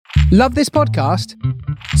Love this podcast?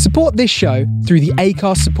 Support this show through the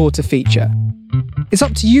Acast supporter feature. It's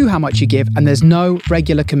up to you how much you give, and there's no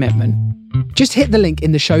regular commitment. Just hit the link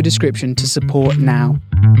in the show description to support now.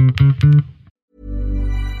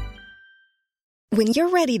 When you're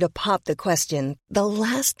ready to pop the question, the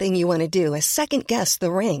last thing you want to do is second-guess the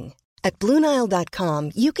ring. At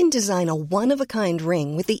BlueNile.com, you can design a one-of-a-kind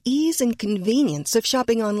ring with the ease and convenience of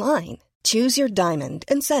shopping online. Choose your diamond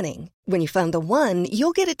and setting. When you find the one,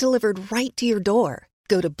 you'll get it delivered right to your door.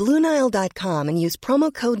 Go to BlueNile.com and use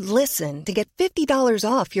promo code LISTEN to get $50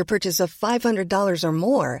 off your purchase of $500 or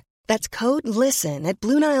more. That's code LISTEN at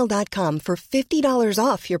BlueNile.com for $50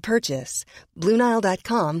 off your purchase.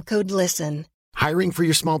 BlueNile.com, code LISTEN. Hiring for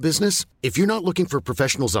your small business? If you're not looking for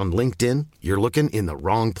professionals on LinkedIn, you're looking in the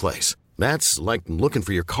wrong place. That's like looking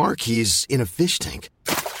for your car keys in a fish tank.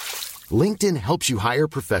 LinkedIn helps you hire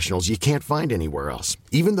professionals you can't find anywhere else,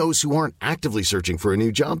 even those who aren't actively searching for a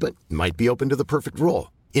new job but might be open to the perfect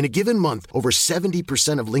role. In a given month, over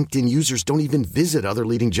 70% of LinkedIn users don't even visit other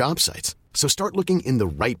leading job sites. So start looking in the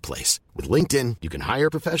right place. With LinkedIn, you can hire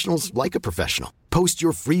professionals like a professional. Post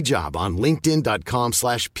your free job on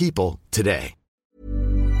linkedin.com/people today.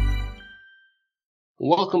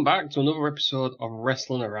 Welcome back to another episode of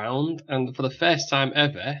Wrestling Around, and for the first time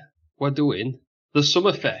ever, we're doing the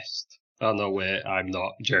Summerfest. Oh no, wait, I'm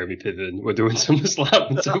not Jeremy Piven. We're doing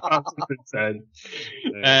SummerSlam 2010.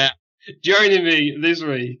 Joining me this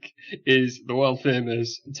week is the world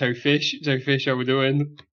famous Terry Fish. Terry Fish, how we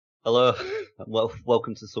doing? Hello, well,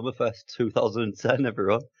 welcome to Summerfest 2010,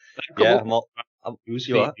 everyone. I'm up on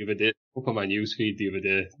my newsfeed the other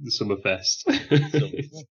day, the Summerfest.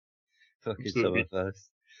 Fucking Summerfest.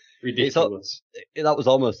 Ridiculous. That was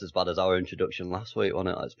almost as bad as our introduction last week,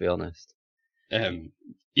 wasn't it? Let's be honest. I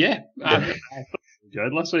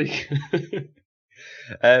enjoyed last week.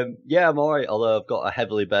 I'm alright, although I've got a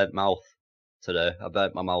heavily burnt mouth today. I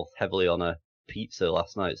burnt my mouth heavily on a pizza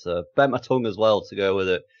last night, so burnt my tongue as well to go with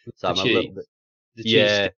it. So I'm a little bit,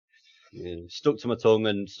 stuck to my tongue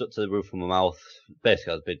and stuck to the roof of my mouth.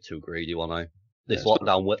 Basically, I was a bit too greedy, wasn't I? This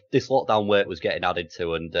lockdown weight was getting added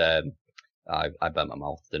to, and I burnt my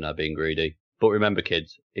mouth, didn't I, being greedy. But remember,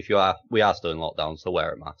 kids, we are still in lockdown, so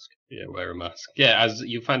wear a mask. Yeah, wear a mask. Yeah, as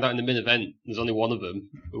you find out in the main event, there's only one of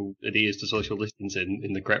them who adheres to social distancing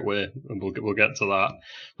in the correct way, and we'll get to that.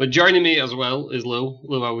 But joining me as well is Lou.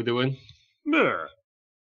 Lou, how we doing?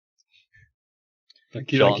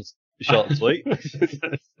 Thank you. Short and sweet.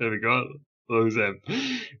 There we go. Lou's the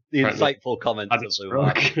insightful comments of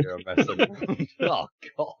Lou here on wrestling. Oh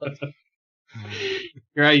God.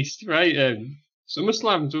 Christ, right.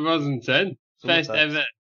 SummerSlam 2010. First ever.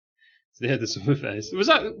 Yeah, the Summerfest.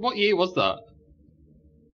 What year was that?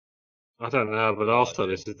 I don't know, but also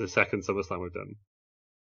this is the second SummerSlam we've done.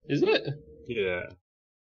 Is it? Yeah.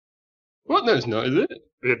 What? No, it's not, is it?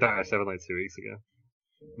 We did that 2 weeks ago.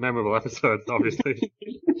 Memorable episode, obviously.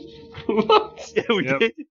 What? Yeah, we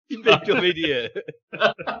did. You big dumb idiot.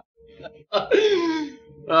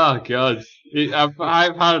 Oh God,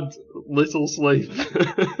 I've had little sleep.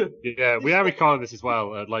 Yeah, we are recording this as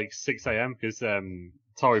well at like 6 a.m. because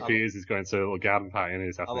Tori Peters is going to a little garden party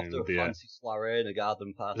this afternoon. I'm off to a fancy soiree in a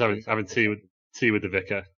garden party. He's having tea with the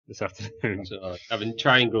vicar this afternoon. So, having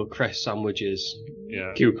triangle crest sandwiches.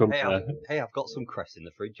 Yeah. Cucumber. Hey, I've got some cress in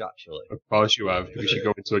the fridge actually. Of course you have. We should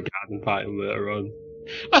go into a garden party later on.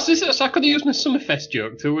 So I could have used my Summerfest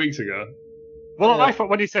joke 2 weeks ago. Well, I thought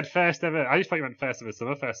when you said first ever, I just thought you meant first ever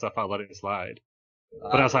Summerfest, so I thought I'd let it slide.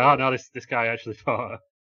 But I was like, oh no, this guy actually thought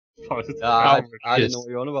it was I didn't know what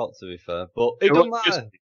you're on about, to be fair. But it doesn't matter.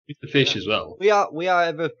 The fish as well. We are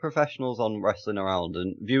ever professionals on Wrestling Around,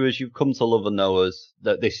 and viewers, you've come to love and know us.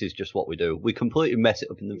 That this is just what we do. We completely mess it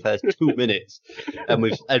up in the first 2 minutes, and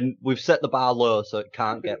we've set the bar low so it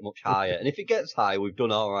can't get much higher. And if it gets high, we've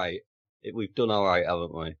done all right. We've done all right,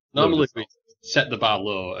 haven't we? Normally we set the bar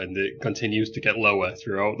low, and it continues to get lower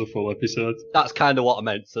throughout the full episode. That's kind of what I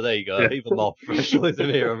meant. So there you go. Yeah. Even more professionalism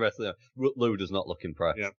here on Wrestling. Lou does not look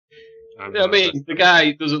impressed. Yeah. I mean, the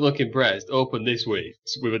guy doesn't look impressed. Opened this week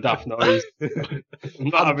with a daft noise. I'm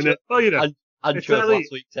not having it. Well, you know, and chose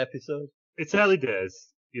last week's episode. It's early days.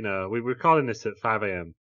 You know, we're recording this at 5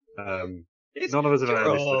 a.m. None of us have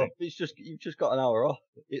ever listened. You've just got an hour off.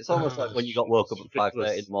 It's almost like when you got woke up at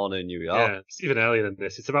 5:30 in the morning in New York. Yeah, it's even earlier than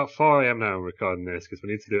this. It's about 4 a.m. now. We're recording this because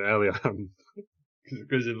we need to do it early on.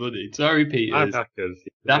 Because of bloody Tori Peters. I'm knackered.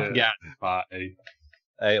 That garden party.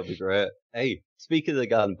 Hey, it'll be great. Hey, speaking of the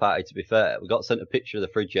garden party, to be fair, we got sent a picture of the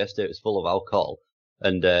fridge yesterday. It was full of alcohol,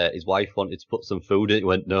 and his wife wanted to put some food in it. He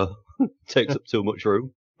went, no, takes up too much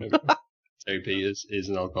room. Tori Peters is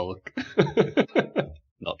an alcoholic.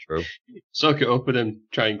 Not true. Soak it up with them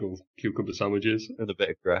triangle cucumber sandwiches. And a bit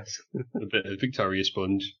of grass. A bit of Victoria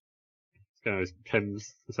sponge. It's going to be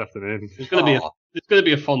Pimm's this afternoon. There's going to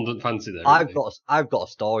be a fondant fancy there. I've got a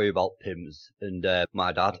story about Pimm's and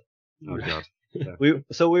my dad. Oh God. Yeah. We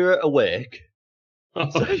were at a wake. I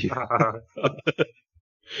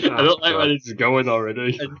don't like where this is going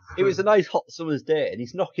already. And it was a nice hot summer's day, and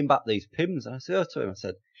he's knocking back these Pimm's, and I said to him, I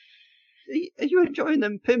said, "Are you enjoying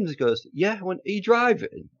them Pimm's?" He goes, "Yeah." I went, "Are you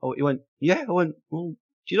driving?" Oh, he went, "Yeah." I went, "Well,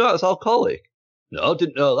 do you know that's alcoholic?" No, I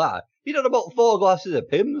didn't know that. He'd had about 4 glasses of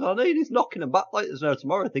Pimm's on it, and he's knocking them back like there's no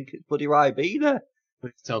tomorrow. I think it's bloody Ribena.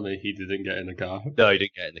 Please tell me he didn't get in the car. No, he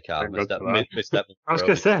didn't get in the car. I was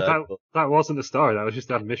going to say, that wasn't a story, that was just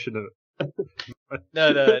an admission of...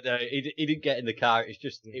 No, he didn't get in the car.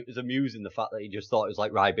 It was amusing the fact that he just thought it was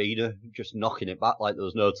like Ribena, just knocking it back like there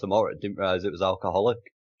was no tomorrow. Didn't realise it was alcoholic.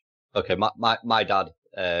 Okay, my dad,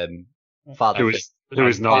 father who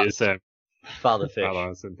is not his Father Fish.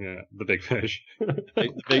 Yeah, the big fish.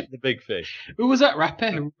 the big fish. Who was that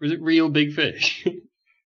rapper? Was it Real Big Fish?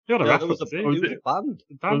 You're not a rapper, was a band.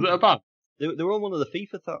 Was it a band? They were on one of the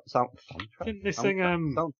FIFA soundtracks. Didn't they sing,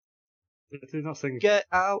 did they not sing... Get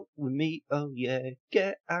out with me, oh yeah,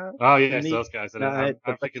 get out. Oh yes, those guys. I'm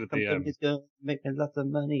thinking of the... Company's gonna make lots of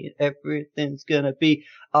money and everything's gonna be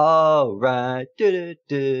alright. I think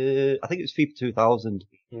it was FIFA 2000.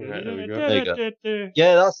 Right, there we go. There you go.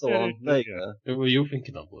 Yeah, that's the one. There you go. Who were you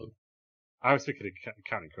thinking of, Lou? I was thinking of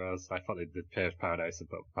Counting Crows. I thought they did Paved Paradise and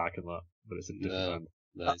put parking lot, but it's a different band.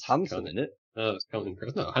 No, That's Hanson, isn't it? No, it's Counting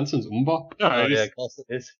Crows. No, Hanson's Umbop. No, Yeah, of course it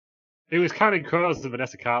is. it was Counting Crows and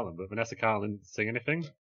Vanessa Carlin, but Vanessa Carlin didn't sing anything.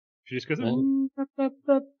 She just goes... Oh,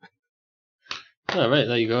 right,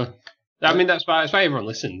 there you go. I mean, that's why everyone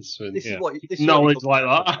listens. This is knowledge what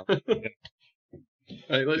like that.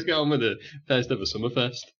 Right, let's get on with the first ever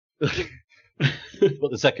Summerfest.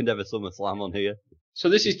 Put the second ever SummerSlam on here. So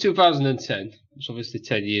this is 2010. It's obviously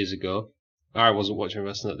 10 years ago. I wasn't watching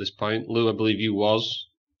wrestling at this point. Lou, I believe you was.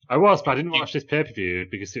 I was, but I didn't watch this pay-per-view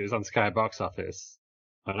because it was on Sky Box Office.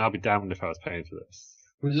 And I'll be damned if I was paying for this.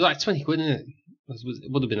 It was like 20 quid, innit?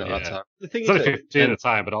 It would have been at that time. The thing It's only 15 at the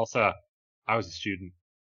time, but also I was a student.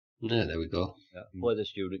 Yeah, there we go. Yeah, play the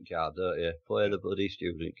student card, don't you? Play the bloody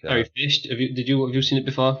student card. Terry Fish, have you seen it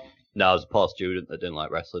before? No, I was a poor student that didn't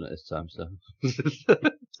like wrestling at this time, so.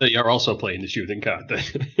 So you're also playing the student card then?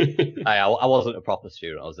 I wasn't a proper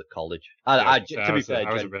student, I was at college. To be fair,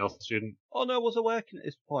 I was a real student. Oh no, was I working at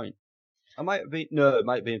this point? It might have been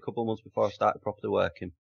a couple of months before I started properly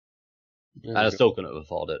working. Yeah, and I still couldn't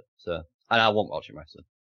afford it, so. And I wasn't watching wrestling.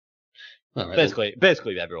 Right,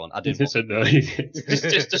 basically everyone. I didn't.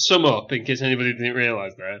 just to sum up, in case anybody didn't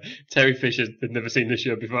realise that, Terry Fisher had never seen this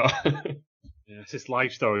show before. Yeah, it's just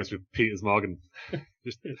life stories with Peters Morgan.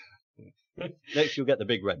 Next, you'll get the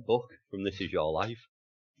big red book from This Is Your Life.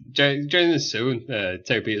 Join us soon.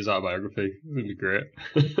 Terry Peters' autobiography. It's going to be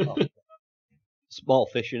great. Small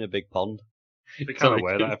fish in a big pond. I think I'm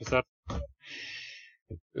aware of that episode.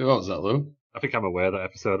 What was that, Lou? I think I'm aware of that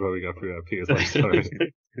episode where we go through Peter's life story.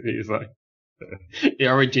 It's like the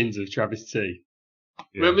origins of Travis T.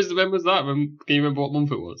 Yeah. When was that? Can you remember what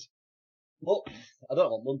month it was? Well, I don't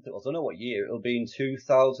know what month it was. I don't know what year. It'll be in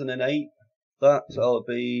 2008. So it'll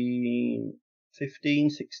be 15,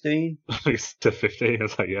 16. I think it's to 15. I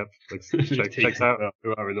was like, yeah, checks out.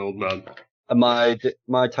 You are an old man. And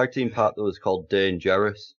my tag team partner was called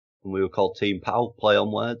Dangerous, and we were called Team Pal, play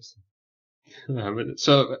on words.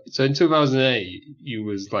 So in 2008, you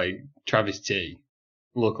was like Travis T,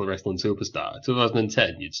 local wrestling superstar.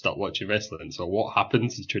 2010, you'd stop watching wrestling. So what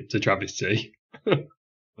happened to Travis T? Don't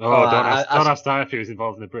ask that if he was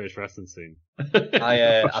involved in the British wrestling scene.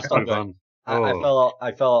 I stopped going.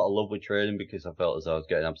 I fell out of love with training because I felt as though I was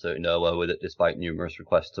getting absolutely nowhere with it, despite numerous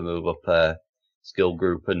requests to move up skill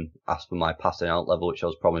group and ask for my passing out level, which I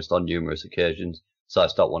was promised on numerous occasions. So I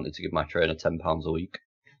stopped wanting to give my trainer £10 a week.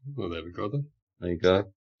 Well, there we go then. There you go.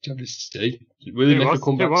 Travis T. Will he make a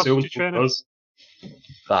comeback soon?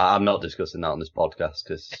 I'm not discussing that on this podcast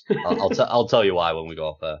because I'll tell you why when we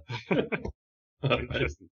go off air.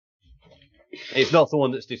 It's not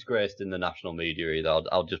someone that's disgraced in the national media either.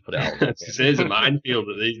 I'll just put it out. It is a minefield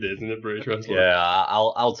these days, isn't it, British wrestling? Yeah,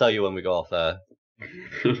 I'll tell you when we go off air.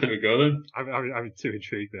 There we go then. I'm too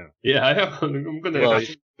intrigued now. Yeah, I am. We're gonna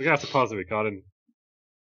have to pause the recording.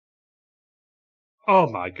 Oh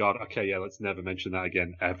my god. Okay, yeah, let's never mention that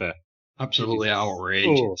again, ever. Absolutely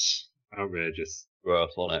outrageous. Oh, outrageous.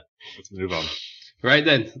 Gross, wasn't it? Let's move on. Right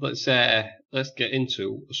then, let's get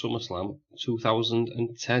into SummerSlam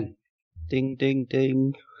 2010. Ding, ding,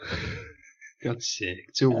 ding. God's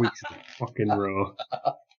sake, 2 weeks in a fucking row.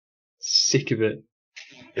 Sick of it.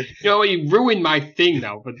 You know what? You ruined my thing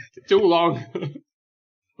now for too long.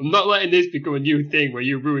 I'm not letting this become a new thing where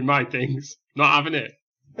you ruin my things. Not having it.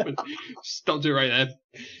 Stop it right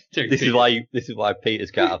there. This is why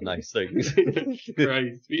Peters can't have nice things.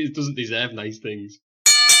 Right. Peters doesn't deserve nice things.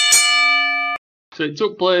 So it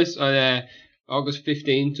took place on August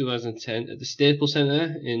 15, 2010 at the Staples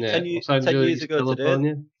Center in Los Angeles, 10 years ago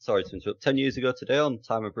California. Today. Sorry to interrupt. 10 years ago today on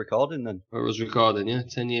time of recording then. I was recording, yeah.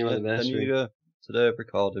 10-year anniversary. 10 years ago today of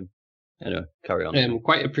recording. Anyway, carry on.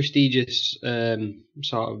 Quite a prestigious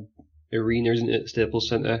sort of arena, isn't it, Staples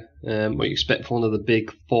Center? What you expect from one of the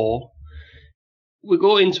big four. We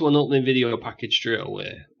go into an opening video package straight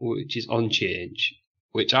away, which is on change,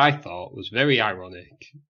 which I thought was very ironic,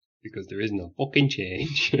 because there is no fucking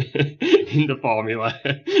change in the formula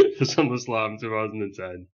for SummerSlam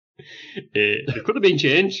 2010. There could have been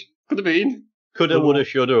change. Could have been. Coulda, woulda,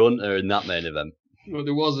 shoulda, hunter in that main event. Well,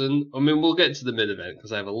 there wasn't. I mean, we'll get to the main event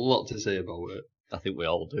because I have a lot to say about it. I think we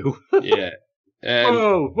all do. Yeah.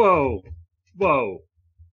 Whoa.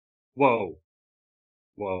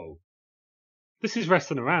 This is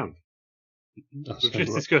Wrestling Around.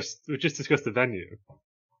 We've just discussed the venue.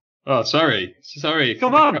 Oh, sorry.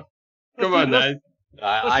 Come on. Come on, now.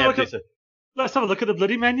 Let's have a look at the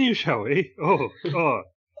bloody menu, shall we? Oh,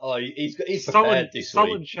 he's prepared this salt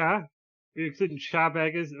week. and char. We're including char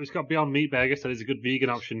burgers. It's got Beyond Meat burger, so there's a good vegan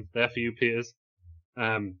option there for you, Peters.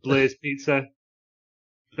 Blaze pizza,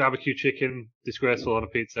 barbecue chicken, disgraceful on a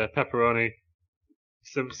pizza, pepperoni,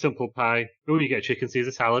 some simple pie. Oh, you get a chicken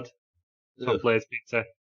Caesar salad on Blaze pizza.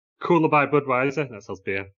 Cooler by Budweiser, that sells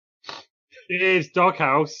beer. It's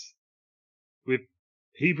Doghouse with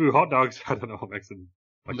Hebrew hot dogs. I don't know what makes them.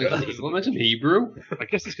 What makes them Hebrew? I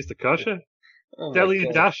guess it's just a kosher. Oh, Deli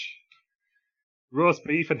and Dash, roast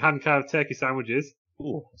beef and hand carved turkey sandwiches.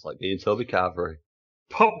 Ooh, it's like being Toby Carvery.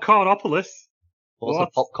 Popcornopolis. What's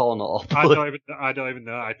a popcornopolis? I don't even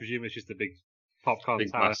know. I presume it's just a big popcorn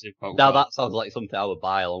tower. Massive popcorn. Now that sounds like something I would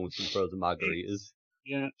buy along with some frozen margaritas.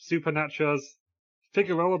 Yeah, Super Nachos.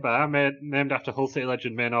 Figueroa Bar, named after Hull City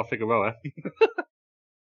legend Maynard Figueroa.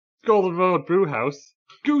 Golden Road Brew House.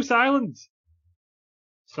 Goose Island.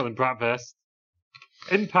 Selling bratwurst.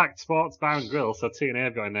 Impact Sports Bar and Grill, so TNA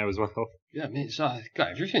have got in there as well. Yeah, I mean, it's got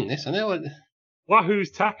everything, this. I know it.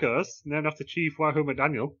 Wahoo's Tacos, named after Chief Wahoo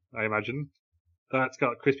McDaniel, I imagine. That's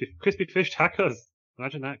got crispy fish tacos.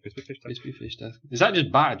 Imagine that, crispy fish tacos. Crispy fish tacos. Is that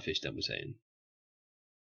just battered fish that we're saying?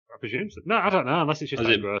 I presume so. No, I don't know, unless it's just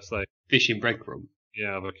like gross, like... Fish in breadcrumb?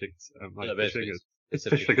 Yeah, I've kicked, fish fingers. It's a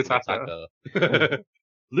fish finger taco.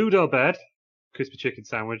 Ludo Bed, crispy chicken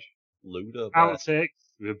sandwich. Ludo Bed. Outtakes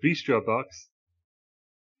with a bistro box.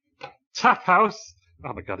 Tap House.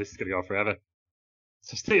 Oh my god, this is going to go on forever.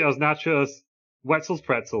 Tostitos Nachos. Wetzel's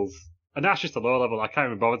Pretzels. And that's just a low level. I can't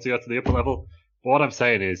even bother to go to the upper level. But what I'm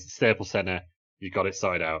saying is, Staples Center, you've got it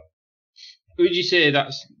sorted out. Would you say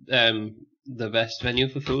that's the best venue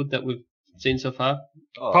for food that we've seen so far?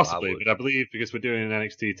 Oh, Possibly, but I believe because we're doing an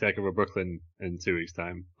NXT Takeover Brooklyn in 2 weeks'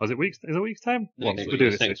 time. Was it weeks? Is it a week's time? Next We're week.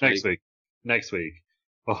 doing this Next week. Next week.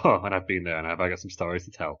 Oh, and I've been there and I've got some stories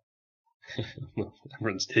to tell. Well,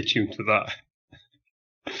 everyone stay tuned to that.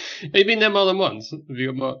 Have you been there more than once? Have you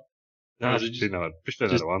got more? No, Or I've is it just been there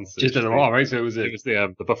once. Just in a while, right? So it was It was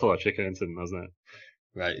the buffalo chicken incident, wasn't it?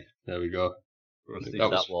 Right, there we go. Rusty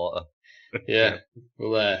That was- tap water. Yeah,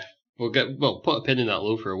 we'll put a pin in that,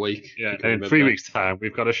 Lou, for a week. Yeah, If you and in remember 3 that. weeks' time,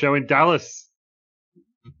 we've got a show in Dallas.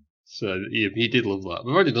 So he did love that.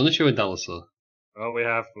 We've already done a show in Dallas, though. Oh, we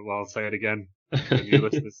have, but I'll say it again. For the new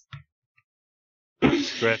listeners.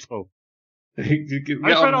 Graceful. I just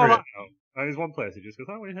read all that out. There's one place who just goes,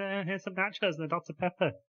 oh, here's some nachos and a Dr.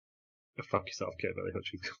 Pepper. Go fuck yourself, Kate Billy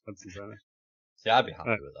Hutchins. See, I'd be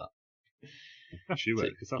happy with that. That's you,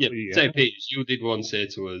 because that's Yeah, what you say, get. Pete, you did once say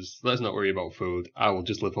to us, let's not worry about food. I will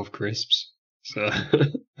just live off crisps. So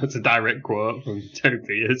that's a direct quote from Terry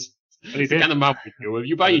Peters. And he It's the did. kind of man we do. If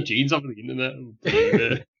you buy your jeans off the internet,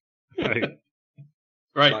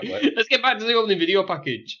 Right. right, let's get back to the opening video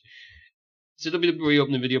package. So WWE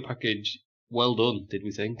opening video package, well done, did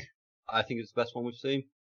we think? I think it's the best one we've seen.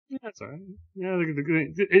 Yeah, that's alright. Yeah,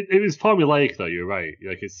 it was formulaic, though, you're right.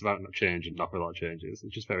 Like, it's about not change and not a lot of changes.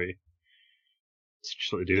 It's just very... It's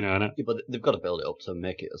just what they do now, isn't it? Yeah, but they've got to build it up to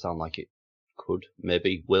make it sound like it could,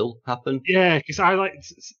 maybe will happen. Yeah, because I like...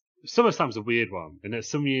 SummerSlam's a weird one. And at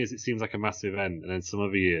some years it seems like a massive event, and then some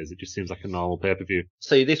other years it just seems like a normal pay-per-view.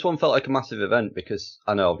 See, this one felt like a massive event because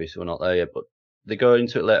I know obviously we're not there yet, but they go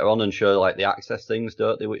into it later on and show like the access things,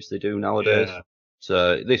 don't they, which they do nowadays. Yeah.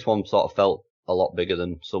 So this one sort of felt a lot bigger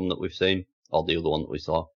than some that we've seen, or the other one that we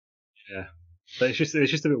saw. Yeah. But it's just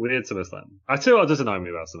a bit weird, SummerSlam. I tell you what does annoy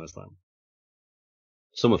me about SummerSlam.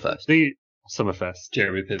 Summerfest. The Summerfest.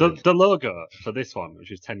 Jeremy Piven. The logo for this one, which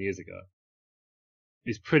was 10 years ago,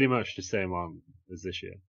 is pretty much the same one as this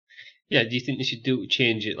year. Yeah, do you think they should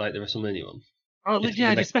change it like the WrestleMania one? Oh,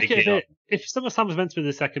 yeah, just make it a bit. up. If SummerSlam was meant to be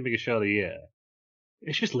the second biggest show of the year,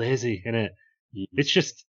 it's just lazy, isn't it? It's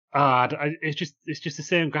just it's just the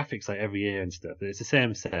same graphics like every year and stuff. It's the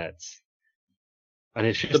same sets, and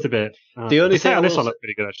it's just a bit. The only thing this one looked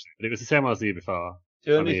pretty good actually, but it was the same one as the year before.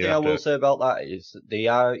 The only thing I will say about that is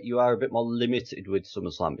you are a bit more limited with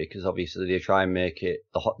SummerSlam because obviously they try and make it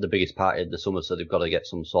the biggest party of the summer, so they've got to get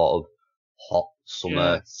some sort of hot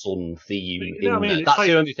summer sun theme in there. That's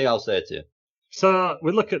the only thing I'll say to you. So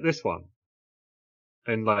we look at this one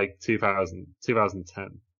in like 2010,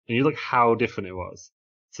 and you look how different it was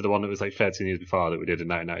to the one that was like 13 years before that we did in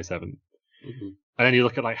 1997. Mm-hmm. And then you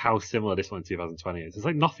look at like how similar this one in 2020 is. It's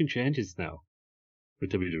like nothing changes now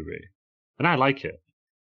with WWE. And I like it.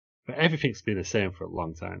 But everything's been the same for a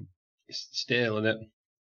long time. It's stale, isn't it?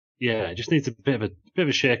 Yeah, it just needs a bit of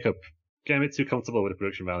a shake-up. Getting a bit too comfortable with the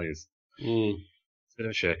production values. It's a bit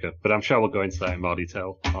of a shake-up. But I'm sure we'll go into that in more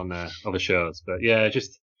detail on other shows. But yeah,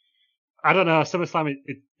 just... I don't know. SummerSlam,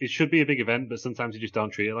 it should be a big event, but sometimes you just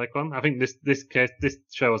don't treat it like one. I think this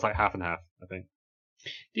show was like half and half, I think.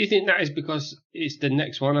 Do you think that is because it's the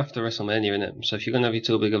next one after WrestleMania, isn't it? So if you're going to have your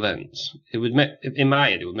two big events, it would make, in my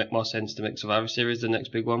head, it would make more sense to make Survivor Series the next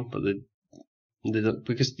big one, but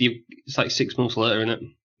because it's like 6 months later, isn't it?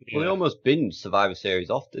 Well, they almost binged Survivor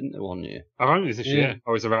Series off, didn't they, one year? I think it was this year,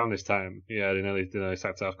 or it was around this time. Yeah, they nearly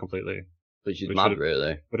sacked it off completely. Which is mad,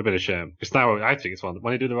 really. Would have been a shame. Because now, I think it's when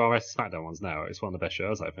they do the Raw vs SmackDown ones now, it's one of the best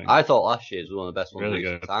shows, I think. I thought last year's was one of the best ones. Really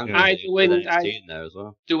good. Time. Yeah. I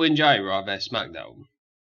do enjoy Raw vs SmackDown,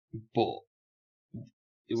 but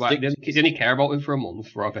they only care about it for a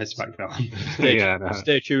month, Raw vs SmackDown.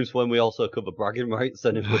 Stay tuned for when we also cover bragging rights.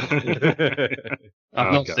 I've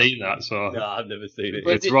not seen that, so... No, I've never seen it.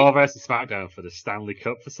 It's Raw vs SmackDown for the Stanley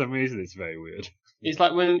Cup for some reason. It's very weird. It's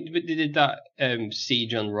like when they did that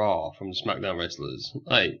Siege on Raw from the SmackDown wrestlers.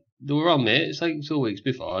 Like, they were all mates like 2 weeks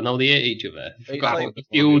before, and now they hate each other. I forgot what the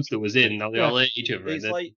feuds that was in, now they all hate each other. It's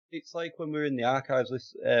like when we were in the archives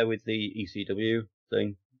with the ECW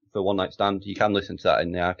thing for One Night Stand. You can listen to that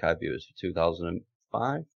in the archive viewers for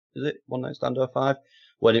 2005. Is it One Night Stand 05?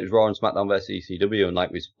 When it was Raw and SmackDown versus ECW, and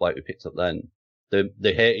like we picked up then,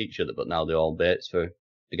 they hate each other, but now they're all mates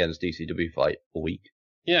against ECW for like a week.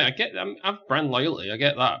 Yeah, I get. I've brand loyalty. I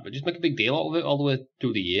get that, but just make a big deal out of it all the way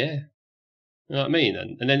through the year. You know what I mean?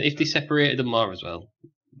 And then if they separated them more as well,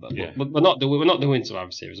 but we're not doing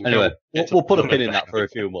Survivor Series. Anyway, we'll put a pin in that for a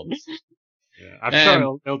few months. Yeah, I'm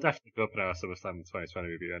sure it'll definitely go up in our SummerSlam 2020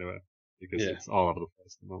 review anyway, because it's all over the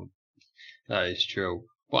place at the moment. That is true.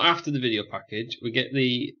 But after the video package, we get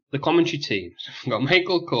the commentary teams. We've got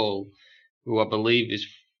Michael Cole, who I believe is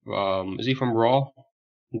he from Raw?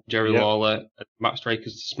 Jerry Lawler, Matt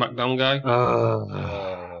Striker's the SmackDown guy.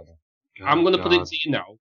 I'm going to put it to you now.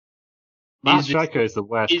 Matt Striker is the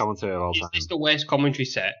worst commentator of all time. Is this the worst commentary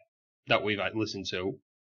set that we've listened to?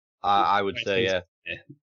 I would say, yeah.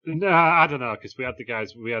 No, I don't know, because we had the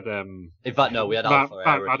guys, in fact, no, we had Mark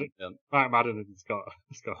Madden and Scott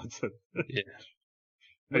Hudson. Yeah.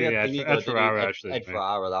 Ed Ferrara, actually. Ed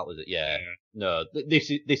Ferrara, that was it, yeah. No, this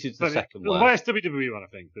is the second worst. The worst WWE one, I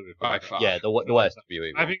think. The worst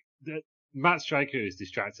WWE one. I think that Matt Striker is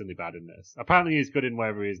distractingly bad in this. Apparently he's good in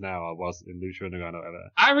wherever he is now, or was in Lucha Underground or whatever.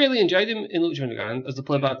 I really enjoyed him in Lucha Underground as the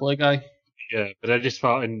play-by-play guy. Yeah, but I just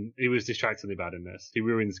thought he was distractingly bad in this. He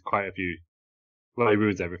ruins quite a few. Well, he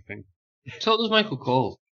ruins everything. So does Michael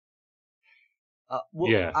Cole.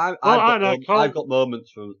 I've got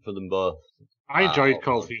moments for them both. I enjoyed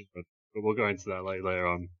Cole's humor, but we'll go into that later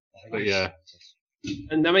on. But yeah.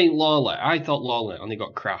 And I mean, Lawler, I thought Lawler only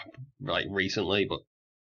got crap like recently, but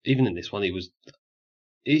even in this one, move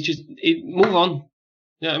on.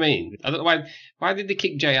 You know what I mean? I don't know why did they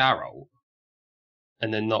kick JR out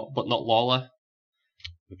and then not Lawler?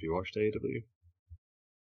 Have you watched AEW?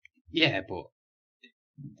 Yeah, but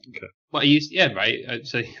okay. But right.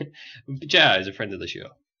 So JR is a friend of the show.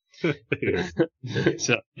 So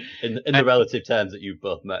in the relative terms that you've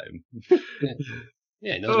both met him.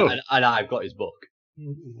 Yeah, no, and I've got his book.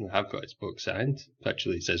 I've got his book signed.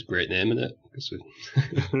 Actually, it says great name in it because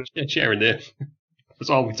we're sharing name. That's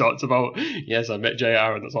all we talked about. Yes, I met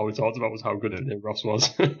JR, and that's all we talked about was how good the name Ross was.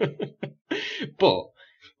 But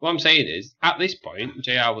what I'm saying is, at this point,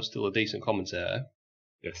 JR was still a decent commentator.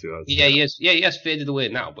 Yes, he was. Yeah, he has faded away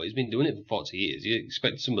now, but he's been doing it for 40 years. You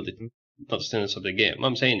expect somebody not to stand up the game. What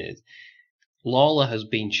I'm saying is, Lawler has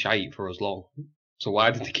been shite for as long. So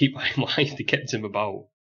why did they keep him? Why they kept him about?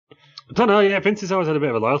 I don't know. Yeah, Vince has always had a bit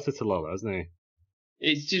of a loyalty to Lawler, hasn't he?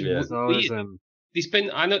 It's just It's always, weird.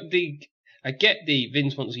 I get the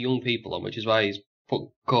Vince wants young people on, which is why he's put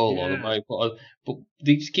Cole on and why he put on, but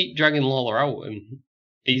they just keep dragging Lawler out, and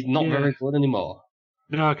he's not very good anymore.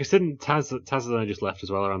 No, because didn't Taz only just left as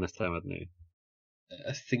well around this time, hadn't he?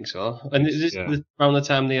 I think so. And is this around the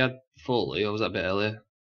time they had Foley, or was that a bit earlier?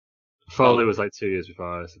 Foley was like 2 years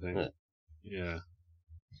before us, I think. Yeah.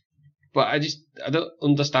 But I don't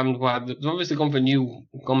understand why they've obviously gone for new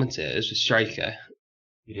commentators with Striker.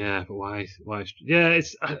 Yeah, but why? Yeah,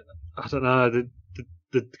 it's I don't know.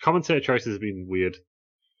 The commentator choices have been weird.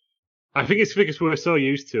 I think it's because we're so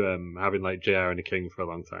used to having like JR and the King for a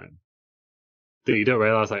long time that you don't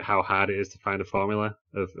realise like how hard it is to find a formula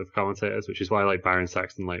of commentators, which is why like Byron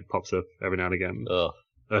Saxton like pops up every now and again.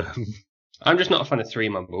 I'm just not a fan of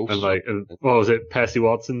 3-man moves. And what was it? Percy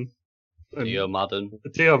Watson. Dio Madden.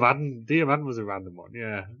 Dio Madden was a random one,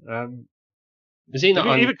 yeah. Is he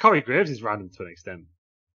not even Corey Graves is random to an extent.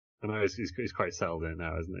 I know he's quite settled in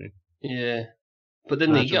now, isn't he? Yeah. But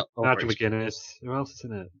then they got Nigel McGuinness. Who else is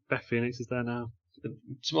in it? Beth Phoenix is there now.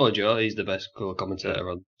 Samoa Joe, he's the best colour commentator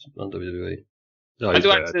on WWE. Oh, I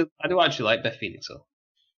do actually like Beth Phoenix though.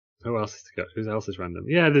 Who else is random?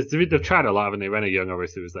 Yeah, they've tried a lot, haven't they? Renee Young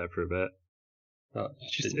obviously was there for a bit.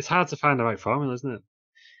 It's hard to find the right formula, isn't it?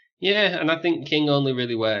 Yeah, and I think King only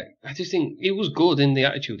really worked. I just think it was good in the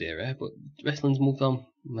Attitude Era, but wrestling's moved on.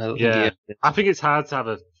 I think it's hard to have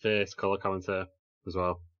a face colour commentator as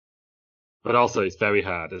well. But also it's very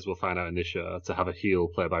hard, as we'll find out in this show, to have a heel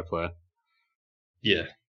play-by-play. Yeah.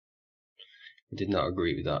 I did not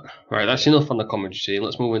agree with that. Right, that's enough on the commentary scene.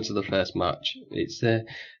 Let's move into the first match. It's an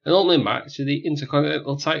opening match to the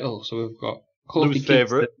Intercontinental title. So we've got Kofi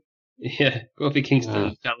favourite. Yeah, Kofi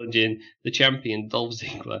Kingston challenging the champion Dolph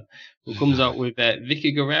Ziggler, who comes out with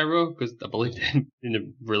Vicky Guerrero, because I believe they're in a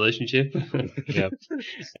relationship. Yeah.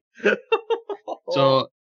 So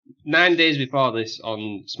 9 days before this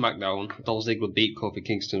on SmackDown, Dolph Ziggler beat Kofi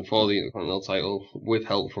Kingston for the Intercontinental title with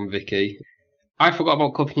help from Vicky. I forgot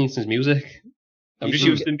about Kofi Kingston's music. I'm just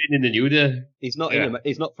used to him being in the New Day. He's not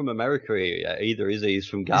he's not from America either, is he? He's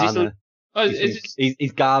from Ghana.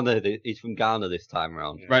 He's Ghana. He's from Ghana this time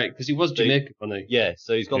around. Right, because he was Jamaican, wasn't he? Yeah,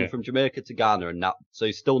 so he's gone from Jamaica to Ghana, and now, so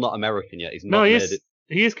he's still not American yet. He's not. He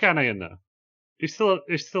is Ghanaian though. He's still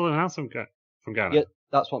announced from Ghana. Yeah,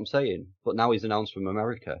 that's what I'm saying. But now he's announced from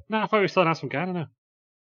America. No, I thought he was still announced from Ghana now.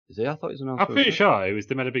 Is he? I thought he was announced. I'm pretty sure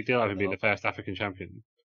they made a big deal out of him being the first African champion.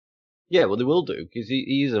 Yeah, well, they will do, because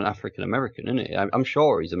he is an African American, isn't he? I'm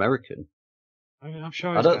sure he's American. I'm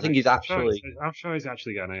sure. I don't think he's actually. I'm sure he's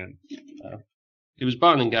actually Ghanaian. He was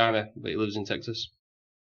born in Ghana, but he lives in Texas.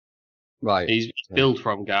 Right. He's billed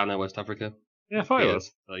from Ghana, West Africa. Yeah, I thought he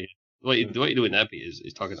was. So, yeah. What you're doing there, Pete,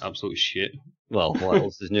 is talking absolute shit. Well, what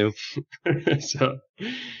else is new? So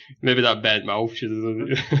maybe that bad mouth should have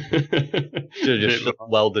just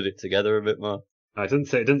welded it together a bit more. No, it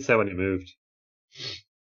didn't say when he moved.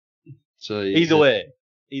 So either way,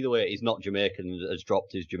 he's not Jamaican and has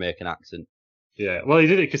dropped his Jamaican accent. Yeah, well, he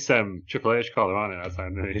did it because Triple H called him on it that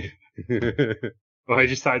time, didn't he? Well, he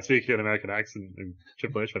just started speaking an American accent, and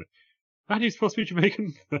Triple H went, "Man, you're supposed to be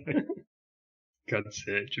Jamaican." Can't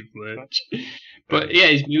say it, Triple H. But yeah,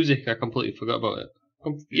 his music, I completely forgot about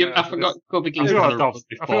it. I forgot Kofi Kingston. I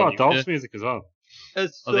forgot Dolph's music as well.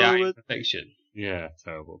 It's the Eye of Perfection. Yeah,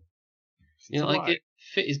 terrible. It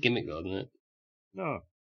fit his gimmick though, didn't it? No.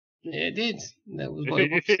 Yeah, it did. That was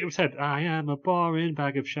if it said, "I am a boring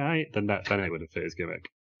bag of shite," then it would have fit his gimmick.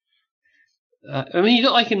 I mean, you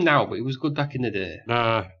don't like him now, but he was good back in the day.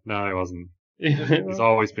 No, he wasn't. He's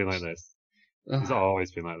always been like this. He's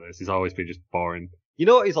always been like this. He's always been just boring. You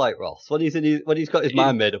know what he's like, Ross? When he's got his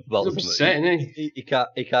mind made up about something, he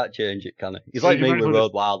can't change it, can he? He's like me with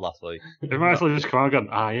Road Wild last week. He might as well just come on and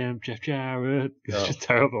go, "I am Jeff Jarrett." It's just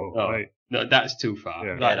terrible. Oh. No, that's too far.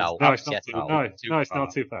 Yeah. It's not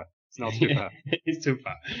too far. It's not too far. It's too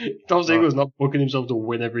far. Dolph Ziggler's not booking himself to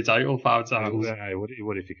win every title 5 times. Yeah, he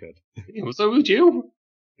would if he could. So would you?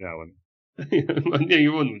 Yeah, I wouldn't. Yeah,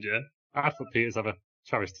 you wouldn't, would you? I'd put Peters have a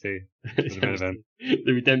Travis T. The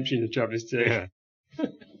redemption of Travis T. Yeah.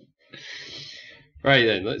 Right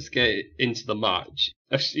then, let's get into the match.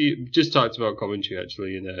 Actually, just talked about commentary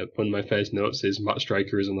actually, and one of my first notes is Matt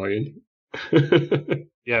Striker is annoying.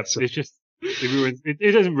 Yeah, so it's just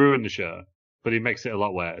it doesn't ruin the show, but he makes it a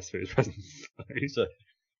lot worse for his presence. It's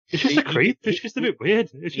just a creep. It's just a bit weird.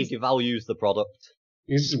 He devalues the product.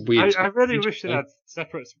 It's just weird. I really wish they had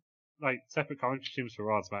separate commentary teams for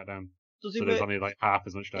Raw and SmackDown. There's only like half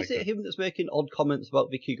as much. Is it him that's making odd comments about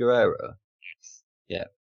Vicky Guerrero? Yes. Yeah.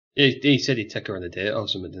 He said he'd take her on a date or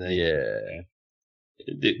something, didn't he? Yeah.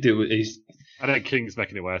 He's. I know King's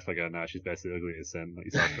making it worse by going, no, she's basically ugly as sin, like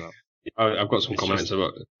you're talking about. I've got some comments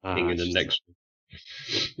about King in the next.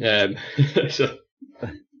 So,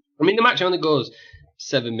 I mean, the match only goes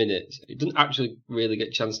 7 minutes. It doesn't actually really get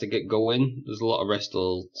a chance to get going. There's a lot of rest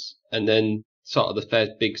holds, and then sort of the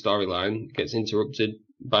first big storyline gets interrupted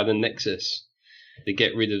by the Nexus. They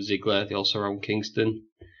get rid of Ziggler. They also surround Kingston,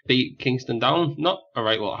 beat Kingston down. Not a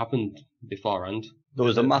right lot happened beforehand. There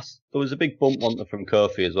was a big bump on there from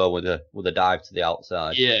Kofi as well with a dive to the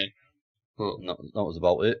outside. Yeah, but that was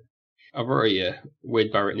about it. I've already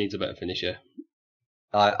Wade Barrett needs a better finisher.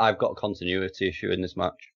 I've got a continuity issue in this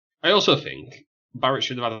match. I also think Barrett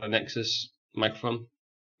should have had a Nexus microphone.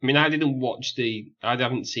 I mean, I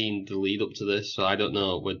haven't seen the lead up to this, so I don't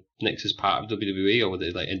know were Nexus part of WWE or were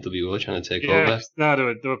they like NWO trying to take over? No,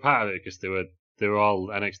 they were part of it because they were all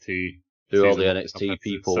NXT. They were all the NXT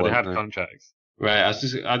people, so they had contracts. Right, I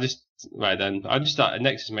just thought a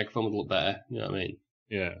Nexus microphone would look better. You know what I mean?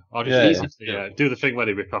 Yeah, or just do the thing where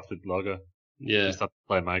they rip off the logo. Yeah, just have to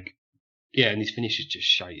play mic. Yeah, and his finish is just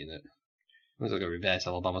shite in it. It was like a reverse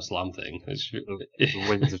Alabama Slam thing. The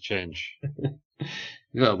winds of change.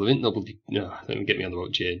 Well, there ain't nobody. No, don't get me on the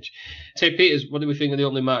road change. St. Peters, what do we think of the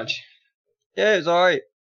opening match? Yeah, it was alright.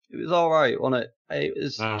 It was alright, wasn't it? It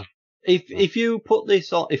was. If you put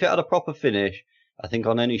this on, if it had a proper finish, I think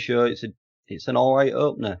on any show it's an alright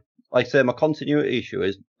opener. Like I say, my continuity issue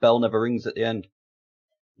is bell never rings at the end.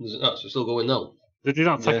 So it's still going now. Did he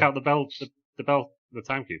not take out the bell? The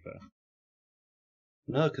timekeeper.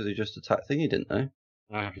 No, because he just attacked thingy, didn't they?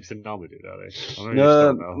 He didn't normally do that.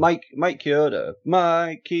 No, Mike Chioda,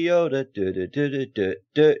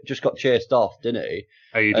 just got chased off, didn't he?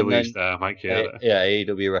 AEW's there, Mike Chioda. Yeah,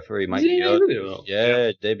 AEW referee Mike Chioda.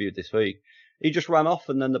 Yeah, debuted this week. He just ran off,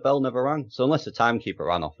 and then the bell never rang. So unless the timekeeper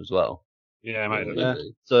ran off as well. Yeah, might have. Yeah.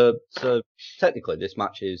 So technically, this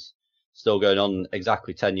match is still going on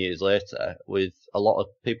exactly 10 years later with a lot of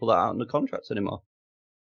people that aren't under contracts anymore.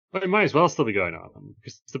 But it might as well still be going on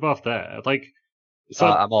because they're both there. Like, so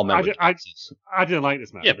I'm all I didn't like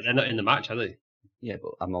this match. Yeah, but they're not in the match, are they? Yeah,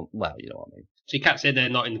 but I'm on. Well, you know what I mean. So you can't say they're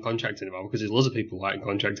not in the contract anymore because there's loads of people who aren't in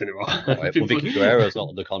contract anymore. Right, well, Vicky Guerrero's not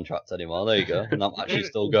under contract anymore. There you go. And that match is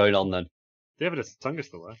still going on then. David Asanga's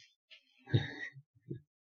still there.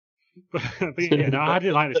 but yeah, no, I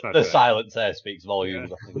didn't like this match. The silence there speaks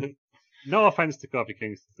volumes. Yeah. No offense to Kofi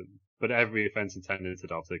Kingston, but every offense intended to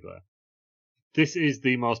Dolph Ziggler. This is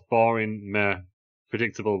the most boring,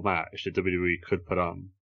 predictable match that WWE could put on,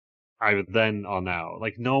 either then or now.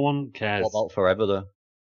 Like, no one cares. What about forever, though?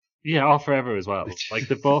 Yeah, or forever as well. Like,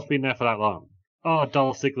 they've both been there for that long. Oh,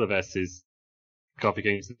 Dolph Ziggler versus Kofi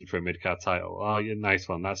Kingston for a mid-card title. Oh, yeah, nice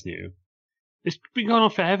one. That's new. It's been going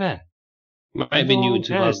on forever. Might have been new in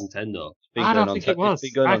 2010, though. I don't think it was.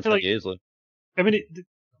 It's been going on 10 years, though. I mean,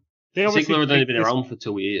 Ziggler had only been around for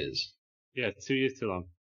 2 years. Yeah, 2 years too long.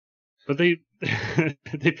 But they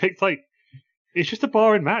picked, like, it's just a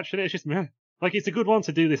boring match, isn't it? It's just meh. Like, it's a good one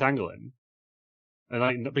to do this angle in. And,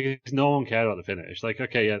 like, because no one cared about the finish. Like,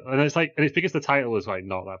 okay, yeah. And it's because the title was, like,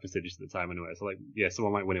 not that prestigious at the time anyway. So, like, yeah,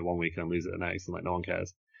 someone might win it one week and lose it the next, and, like, no one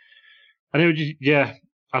cares. And it would just, yeah,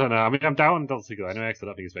 I don't know. I mean, I'm down on Dolph Ziggler anyway, because I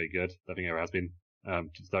don't think it's very good. I don't think it ever has been.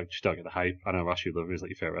 Just don't get the hype. I know Ross, you love him. He's like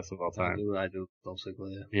your favourite wrestler of all time. I do Dolph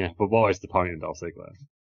Ziggler, yeah. Yeah, but what is the point in Dolph Ziggler?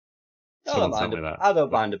 I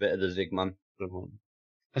don't mind a bit of the Zig man.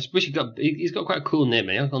 I just wish he's got quite a cool name.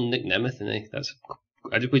 He's called Nick Nemeth, isn't he?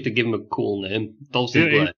 I just wish to give him a cool name. Dolph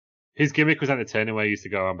Ziggler. His gimmick was entertaining, where he used to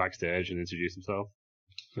go on backstage and introduce himself.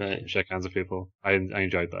 Right. And shake hands with people. I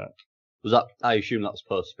enjoyed that. Was that? I assume that was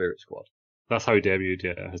post Spirit Squad. That's how he debuted,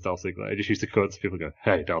 yeah, as Dolph Ziggler. He just used to cut to people and go,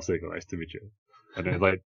 "Hey, Dolph Ziggler, nice to meet you." And then,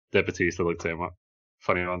 like, Dave Bautista looked at him like,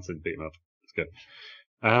 funny answer and beat him up. It's good.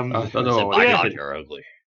 I don't know. You're ugly.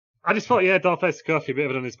 I just thought, yeah, Dolph vs. Kofi, a bit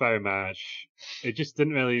of an uninspiring match. It just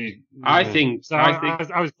didn't really. I think.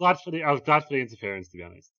 I was glad for the interference, to be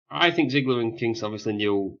honest. I think Ziggler and Kingston obviously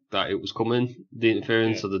knew that it was coming, the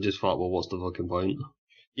interference, so they just thought, well, what's the fucking point?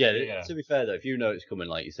 Yeah, to be fair though, if you know it's coming,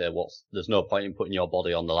 like you say, there's no point in putting your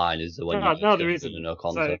body on the line, is there? No, there isn't. No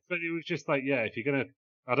concept. But it was just like, yeah, if you're gonna,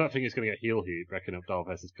 I don't think it's gonna get heel heat breaking up Dolph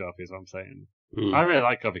versus Kofi, is what I'm saying. I really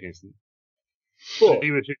like Kofi Kingston. But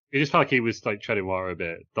he just felt like he was like treading water a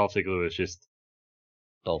bit. Dolph Ziggler was just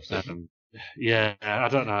Dolph Ziggler. Yeah, I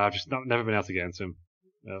don't know. I've just never been able to get into him.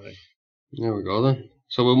 Really. There we go then.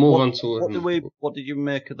 So we'll move on to what did you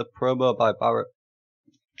make of the promo by Barrett?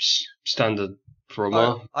 Standard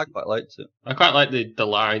promo. I quite liked it. I quite like the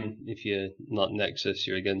line, if you're not Nexus,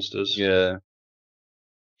 you're against us. Yeah.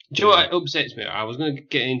 Do you know what upsets me? I was going to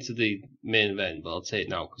get into the main event, but I'll take it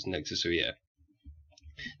now because Nexus are here.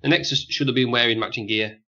 The Nexus should have been wearing matching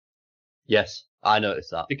gear. Yes, I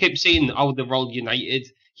noticed that. They kept saying, "Oh, they're all united."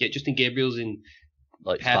 Yet Justin Gabriel's in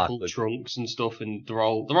Like purple sparkly. trunks and stuff, and they're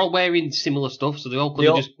all wearing similar stuff, so they all could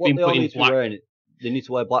have just What been they all put in need to be black. wearing, they need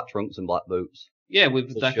to wear black trunks and black boots. Yeah, with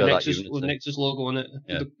to the show that Nexus, unity. with the Nexus logo on it.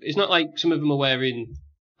 Yeah. It's not like some of them are wearing,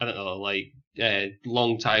 I don't know, like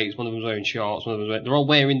long tights. One of them's wearing shorts. One of them's wearing. They're all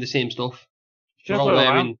wearing the same stuff. They're all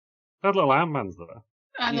wearing. They had little armbands though.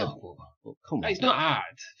 I know. Well, come on. It's not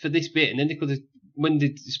hard for this bit, and then they could have, when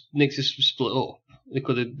the Nexus was split up, they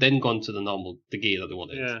could have then gone to the gear that they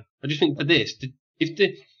wanted. Yeah. I just think for this, if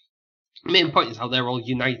the main point is how they're all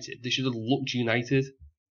united, they should have looked united.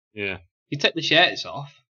 Yeah. You take the shirts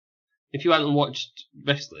off. If you hadn't watched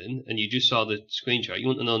wrestling and you just saw the screenshot, you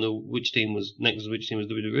wouldn't have known which team was Nexus, which team was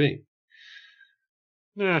WWE.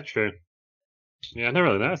 Yeah, true. Yeah, I never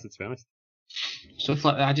really noticed it, to be honest. Stuff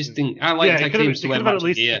like that. I just think I like tag teams to wear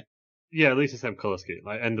matching gear. Yeah, at least the same colour scheme.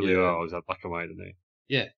 Like NWO Yeah. always had black and white, didn't they?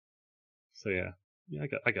 Yeah. So yeah, I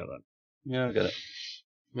get that. Yeah, I get it.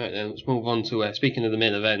 Right then, let's move on to speaking of the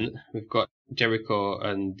main event. We've got Jericho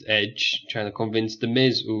and Edge trying to convince The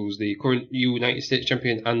Miz, who's the current United States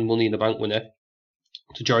champion and Money in the Bank winner,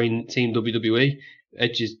 to join Team WWE.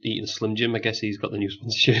 Edge is eating a Slim Jim. I guess he's got the new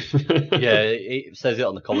sponsorship. Yeah, it says it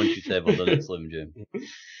on the commentary table, doesn't it, Slim Jim?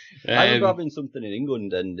 I remember having something in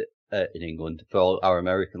England for all our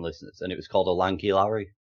American listeners, and it was called a Lanky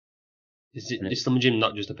Larry. Is Slim Jim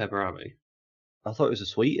not just a pepperoni? I thought it was a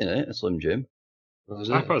sweet in it, a Slim Jim. Was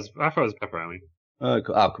I it? thought it was pepperoni. I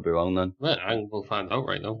could be wrong then. Right, we'll find out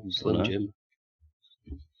right now. Slim Jim.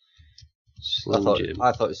 I thought Jim. it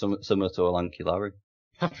was similar to a Lanky Larry.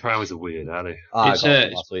 Pepperonis are weird, are they? I It's, got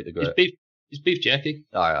them last week, they're great. It's beef jerky.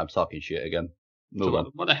 Alright, I'm talking shit again. Move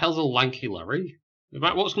on. What the hell's a Lanky Larry?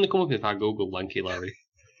 What's going to come up if I Google Lanky Larry?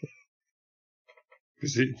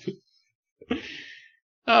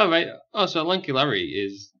 Oh, right. Oh, so Lanky Larry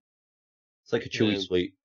is... It's like a chewy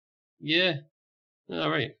sweet. Yeah. All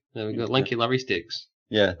right. There we go. Lanky Larry sticks.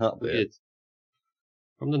 Yeah, that'll be Weird.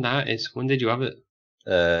 From the 90s. When did you have it?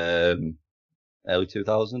 it. Early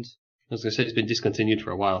 2000s. I was going to say it's been discontinued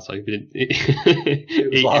for a while, so you've been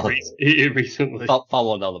was eating recently. Found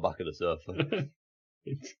one down the back of the sofa.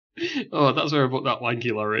 Oh, that's where I bought that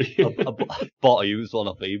Lanky Larry. I bought a used one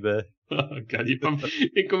off eBay. Oh, God, you've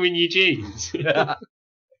come in your jeans. Yeah.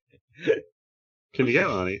 Can you get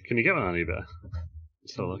one on eBay?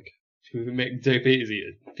 So look. Should we make Dave Peters eat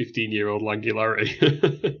a 15-year-old Lanky Larry?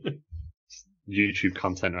 YouTube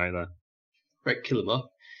content right there. Right, kill him off.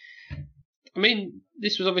 I mean,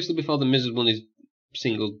 this was obviously before The Miz had won his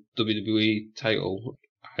single WWE title,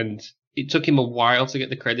 and it took him a while to get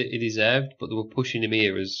the credit he deserved, but they were pushing him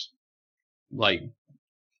here as, like,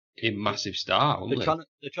 a massive star, weren't they?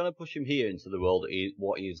 They're trying to push him here into the world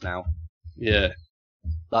what he is now. Yeah.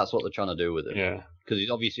 That's what they're trying to do with him. Yeah. Because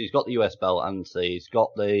he's got the US belt and he's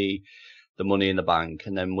got the Money in the Bank,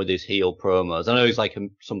 and then with his heel promos. I know he's like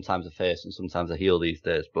sometimes a face and sometimes a heel these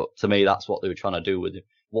days, but to me that's what they were trying to do with him.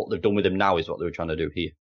 What they've done with him now is what they were trying to do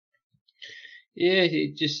here. Yeah,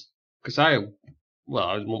 it just because I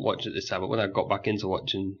wasn't watching at this time, but when I got back into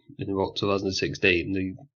watching in about 2016,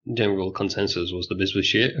 the general consensus was The Miz was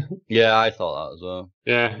shit. Yeah, I thought that as well.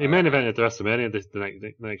 Yeah, he main evented the WrestleMania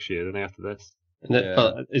the next year, didn't he, after this? And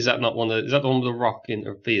but is that not is that the one with the Rock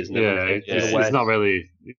interferes? And everything? It's not really.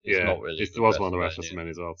 It's not really. It was one of the worst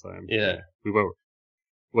WrestleManias of all time. Yeah.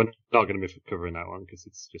 We're not going to be covering that one because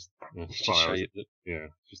it's just. Just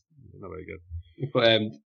not very good. But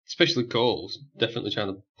especially Cole's definitely trying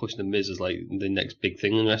to push The Miz as like the next big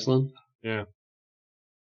thing in wrestling. Yeah.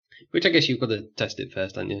 Which I guess you've got to test it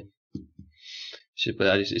first, haven't you? But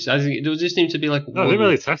I think there just seemed to be like. No, they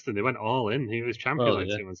really tested. They went all in. He was champion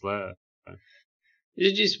 2 months later.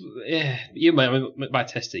 It's just, by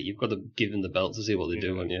test it, you've got to give them the belt to see what they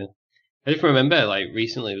do, haven't you? I just remember, like,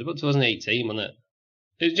 recently, it was about 2018, wasn't it?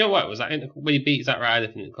 Do you know what? Was that when he beat Zack Ryder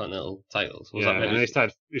for the Continental titles? And he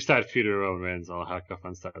started feuding with Roman Reigns, all hack off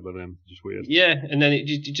and started living him. Just weird. Yeah, and then it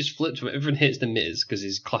just flipped from everyone hates The Miz because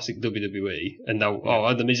he's classic WWE, and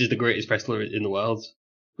now, The Miz is the greatest wrestler in the world.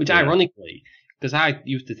 Which, ironically, because I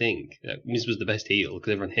used to think that Miz was the best heel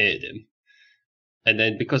because everyone hated him. And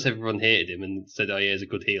then because everyone hated him and said, oh yeah, he's a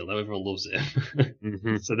good heel, now everyone loves him.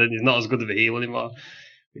 Mm-hmm. So then he's not as good of a heel anymore.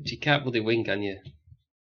 Which you can't bloody win, can you?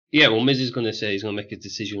 Yeah, well, Miz is going to say he's going to make a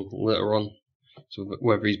decision later on. So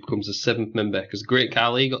whether he becomes the 7th member. Because Great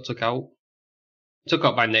Khali got took out. Took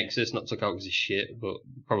out by Nexus, not took out because he's shit, but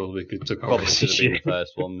probably could took out Probably because should he's have been shit. the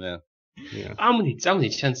first one, yeah. How many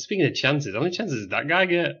chances, speaking of chances, how many chances did that guy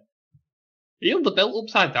get? He held the belt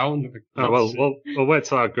upside down. Oh, well, we'll wait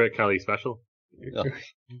till our Great Khali special.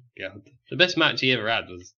 Yeah, the best match he ever had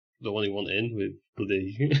was the one he won in with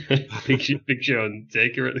bloody Big Show and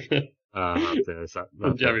Taker at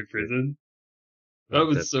the Jerry prison. That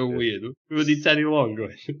was so weird. Was he Teddy Long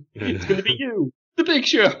going? It's going to be you, the Big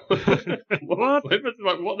Show. What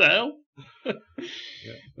the hell?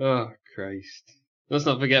 Oh Christ! Let's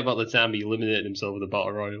not forget about the time he eliminated himself with the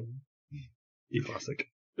Battle Royal. Classic.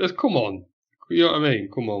 Come on. You know what I mean?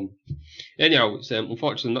 Come on. Anyhow, it's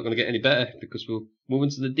unfortunately not going to get any better because we're moving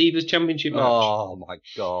to the Divas Championship match. Oh my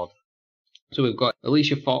God. So we've got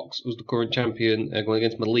Alicia Fox, who's the current champion, going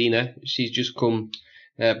against Melina. She's just come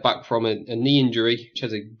back from a knee injury. She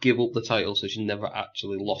had to give up the title, so she never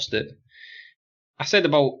actually lost it. I said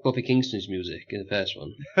about Kofi Kingston's music in the first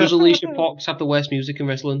one. Does Alicia Fox have the worst music in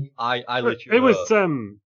wrestling? I literally. It was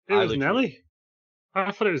Nelly.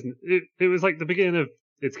 I thought it was like the beginning of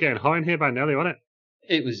It's Getting Hot in Here by Nelly, wasn't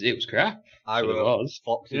it? It was crap. I wrote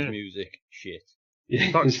Fox's music shit.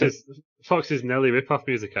 Yeah. Fox's Nelly rip-off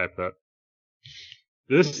music I put.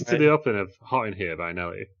 Listen to the opening of Hot in Here by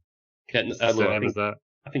Nelly. I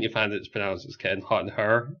think you find it's pronounced as Getting Hot in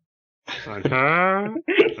Her. On her.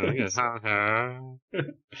 I guess on her.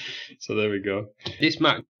 So there we go. This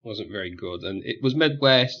match wasn't very good, and it was made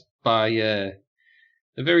worse by a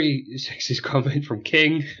very sexist comment from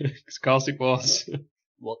King. Of course it was.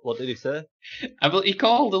 What did he say? He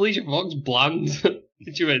called Alicia Fox bland.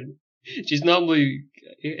 She's normally,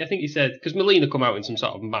 I think he said, because Melina come out in some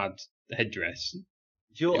sort of mad headdress.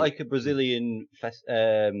 Do you look like a Brazilian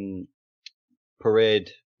parade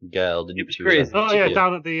girl? Didn't you? Crazy. Oh yeah,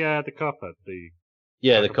 down at the Copa. The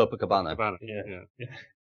Copacabana.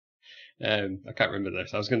 Yeah. I can't remember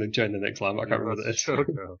this. I was going to join the next line, but I can't remember this.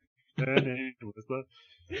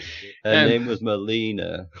 Her name was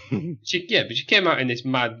Melina. She came out in this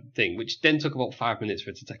mad thing, which then took about 5 minutes for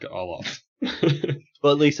her to take it all off.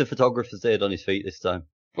 Well, at least the photographer stayed on his feet this time.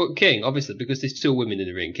 But King, obviously, because there's two women in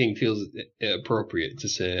the ring, King feels it appropriate to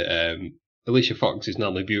say Alicia Fox is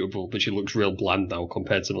normally beautiful, but she looks real bland now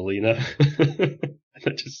compared to Melina.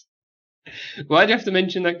 Why do you have to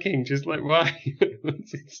mention that, King? Just like, why?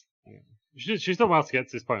 She's done well to get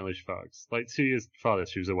to this point, Alicia Fox. Like 2 years before this,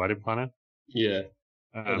 she was a wedding planner. Yeah.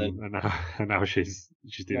 And now she's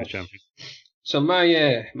doing the champion. So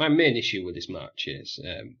my main issue with this match is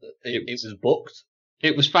it was booked.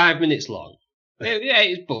 It was 5 minutes long.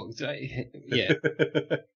 It's booked. Yeah.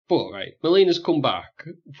 But right, Melina's come back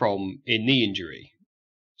from a knee injury,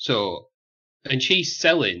 and she's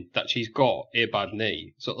selling that she's got a bad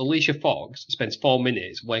knee. So Alicia Fox spends 4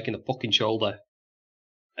 minutes working a fucking shoulder.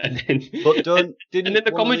 And then,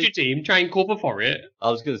 the commentary team try and cover for it. I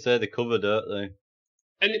was going to say they covered, don't they?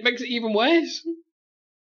 And it makes it even worse.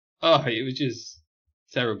 Oh, it was just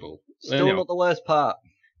terrible. Still not the worst part.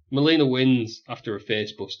 Melina wins after a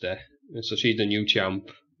face buster, and so she's the new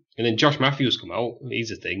champ. And then Josh Matthews come out.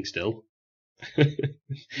 He's a thing still.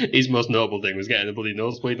 His most notable thing was getting a bloody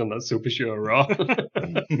nosebleed on that Super Show Raw.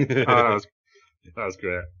 That was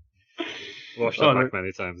great. Watched that back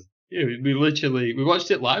many times. Yeah, we watched it live.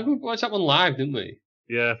 We watched that one live, didn't we?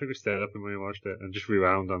 Yeah, I think we stayed up and we watched it and just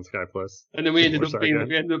rewound on Sky Plus. And then we ended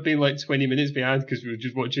up being like 20 minutes behind because we were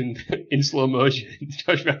just watching in slow motion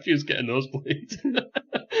Josh Matthews get a nosebleed.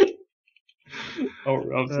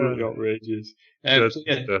 Absolutely outrageous.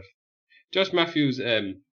 Josh Matthews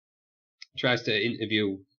tries to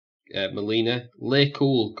interview Melina. Lay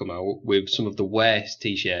Cool come out with some of the worst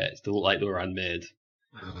t-shirts that look like they were handmade.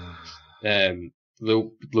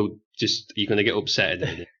 They'll just, you're going to get upset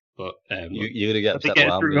at it. But you're going to get upset.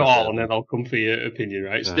 Get through it all, and then I'll come for your opinion,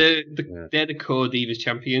 right? So they're the Core Divas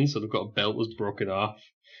champions, so they've got a belt that's broken off.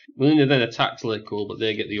 Melina then attacks Lay Cool, but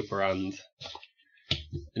they get the upper hand.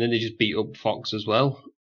 And then they just beat up Fox as well.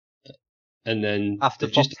 And then after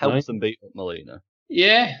Fox helps them beat up Melina.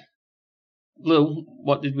 Yeah. Lou,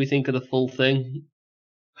 what did we think of the full thing?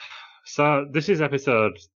 So this is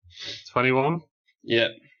episode 21. Yeah.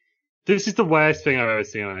 This is the worst thing I've ever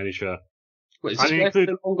seen on any show. Wait, is this worse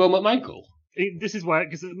than Mongo McMichael? This is why,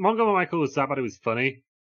 because Mongo McMichael was that bad it was funny.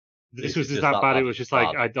 This was just that bad it was just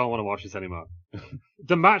like, I don't want to watch this anymore.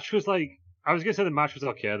 The match was like, I was going to say the match was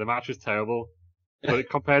okay. The match was terrible. But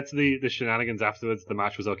compared to the shenanigans afterwards, the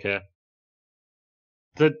match was okay.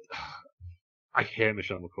 I hate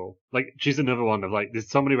Michelle McCool. Like, she's another one of like, there's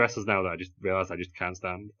so many wrestlers now that I just realised I just can't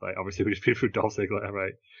stand. Like, obviously we just been through Dolph Ziggler,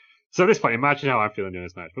 right? So at this point, imagine how I'm feeling during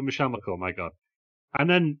this match. But Michelle McCool, my God. And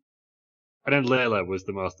then Layla was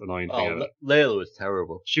the most annoying thing ever. Layla was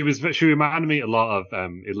terrible. She reminded me a lot of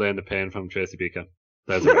Elaine the Pain from Tracy Beaker.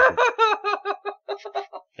 There's a reference.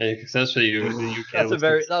 That's for you. The UK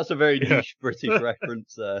that's a very niche British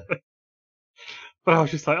reference there. But I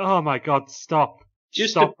was just like, oh my god, stop.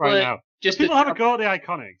 Stop right now. People have a go at the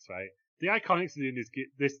Iconics, right? The Iconics are doing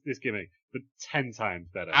this gimmick, but 10 times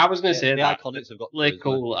better. I was going to say the that. Iconics have got Lay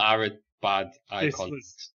Cool are a bad Iconics. This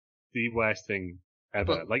was the worst thing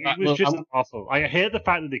ever. But, it was just awful. I hate the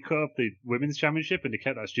fact that they cut off the women's championship and they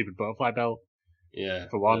kept that stupid butterfly belt. Yeah.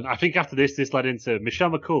 For one. I think after this led into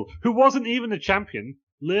Michelle McCool, who wasn't even the champion.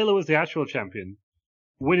 Layla was the actual champion,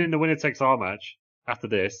 winning the winner takes all match after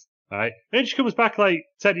this. Right? And then she comes back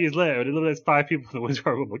 10 years later and eliminates 5 people in the Women's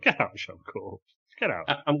Royal Rumble. Get out, Michelle McCool. Get out.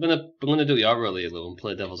 I'm gonna do your role, Lou, and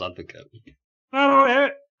play devil's advocate. I don't hear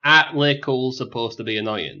it. At Lay Cool's supposed to be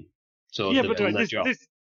annoying. So yeah, but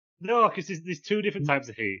no, because there's 2 different types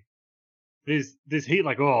of heat. There's heat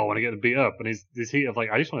I want to get them beat up, and there's heat of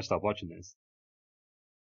I just want to stop watching this.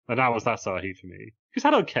 And that was that sort of heat for me. Because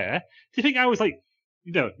I don't care. Do you think I was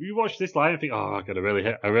you watch this live and think, oh,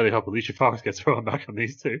 I really hope Alicia Fox gets thrown back on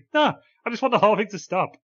these 2. No, I just want the whole thing to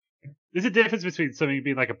stop. There's a difference between something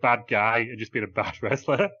being a bad guy and just being a bad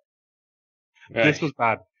wrestler. Right. This was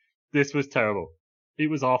bad. This was terrible. It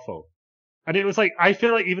was awful. And it was I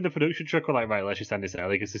feel even the production truck were right, let's just end this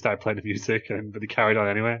early because they started playing the music but they carried on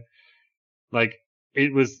anyway.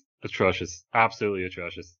 It was atrocious. Absolutely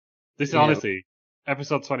atrocious. This is honestly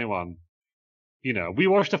episode 21. We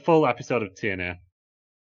watched a full episode of TNA.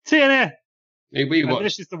 TNA! We watched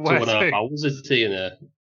this is the worst thing. hours of TNA.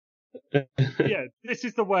 Yeah, this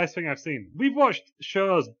is the worst thing I've seen. We've watched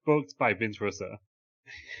shows booked by Vince Russo.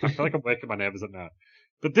 I feel like I'm waking my neighbours up now.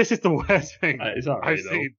 But this is the worst thing I've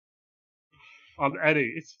seen on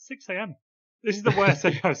any. It's 6 a.m. This is the worst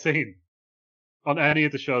thing I've seen on any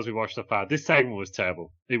of the shows we watched so far. This segment was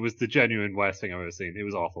terrible. It was the genuine worst thing I've ever seen. It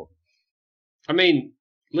was awful. I mean,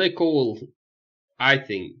 Lay Cole, I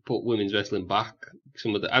think, put women's wrestling back.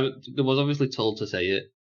 There was obviously told to say it,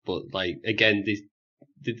 but again,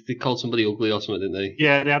 they called somebody ugly or something, didn't they?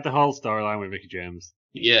 Yeah, they had the whole storyline with Mickie James.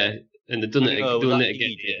 Yeah, and they've doing it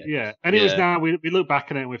again. Yeah, and it was now we look back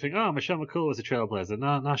at it and we think, oh, Michelle McCool was a trailblazer.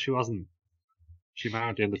 No, she wasn't. She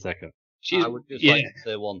married the Undertaker. I would just like to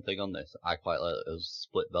say one thing on this. I quite like those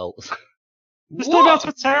split belts. The split belts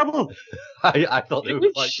were terrible. I thought they were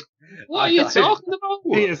What are you talking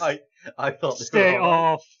about? I thought they stay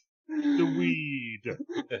off the weed.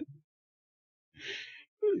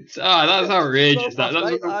 That's outrageous.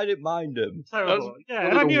 I didn't mind them. Terrible. Yeah,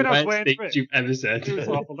 and I knew I was waiting for it. You've ever said. It was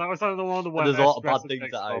awful. That was one of the worst. There's a lot of bad things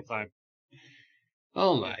that all time.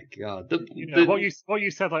 Oh my god! What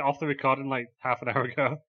you said off the recording half an hour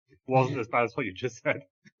ago wasn't as bad as what you just said.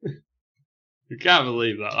 You can't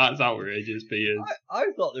believe that. That's outrageous, Piers. I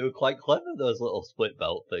thought they were quite clever, those little split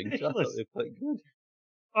belt things. I thought they were quite good.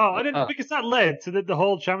 Oh, I didn't because that led to the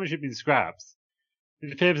whole championship being scraps.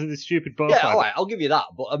 In favour of this stupid butterfly. Yeah, alright, I'll give you that.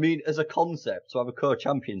 But I mean, as a concept, to have a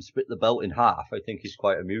co-champion split the belt in half, I think is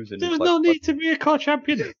quite amusing. There was no need to be a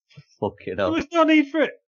co-champion. Fucking hell. There was no need for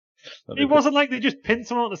it. It wasn't like they just pinned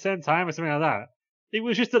someone at the same time or something like that. It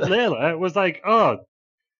was just that Layla was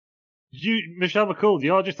Michelle McCool,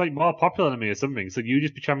 you're just more popular than me or something, so you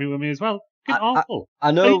just be champion with me as well. Awful.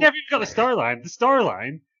 I know. And you never even got the storyline. The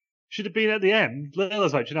storyline should have been at the end.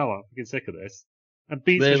 Layla's you know what? I'm getting sick of this. And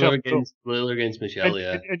beats Michelle McCool. Layla against Michelle,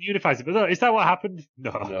 and unifies it. But no, is that what happened?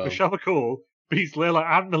 No. Michelle McCool beats Layla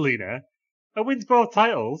and Melina and wins both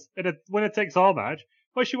titles in a winner takes all match,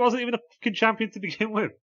 but she wasn't even a fucking champion to begin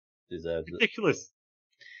with. Deserves ridiculous.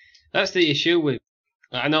 That's the issue with.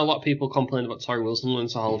 I know a lot of people complain about Tori Wilson going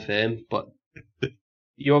to Hall of Fame, but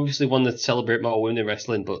you obviously want to celebrate more women in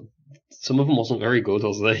wrestling, but some of them wasn't very good,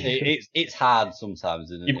 was they? It's hard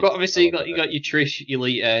sometimes, isn't it? You've got obviously you got your Trish, your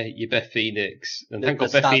Lita, your Beth Phoenix, and thank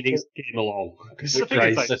God Beth Phoenix came along. The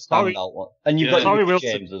standout one, and you've got Tori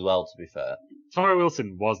Wilson James as well. To be fair, Tori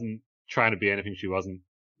Wilson wasn't trying to be anything she wasn't.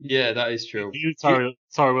 Yeah, that is true. They used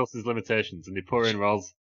Tori Wilson's limitations, and they put her in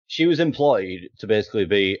roles. She was employed to basically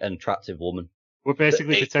be an attractive woman. We're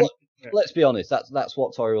basically pretending. Let's be honest. That's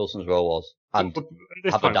what Tori Wilson's role was, and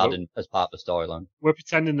have a dad as part of the storyline. We're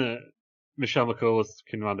pretending that Michelle McCool was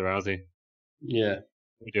King Ronda Rousey. Yeah.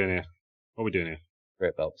 What are we doing here?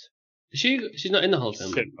 Great belts. She's not in the whole time.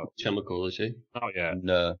 Michelle McCool, is she? Oh yeah.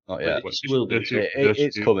 No, not yet. She will be.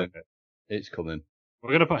 It's coming. It's coming.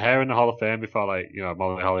 We're gonna put her in the Hall of Fame before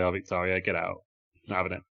Molly Holly or Victoria. Get out. Not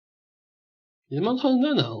having it. Is Molly Holly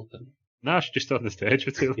not in the Hall of Fame? No, she just stood on the stage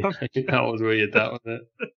for too long. That was weird, that wasn't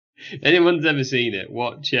it? Anyone's ever seen it,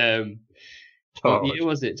 watch, what year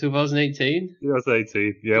was it, 2018?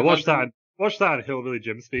 2018, yeah, watch that and Hillbilly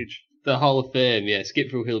Jim speech. The Hall of Fame, yeah,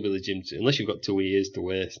 skip through Hillbilly Jim, unless you've got 2 years to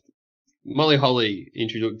waste. Molly Holly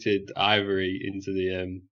introduced Ivory into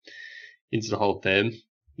the Hall of Fame.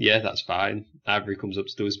 Yeah, that's fine. Ivory comes up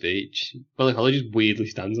to do a speech. Molly Holly just weirdly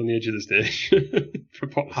stands on the edge of the stage for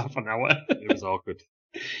about half an hour. It was awkward.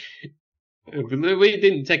 We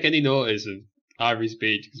didn't take any notice of Ivory's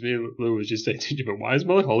speech because me and Lou was just saying to each other, why is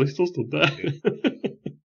Molly Holly still stood there?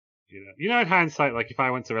 You know, in hindsight, like if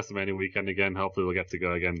I went to WrestleMania weekend again, hopefully we'll get to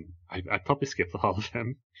go again. I'd probably skip the Hall of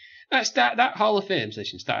Fame. That Hall of Fame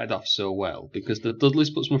session started off so well because the Dudleys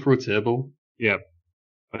put someone through a table. Yeah.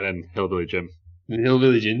 And then Hillbilly Jim. And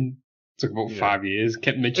Hillbilly Jim took about 5 years,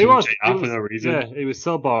 kept mentioning JR for no reason. Yeah, it was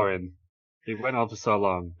so boring. It went on for so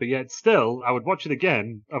long. But yet still, I would watch it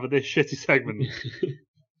again over this shitty segment.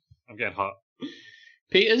 I'm getting hot.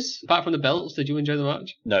 Peters, apart from the belts, did you enjoy the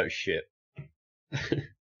match? No shit.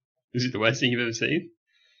 Is it the worst thing you've ever seen?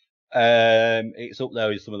 It's up there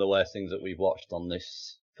with some of the worst things that we've watched on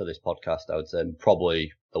this for this podcast. I would say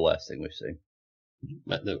probably the worst thing we've seen.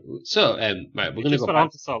 So, right, we're going to go back.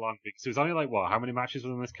 On for so long because it was only like how many matches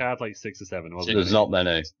was on this card? Like 6 or 7, wasn't it? There's not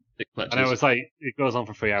many. And it was like it goes on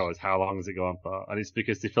for 3 hours. How long does it go on for? And it's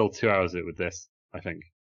because they filled 2 hours of it with this. I think.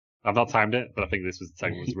 I've not timed it, but I think this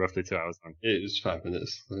segment was roughly 2 hours long. It was 5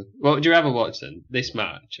 minutes. Well, do you ever watch then this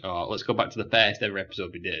match? Or let's go back to the first ever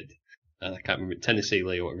episode we did. I can't remember Tennessee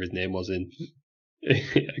Lee or whatever his name was in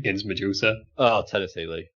against Medusa. Oh, Tennessee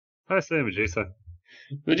Lee. Tennessee Medusa.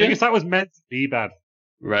 Because that was meant to be bad.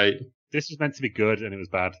 Right. This was meant to be good, and it was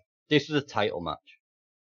bad. This was a title match.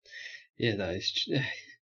 Yeah, that is.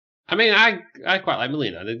 I mean, I quite like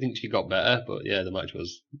Melina. I didn't think she got better, but yeah, the match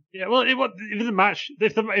was. Yeah, well, it was the match.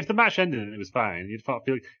 If the match ended and it was fine, you'd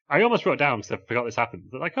feel. I almost wrote down because I forgot this happened.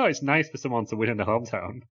 But like, oh, it's nice for someone to win in their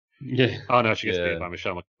hometown. Yeah. Oh no, she gets beat by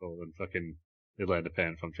Michelle McCool and fucking Elena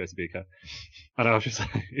Payne from Tracy Beaker. And I was just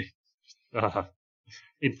like,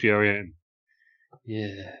 infuriating.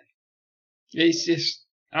 Yeah. It's just.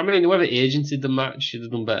 I mean, whoever agented the match should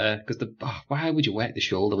have done better because why would you work the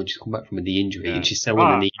shoulder when she's come back from a knee injury and she's selling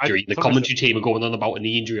a knee injury? And the commentary team are going on about a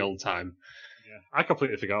knee injury all the time. Yeah, I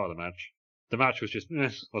completely forgot the match. The match was just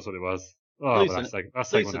that's what it was. Oh, that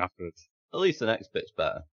segment afterwards. At least the next bit's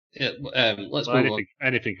better. Yeah, let's move on.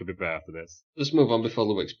 Anything could be better after this. Let's move on before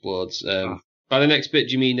Lou explodes. By the next bit,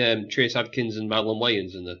 do you mean Trace Adkins and Madeline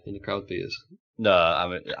Wayans in the crowd, Peters? No, I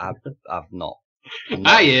mean I've not. I'm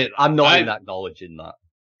not even acknowledging that.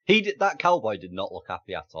 That cowboy did not look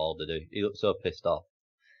happy at all, did he? He looked so pissed off.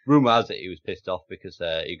 Rumour has it he was pissed off because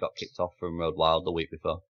he got kicked off from Road Wild the week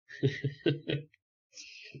before.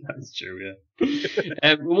 That's true,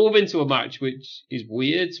 yeah. We'll move into a match which is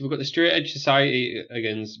weird. So we've got the Straight Edge Society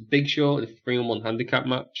against Big Show in a 3-on-1 handicap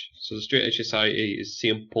match. So the Straight Edge Society is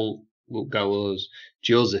CM Punk, Luke Gallows,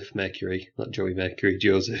 Joseph Mercury, not Joey Mercury,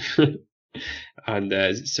 Joseph. And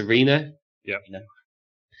is it Serena? Yeah.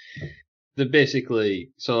 They're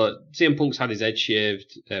basically, so CM Punk's had his head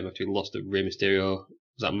shaved after he lost at Rey Mysterio.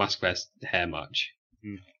 Was that Mask Fest hair match?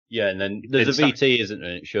 Yeah, and then there's a VT, isn't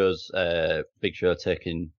there? It shows Big Show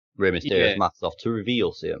taking Rey Mysterio's mask off to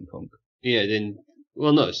reveal CM Punk. Yeah, then,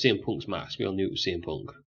 well, no, it's CM Punk's mask. We all knew it was CM Punk.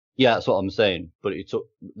 Yeah, that's what I'm saying. But he took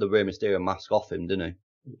the Rey Mysterio mask off him, didn't he?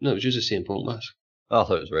 No, it was just a CM Punk mask. Oh, I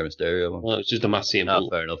thought it was Rey Mysterio. No, it's just a mask CM Punk.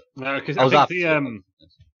 Fair enough. No, because I think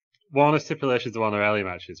one of the stipulations of one of the early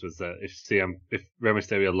matches was that if Rey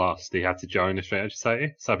Mysterio lost, he had to join the Straight Edge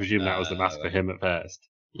Society. So I presume that was the mask for him at first.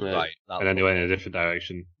 Right. And then he went in a different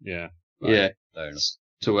direction. Yeah. Right. Yeah. Fair enough.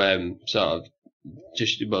 So, sort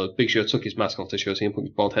of, Big Show took his mask off to show CM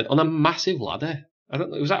Punk's bald head on a massive ladder. I don't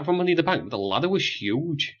know, was that from Money in the Bank? But the ladder was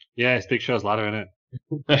huge. Yeah, it's Big Show's ladder, isn't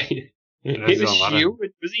it? It was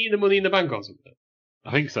huge. Was he in the Money in the Bank or something?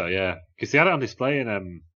 I think so, yeah. Because he had it on display in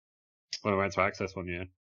when we went to Access one year.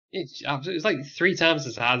 It's like 3 times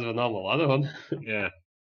the size of a normal ladder one. Yeah.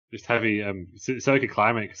 Just heavy, so he could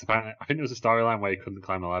climb it, because apparently, I think there was a storyline where he couldn't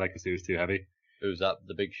climb the ladder because he was too heavy. Who's that?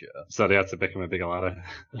 The Big Show? So they had to pick him a bigger ladder.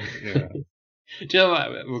 Yeah. Do you know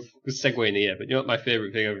what? We're segueing here, but you know what my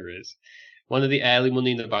favourite thing ever is? One of the early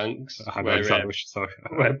Money in the Banks, where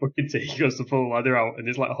Booker T goes to pull the ladder out, and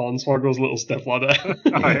it's like Hornswoggle's little step ladder.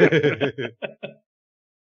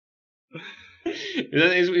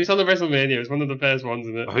 It's on the WrestleMania. It's one of the first ones,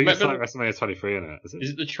 isn't it? I think it's like WrestleMania 23, isn't it?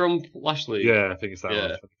 Is it the Trump Lashley? Yeah, I think it's that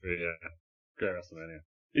one. 23, yeah. Great WrestleMania.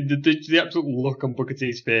 The absolute look on Booker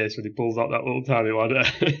T's face when he pulls out that little tiny ladder.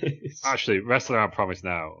 Actually, Wrestling Around Promise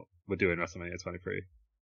now, we're doing WrestleMania 23.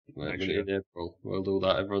 In April. We'll do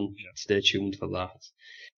that, everyone. Yeah. Stay tuned for that.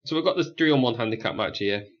 So we've got this 3-on-1 handicap match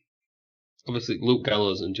here. Obviously, Luke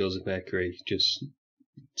Gallows and Joseph Mercury just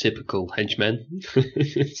typical henchmen.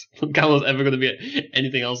 Gallows ever going to be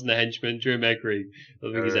anything else than a henchman? Drew Mercury, I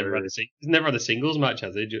don't think he's never had a singles match,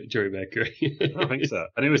 has he, Drew Mercury? I don't think so.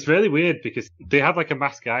 And it was really weird because they had like a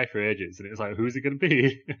masked guy for ages, and it was like, who's it going to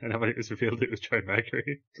be? And then when it was revealed it was Drew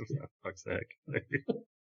Mercury, I was like, for fuck's sake.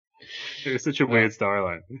 It was such a weird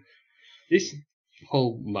storyline. This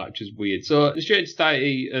whole match is weird. So the Straight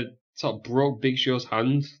Society sort of broke Big Show's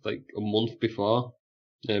hand like a month before.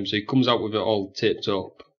 So he comes out with it all taped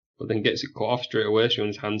up, but then gets it cut off straight away, showing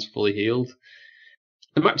his hand's fully healed.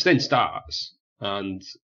 The match then starts, and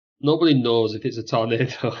nobody knows if it's a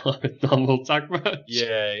tornado or a normal tag match.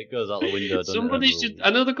 Yeah, it goes out the window. Somebody should.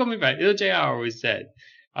 I know they're coming back. You know, JR always said,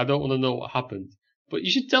 "I don't want to know what happened," but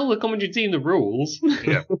you should tell the commentary team the rules.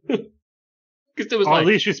 Yeah. Because there was or at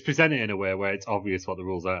least just present it in a way where it's obvious what the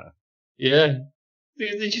rules are. Yeah.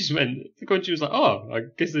 They just went, the country was like, oh, I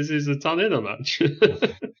guess this is a tornado match.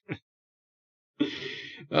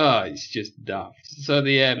 It's just daft. So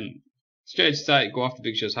the Straight Society go after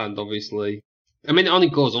Big Show's hand, obviously. I mean, it only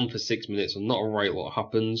goes on for 6 minutes, and not a right lot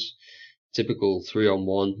happens. Typical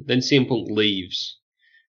 3-on-1. Then CM Punk leaves,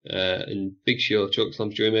 and Big Show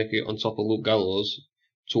chokeslams Drew Mercury on top of Luke Gallows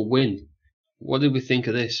to win. What did we think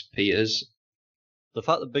of this, Peters? The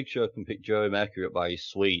fact that Big Show can pick Joey Mercury up by his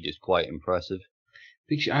Swede is quite impressive.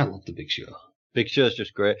 Big Show, I love the Big Show. Big Show's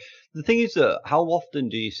just great. The thing is that how often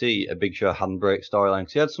do you see a Big Show handbrake storyline?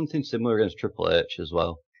 Because he had something similar against Triple H as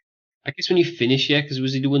well. I guess when you finish, yeah, because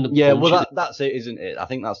was he doing the Yeah, well, that's it, isn't it? I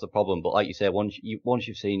think that's the problem. But like you say, once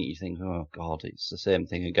you've seen it, you think, oh, God, it's the same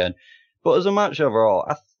thing again. But as a match overall,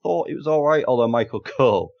 I thought it was all right, although Michael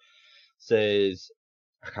Cole says...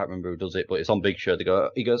 I can't remember who does it, but it's on Big Show.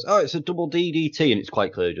 He goes, oh, it's a double DDT, and it's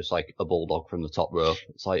quite clearly just like a bulldog from the top row.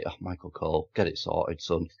 It's like, oh, Michael Cole, get it sorted,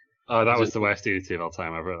 son. Oh, that was the worst DDT of all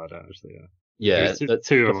time. I wrote that down, actually, yeah. Yeah,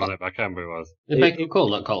 two of them on it, but I can't remember who it was. Did Michael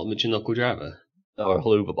Cole not call him a Chinoko driver? Or a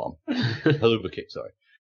haluva bomb. Haluva kick, sorry.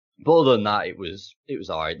 But other than that, it was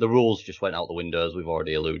alright. The rules just went out the window, as we've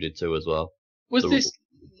already alluded to as well. Was this...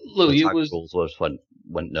 Lou, you was... rules just went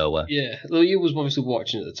nowhere. Yeah, Lou, you was obviously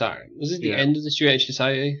watching at the time. Was this the end of the Straight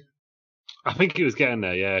Society? I think it was getting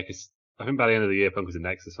there, yeah, because I think by the end of the year, Punk was in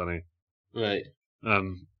Nexus, wasn't he? Right.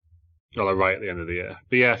 Well, right at the end of the year.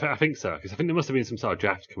 But yeah, I think so, because I think there must have been some sort of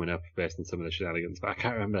draft coming up based on some of the shenanigans, but I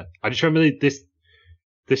can't remember. I just remember this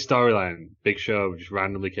storyline, Big Show just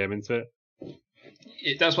randomly came into it.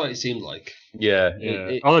 That's what it seemed like. Yeah.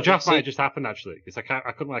 Although the draft might have just happened, actually, because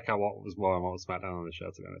I couldn't work out what was more and what was SmackDown on the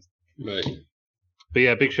show, to be honest. Right. But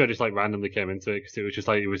yeah, Big Show just like randomly came into it, because it was just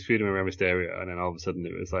like, he was feuding with Rey Mysterio, and then all of a sudden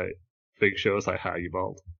it was like, Big Show was like, how are you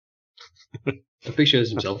bald? Big Show's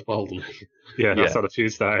himself bald, isn't he? Yeah, that's how the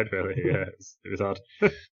feud started, really. Yeah, it was odd.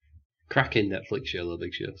 Cracking Netflix show, though,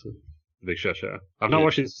 Big Show. So. The Big Show show. I've not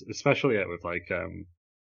watched it especially yet with like,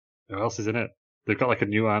 who else is in it? They've got like a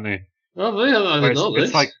new, aren't they? Oh, really? I didn't know this.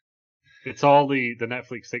 It's like, it's all the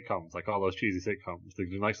Netflix sitcoms, like all those cheesy sitcoms. They're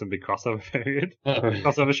doing like some big crossover period,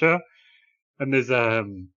 crossover show. And there's,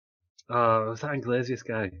 what's that Iglesias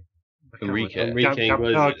guy? Enrique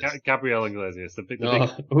Iglesias. Gabriel Iglesias. The big,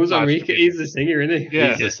 who's Enrique? He's the singer, isn't he? Yeah.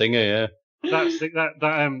 He's the singer, yeah.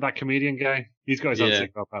 That comedian guy. He's got his own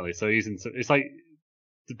sitcom, apparently. So he's in. It's like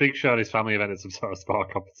the Big Show and his family have entered some sort of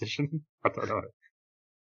sport competition. I don't know.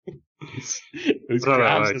 There's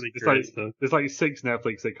like 6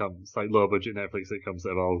 Netflix sitcoms, like low budget Netflix sitcoms that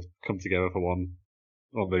have all come together for one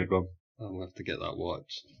big one. I'll have to get that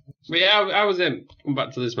watched. But yeah, I was come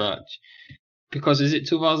back to this match because is it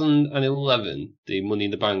 2011 the Money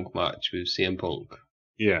in the Bank match with CM Punk?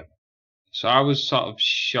 Yeah. So I was sort of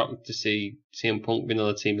shocked to see CM Punk being on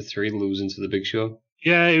a team of 3 losing to the Big Show.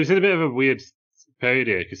 Yeah, it was in a bit of a weird period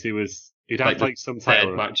here because he'd had like some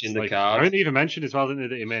title match in the card. I didn't even mention as well, didn't he,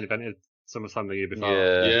 that he main evented SummerSlam the year before.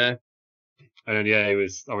 Yeah. And then he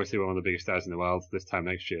was obviously one of the biggest stars in the world this time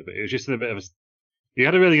next year. But it was just in a bit of a. He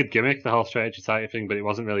had a really good gimmick, the whole Straight Society thing, but it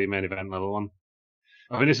wasn't really a main event level one.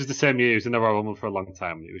 I mean, this was the same year he was in the Royal Rumble for a long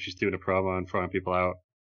time. He was just doing a promo and throwing people out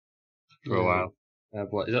for a while.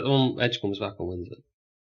 What is that the one Edge comes back on Wednesday?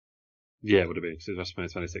 Yeah, it would have been. So it was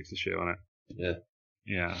WrestleMania 26 this year, wasn't it?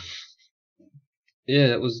 Yeah. Yeah,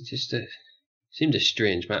 that was just seemed a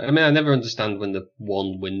strange match. I mean, I never understand when the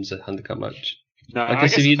one wins a handicap match. No, I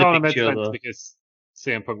guess it's kind of made sense because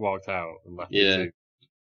CM Punk walked out and left the two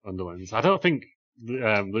underlings. I don't think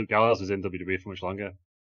Luke Gallows was in WWE for much longer.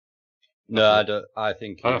 No, I don't. I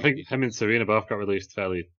think him and Serena both got released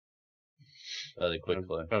fairly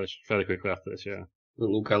quickly. Fairly quickly after this, yeah.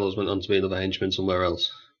 Luke Gallows went on to be another henchman somewhere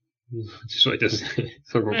else. Just what he does. I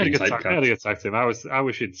had a good tag team. I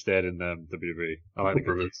wish he'd stayed in WWE. I like the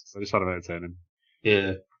brothers. I just found him entertaining.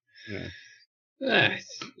 Yeah.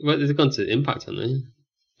 Well, they've gone to Impact, haven't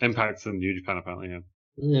they? Impact's in New Japan, apparently, yeah.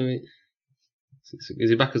 Yeah, right. Is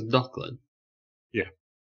he back as Doc then? Yeah.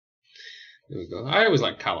 There we go. I always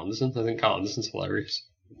like Carl Anderson. I think Carl Anderson's hilarious.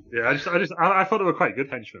 Yeah, I thought they were quite good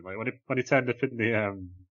henchmen. Like when he turned up in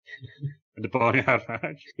the Boneyard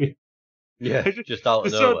match. Yeah, just out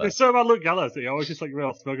of nowhere. There's so about Luke Gallows that he always just like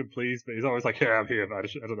real smug and pleased, but he's always like, "Yeah, I'm here, man."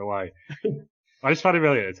 I don't know why. I just find it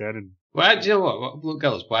really entertaining. Why? Do you know what? Luke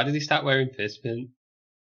Gallows. Why did he start wearing face paint?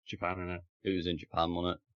 Japan, innit? It was in Japan,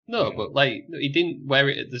 wasn't it? No, but like he didn't wear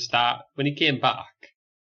it at the start when he came back.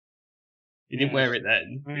 He didn't wear it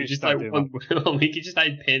then. He just like 1 week. He just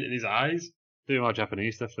started painting his eyes. Doing more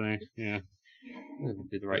Japanese stuff, didn't he? Yeah.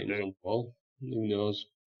 Did the writings on the wall. Who knows?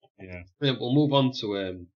 Yeah. We'll move on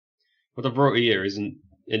to what I've wrote here is an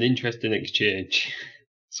interesting exchange.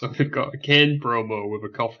 So we've got a Kane promo with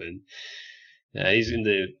a coffin. He's in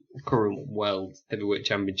the current World Heavyweight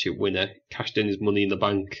Championship winner. Cashed in his Money in the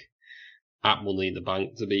Bank at Money in the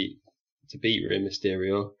Bank to beat Rey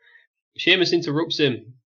Mysterio. Sheamus interrupts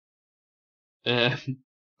him.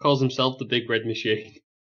 Calls himself the Big Red Machine.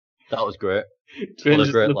 That was great. What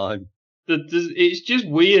a great line. It's just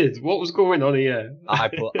weird. What was going on here? I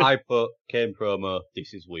put Kane promo.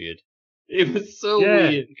 This is weird. It was so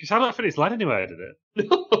weird. Because I don't think it's led anywhere, did it?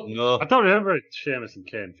 No. I don't remember Sheamus and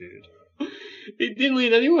Kane feud. It didn't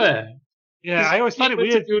lead anywhere. Yeah, I always find it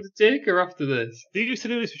weird. To do the Taker after this. They used to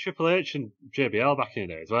do this with Triple H and JBL back in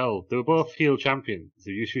the day as well. They were both heel champions.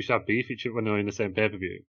 They used to have beef each other when they were in the same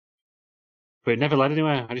pay-per-view. But it never led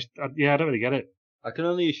anywhere. I don't really get it. I can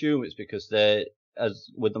only assume it's because they,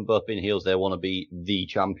 as with them both being heels, they want to be the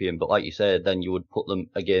champion. But like you said, then you would put them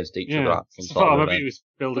against each other at some sort of event. Maybe it was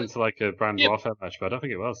building to like a brand warfare match, but I don't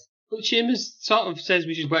think it was. But Sheamus sort of says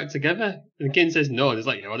we should work together, and Kane says no. And it's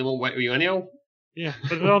like, I don't want to work with you anyhow. Yeah,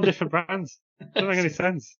 but they're on different brands. It doesn't make any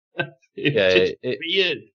sense. It's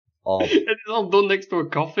weird. And it's all done next to a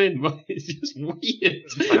coffin, but it's just weird.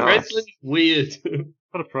 Wrestling's weird.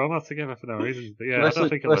 Put a promo together for no reason. But yeah, I don't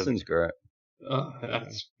think wrestling's great. Oh,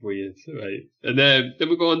 that's weird, right? And then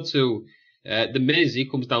we go on to the Miz. He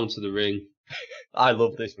comes down to the ring. I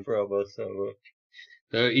love this promo so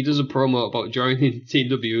much. He does a promo about joining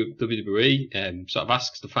Team WWE. Sort of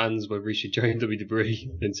asks the fans whether he should join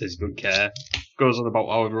WWE, and says he doesn't care. Goes on about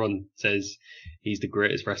how everyone says he's the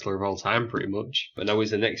greatest wrestler of all time, pretty much. But now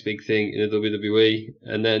he's the next big thing in the WWE,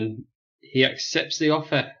 and then he accepts the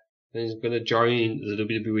offer. And he's going to join the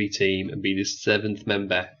WWE team and be the 7th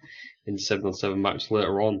member in the 7-on-7 match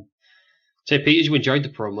later on. So, Pete, did you enjoy the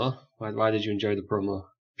promo? Why did you enjoy the promo?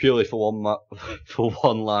 Purely for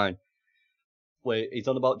one line. Wait, he's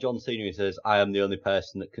on about John Cena. He says, "I am the only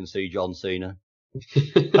person that can see John Cena."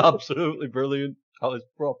 Absolutely brilliant. I was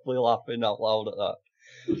properly laughing out loud at that.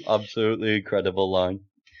 Absolutely incredible line.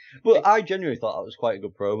 But I genuinely thought that was quite a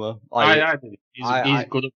good promo. I think he's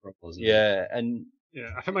good at promos. Yeah, and yeah,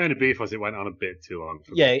 I think my only beef was it went on a bit too long.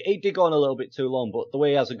 It did go on a little bit too long, but the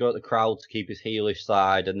way he has to go at the crowd to keep his heelish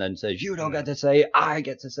side and then says, "You don't get to say, I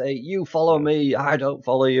get to say, you follow me, I don't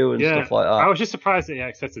follow you," and stuff like that. I was just surprised that he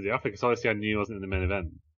accepted the offer because obviously I knew he wasn't in the main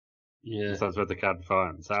event. Yeah. So I read the card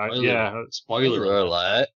beforehand. So Spoiler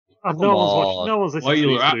alert. No one's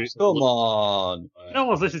listening to these. Come on. No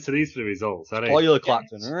one's listening to these for the results. Spoiler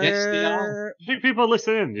Clapton. Yes, they are. I think people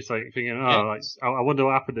listening just like thinking, I wonder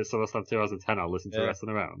what happened at SummerSlam 2010. I'll listen to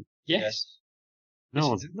Wrestling Around. Yes. No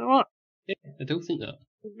one's. No what? Yeah, I don't think that.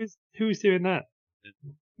 Who's doing that?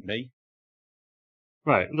 Me.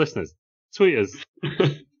 Right, listeners, tweeters,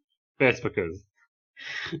 Facebookers,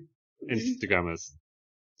 Instagrammers,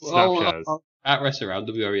 Snapchatters. At Wrestle Around,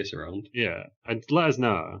 WRS Around. Yeah, and let us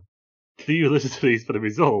know. Do you listen to these for the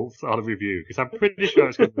results or the review? Because I'm pretty sure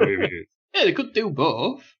it's going to be reviews. Yeah, they could do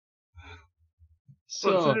both.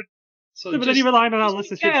 But then you're relying on our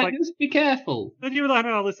listeners. Yeah, just be careful. Then you're relying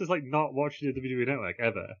on our listeners like not watching the WWE Network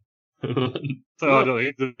ever. So I don't think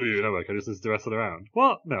it's the WWE Network. I just listen to Wrestling Around.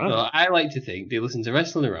 What? No, I like to think they listen to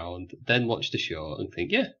Wrestling Around, then watch the show and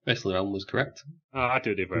think, yeah, Wrestling Around was correct. Oh, I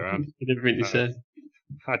do it the other way around. Everything they say.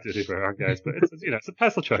 I do it the other way around, guys. But it's a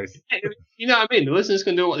personal choice. You know what I mean? The listeners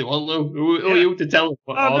can do what they want, though. Who are you to tell them?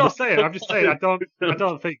 I'm not saying. I'm just saying. I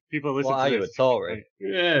don't think people listen to this. What are you, a Tory?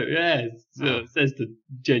 Yeah. So says the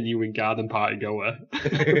genuine garden party goer.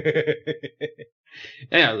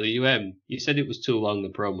 Yeah, you said it was too long, the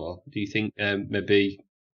promo. Do you think maybe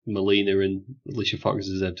Melina and Alicia Fox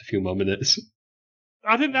deserved a few more minutes?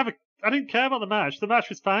 I didn't care about the match. The match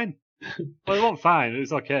was fine. Well, it wasn't fine. It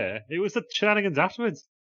was okay. It was the shenanigans afterwards.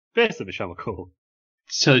 Basically, Michelle McCool.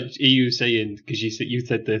 So, are you saying, because you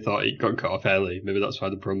said they thought it got cut off early, maybe that's why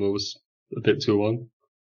the promo was a bit too long?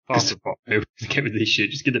 Get with this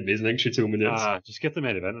shit. Just give the Miz an extra 2 minutes. Just get the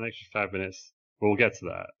main event an extra 5 minutes. We'll get to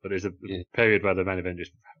that. But there's a period where the main event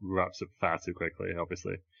just wraps up far too quickly,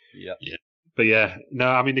 obviously. Yeah. But yeah, no,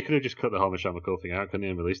 I mean, they could have just cut the whole Michelle McCool thing out, couldn't they,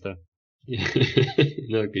 and released her? Yeah.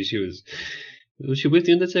 No, because she was she with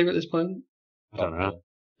the Undertaker at this point? I don't know.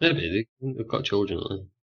 Maybe they've got children, haven't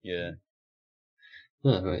they? Yeah.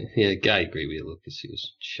 Oh, right. Yeah, I agree with you, Lucas. He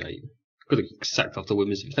was shite. Could have sacked off the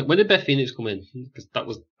women's. When did Beth Phoenix come in? Because that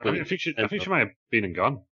was. I think she might have been and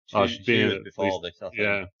gone. She's been in before this, I think.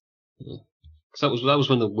 Yeah. Because that was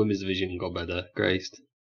when the women's division got better, graced.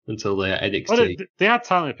 Until they had NXT. Well, they had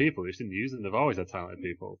talented people. They just didn't use them. They've always had talented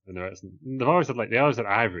people in the wrestling. They've always had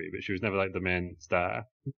Ivory, but she was never like the main star.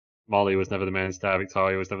 Molly was never the main star.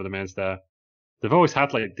 Victoria was never the main star. They've always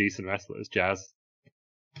had like decent wrestlers. Jazz.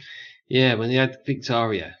 Yeah, when they had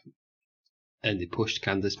Victoria, and they pushed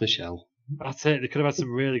Candice Michelle. That's it. They could have had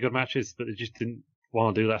some really good matches, but they just didn't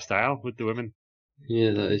want to do that style with the women.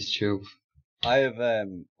 Yeah, that is true. I have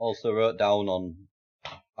also wrote down on.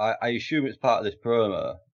 I assume it's part of this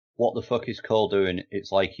promo. What the fuck is Cole doing?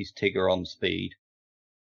 It's like he's Tigger on speed.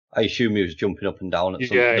 I assume he was jumping up and down at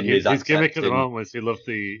some. Yeah, his gimmick at the moment was he loved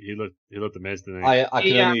the Miz, didn't he? I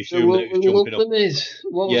can only assume that he was jumping up. The Miz.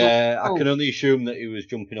 I can only assume that he was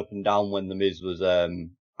jumping up and down when the Miz was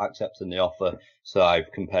accepting the offer. So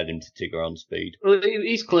I've compared him to Tigger on speed. Well,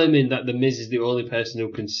 he's claiming that the Miz is the only person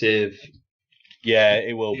who can save. Yeah,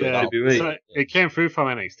 it will be. Yeah, that. So it came through from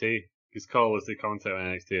NXT because Cole was the commentator on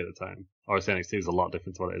NXT at the time. Obviously, NXT was a lot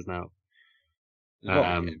different to what it is now.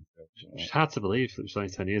 It's hard to believe it was only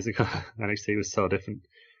 10 years ago. NXT was so different.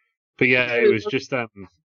 But yeah, it was just it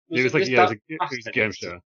was a game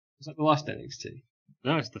show. Was that the last NXT?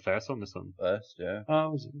 No, it's the first one. This one. First, yeah.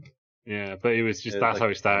 Oh, was it? Yeah, but it was just that's how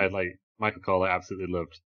it started. Like Michael Cole absolutely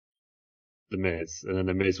loved the Miz, and then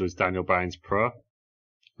the Miz was Daniel Bryan's pro.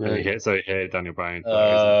 Right. And he hated Daniel Bryan.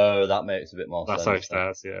 Oh, that makes a bit more sense. That's how it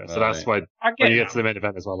starts, yeah. Right. So that's why when you get to the main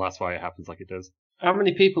event as well, that's why it happens like it does. How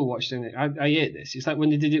many people watched it? I hate this. It's like when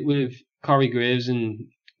they did it with Corey Graves and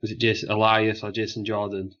was it Jason Elias or Jason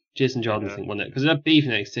Jordan? Jason Jordan, I think, wasn't it? Because they had beef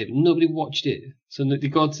in NXT, but nobody watched it. So they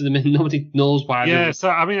go to the main, nobody knows why. Yeah, so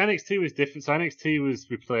I mean, NXT was different. So NXT was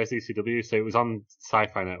replaced ECW, so it was on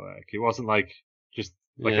Sci-Fi Network. It wasn't like just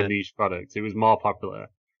like a niche product. It was more popular.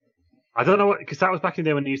 I don't know what, because that was back in the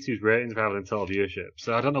day when they used to use ratings rather than total viewership.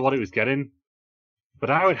 So I don't know what it was getting, but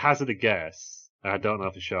I would hazard a guess. I don't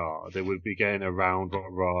know for sure. They would be getting around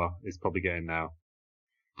what Raw is probably getting now.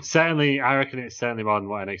 Certainly, I reckon it's certainly more than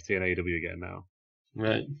what NXT and AEW are getting now.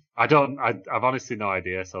 Right. I've honestly no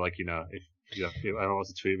idea. So like, if anyone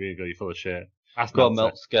wants to tweet me and go, you're full of shit. Ask Go on,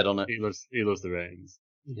 Melt's get on it. He loves the ratings.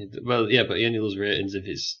 Yeah, well, yeah, but he only loves ratings if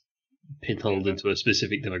it's pinholed into a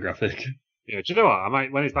specific demographic. Yeah, do you know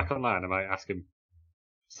what? When he's back online, I might ask him.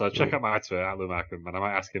 So check out my Twitter at Lou Markham, and I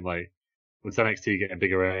might ask him like, was NXT getting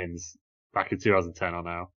bigger ratings back in 2010 or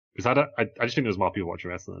now? Because I just think there was more people watching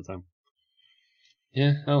wrestling at the time.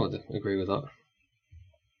 Yeah, I would agree with that.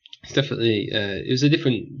 It's definitely it was a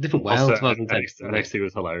different world. NXT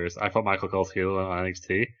was hilarious. I thought Michael Cole's heel on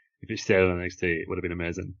NXT. If it stayed on NXT, it would have been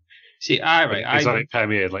amazing. See, it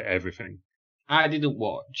premiered like everything. I didn't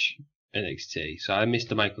watch NXT, so I missed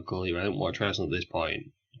the Michael Cole era. I didn't watch wrestling at this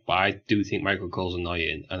point, but I do think Michael Cole's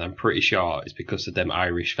annoying, and I'm pretty sure it's because of them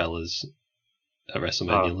Irish fellas at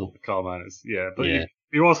WrestleMania. Cole Miners, but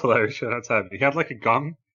he was hilarious at that time. He had like a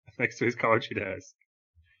gong next to his commentary desk.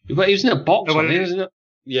 But he was in a box, wasn't he?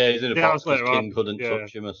 Yeah, he was in a box because King couldn't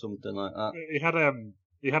touch him or something like that.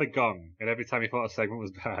 He had a gong, and every time he thought a segment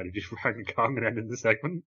was bad, he just rang the gong and ended the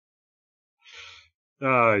segment.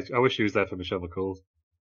 I wish he was there for Michelle McCool.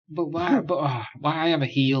 But why have a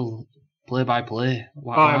heel play-by-play?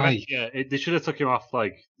 Why? They should have took him off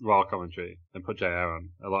like Raw commentary and put JR on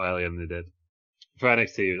a lot earlier than they did. For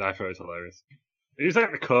NXT, I thought it was hilarious. He was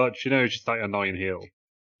like the coach, he's just like an annoying heel.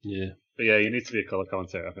 Yeah. But yeah, you need to be a colour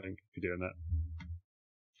commentator, I think, if you're doing that.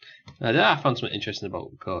 I found something interesting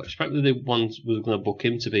about Coach. Apparently they once were going to book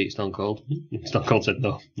him to beat Stone Cold. Stone Cold said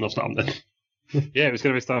no, it's not happening. Yeah, it was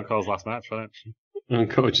going to be Stone Cold's last match, wasn't it? And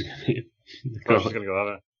Coach is going to be... Coach is going to go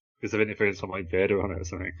over. Because of interference from like Vader on it or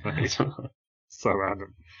something. Like, so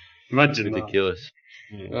random. Imagine ridiculous.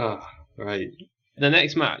 Oh, right. The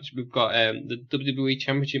next match, we've got the WWE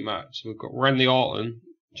Championship match. We've got Randy Orton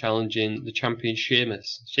challenging the champion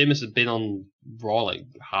Sheamus. Sheamus has been on Raw like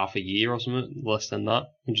half a year or something, less than that.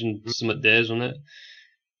 100 days, wasn't it?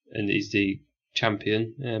 And he's the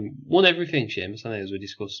champion. Won everything, Sheamus, I think, as we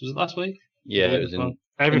discussed. Was it last week? Yeah, it was in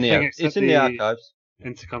everything. It's in the archives.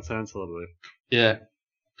 Intercontinental, I believe. Yeah.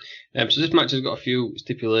 So this match has got a few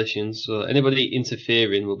stipulations. So anybody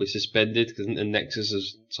interfering will be suspended because the Nexus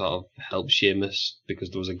has sort of helped Sheamus because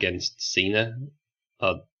there was against Cena.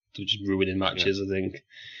 They're just ruining matches, I think.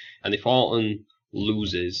 And if Orton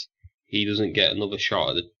loses, he doesn't get another shot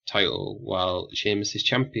at the title while Sheamus is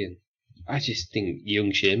champion. I just think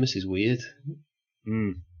young Sheamus is weird.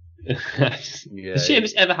 Has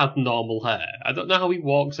Sheamus ever had normal hair? I don't know how he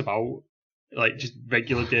walks about like just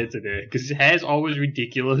regular day to day because his hair's always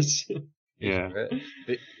ridiculous. Yeah.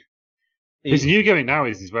 His new gimmick now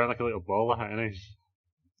is he's wearing like a little bowler hat, isn't he?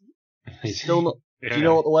 He's still not. Do you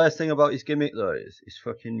know what the worst thing about his gimmick though is? It's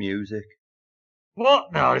fucking music.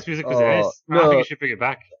 What? No, this music was this. No, I think you should bring it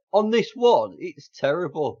back. On this one, it's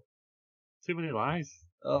terrible. Too many lies.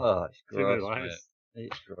 Oh, it's gross. Too many lies.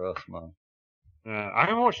 It's gross, man. I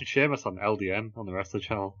remember watching Sheamus on LDN on the Wrestling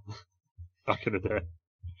Channel back in the day.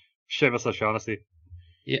 Sheamus O'Shaughnessy.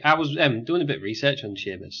 Yeah, I was doing a bit of research on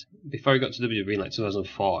Sheamus before he got to WWE in like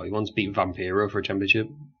 2004. He once beat Vampiro for a championship.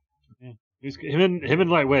 Yeah, him and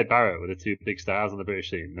like Wade Barrett were the two big stars on the British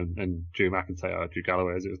scene, and Drew McIntyre, or Drew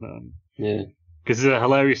Galloway as it was known. Yeah, because there's a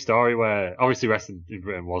hilarious story where obviously wrestling in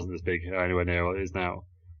Britain wasn't as big anywhere near what it is now,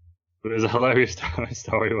 but there's a hilarious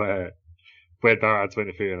story where Wade Barrett had to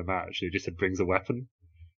interfere in a match. He just said brings a weapon,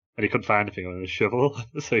 and he couldn't find anything on a shovel,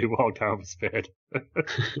 so he walked down with a spade.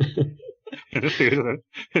 interfered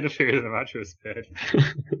in the match with a spade.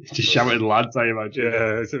 Just shouting lads, I imagine.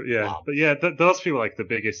 Yeah. Wow. But yeah, those few were like the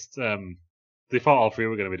biggest. They thought all three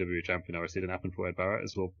were going to be WWE champion. Obviously, it didn't happen for Wade Barrett,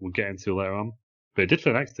 as we'll get into later on. But it did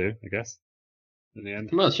for the next two, I guess. In the end.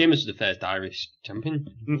 Well, Sheamus was the first Irish champion.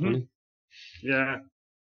 Mm-hmm. Yeah.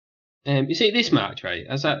 You see, this match, right?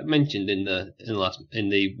 As I mentioned in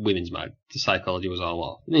the women's match, the psychology was all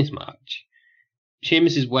off. In this match,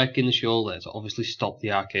 Sheamus is working the shoulder to obviously stop the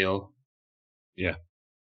RKO. Yeah,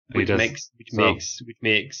 which makes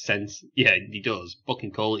sense. Yeah, he does.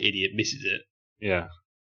 Fucking Cole, idiot, misses it. Yeah,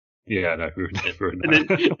 no, ruined and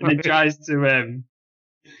then tries to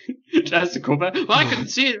cover. Well, I couldn't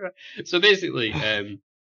see it. So basically,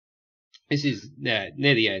 this is near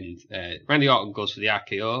the end. Randy Orton goes for the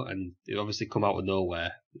RKO, and they obviously come out of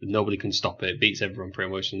nowhere. Nobody can stop it. Beats everyone pretty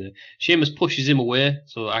much. And Sheamus pushes him away,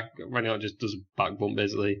 so Randy Orton just does a back bump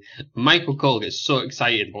basically. Michael Cole gets so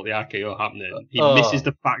excited about the RKO happening, he misses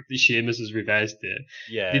the fact that Sheamus has reversed it.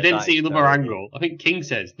 Yeah. They then see another angle. I think King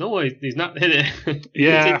says, "No, he's not hit it."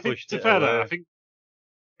 Yeah, to fair though, I think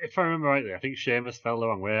if I remember rightly, I think Sheamus fell the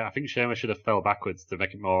wrong way. I think Sheamus should have fell backwards to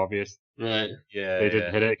make it more obvious. Right. Yeah. They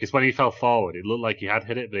didn't hit it because when he fell forward, it looked like he had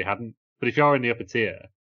hit it, but he hadn't. But if you're in the upper tier,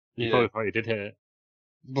 you probably thought he did hit it.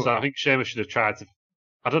 But, so I think Sheamus should have tried to.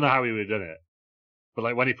 I don't know how he would have done it, but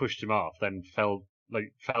like when he pushed him off, then fell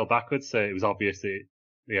backwards, so it was obvious that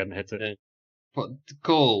he hadn't hit it. Yeah. But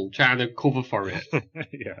Cole trying to cover for it.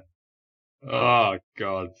 Yeah. Oh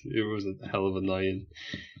god, it was a hell of annoying.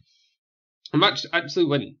 The match actually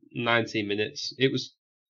went 19 minutes.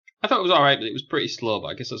 I thought it was alright, but it was pretty slow. But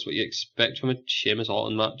I guess that's what you expect from a Sheamus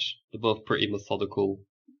Orton match. They're both pretty methodical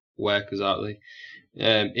workers, aren't they?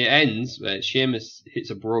 It ends where Sheamus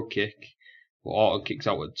hits a brogue kick, but Orton kicks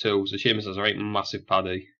out at 2. So Sheamus has a right massive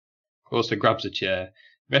paddy. Goes to grabs a chair.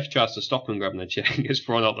 Ref tries to stop him grabbing the chair and gets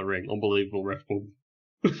thrown out the ring. Unbelievable ref bump.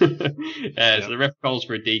 So the ref calls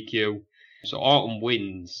for a DQ. So Orton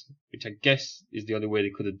wins, which I guess is the only way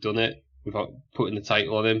they could have done it without putting the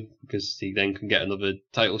title on him, because he then can get another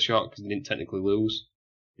title shot because he didn't technically lose.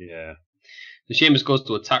 Yeah. So Sheamus goes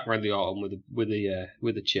to attack Randy Orton with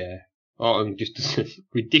a chair. Orton just does a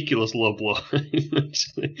ridiculous low blow.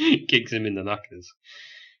 Kicks him in the knackers.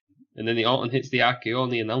 And then Orton hits the RKO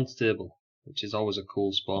on the announce table, which is always a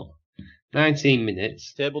cool spot. 19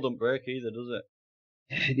 minutes. Table don't break either, does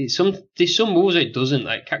it? There's some moves it doesn't.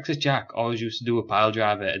 Like Cactus Jack always used to do a pile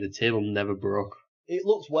driver and the table never broke. It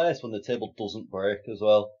looks worse when the table doesn't break as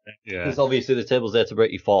well. Yeah. Because obviously the table's there to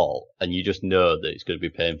break your fall, and you just know that it's going to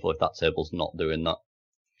be painful if that table's not doing that.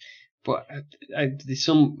 But there's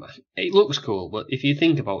some. It looks cool, but if you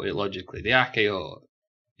think about it logically, the RKO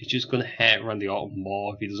is just going to hurt Randy Orton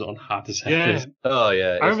more if he does it on harder seconds. Yeah. Oh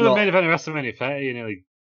yeah. I remember the main event of WrestleMania 30,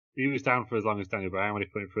 he was down for as long as Daniel Bryan when he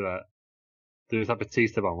put him through that. There was that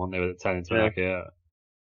Batista bomb, wasn't there, with it turning into an RKO.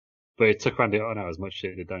 But it took Randy Orton out as much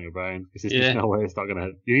shit as Daniel Bryan. Because there's just no way it's not going to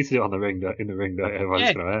hurt. You need to do it on the ring, in the ring, don't you? Otherwise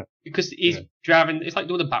it's going to hurt. Because he's driving. It's like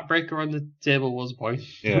doing a backbreaker on the table was the point.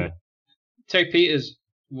 Yeah. Terry Peters,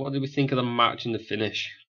 what did we think of the match and the finish?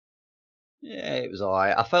 Yeah, it was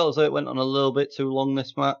alright. I felt as though it went on a little bit too long,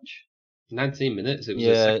 this match. 19 minutes. It was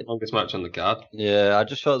the second longest match on the card. Yeah, I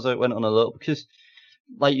just felt as though it went on a little, because,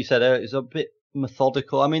 like you said, it was a bit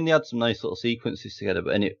methodical. I mean, they had some nice little sequences together,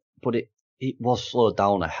 but it it was slowed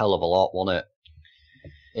down a hell of a lot, wasn't it?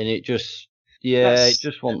 And it just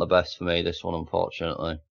wasn't the best for me, this one,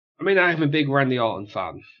 unfortunately. I mean, I'm a big Randy Orton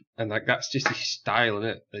fan, and like that's just his style, isn't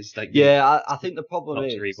it? It's like I think the problem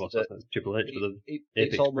is that Triple H with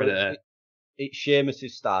it's almost it's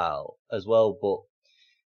Sheamus' style as well, but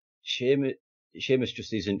Sheamus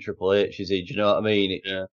just isn't Triple H, is he? Do you know what I mean?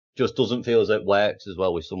 It just doesn't feel as it works as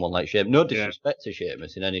well with someone like Sheamus. No disrespect to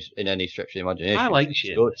Sheamus in any stretch of the imagination. I like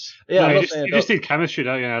Sheamus. Yeah, you just need chemistry,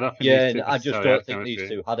 don't you? I just don't think these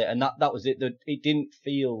two had it, and that was it. It didn't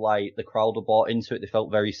feel like the crowd were bought into it. They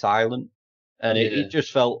felt very silent, and it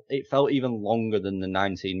just felt even longer than the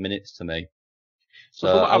 19 minutes to me. So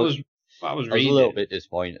I was a little bit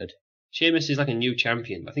disappointed. Sheamus is like a new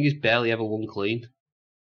champion. I think he's barely ever won clean.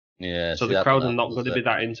 Yeah. So the crowd are not going to be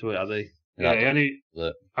that into it, are they? Yeah,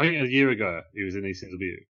 I think a year ago he was in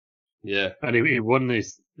ECW. Yeah, and he won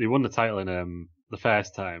the title in the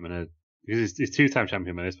first time, and he's 2-time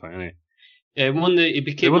champion by this point, isn't he? Yeah, he won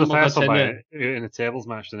the first one in a tables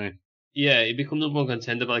match, didn't he? Yeah, he became number one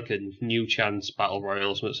contender by like a new chance battle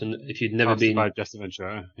royal or something. And if you'd never been by Justin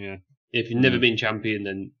Ventura, if you've never been champion,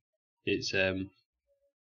 then it's going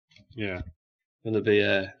to be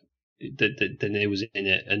then he was in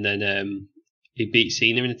it, and then he beat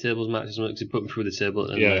Cena in a tables match as well because he put him through the table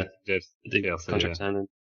and did the contract signing.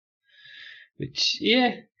 Which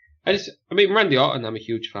I mean Randy Orton, I'm a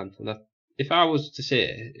huge fan, and if I was to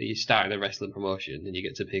say you're starting a wrestling promotion and you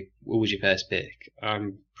get to pick who was your first pick,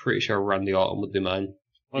 I'm pretty sure Randy Orton would be mine.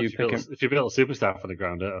 Well, if you built a superstar from the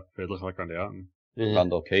ground up, it'd look like Randy Orton. Yeah.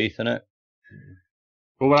 Randall Keith, innit?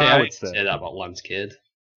 Well, what I would say that about Lance Kidd.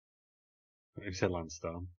 You said Lance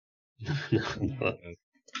Storm. No.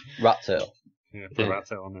 Rat Tail. Yeah, put Rat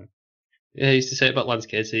Tail on it. Yeah, I used to say about Lance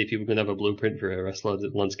Kidd, see if you were going to have a blueprint for a wrestler,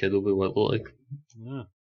 Lance Kidd will be what it looked like. Yeah.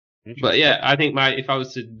 But yeah, I think if I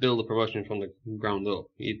was to build a promotion from the ground up,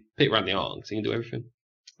 you'd pick Randy Orton because he can do everything.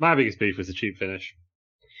 My biggest beef was the cheap finish.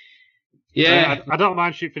 Yeah. I don't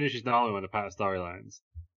mind cheap finishes normally when they're part of storylines.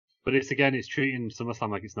 But it's treating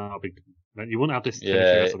SummerSlam like it's not a big... You wouldn't have this finish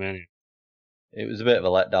at WrestleMania. It was a bit of a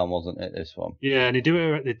letdown, wasn't it, this one? Yeah, and they do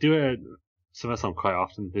it at SummerSlam quite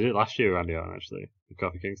often. They did it last year with Randy Orton, actually, with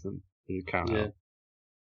Kofi Kingston. They did count out.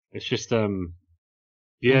 It's just, I feel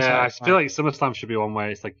like SummerSlam should be one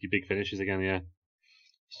way. It's like your big finishes again,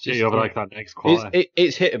 It's just over like that next quarter.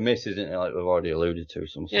 It's hit and miss, isn't it? Like we've already alluded to.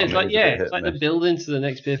 It's like the building to the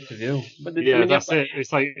next pay-per-view. That's it.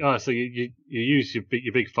 It's like, so you use your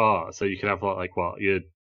big four, so you can have like what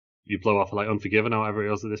you blow off like Unforgiven or whatever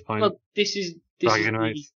it is at this point. Well, this is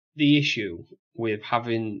the issue with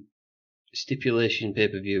having stipulation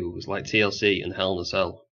pay-per-views like TLC and Hell in a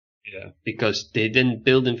Cell. Yeah. Because they didn't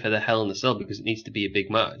build him for the Hell in a Cell because it needs to be a big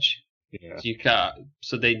match. Yeah. So you can't.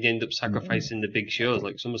 So they end up sacrificing the big shows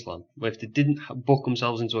like SummerSlam. Where if they didn't book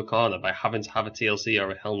themselves into a corner by having to have a TLC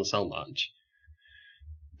or a Hell in a Cell match,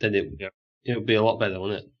 then it would be a lot better,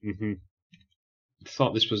 wouldn't it? Mm-hmm. I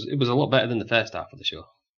thought it was a lot better than the first half of the show.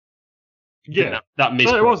 Yeah, that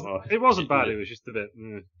missed. It wasn't bad. It was just a bit.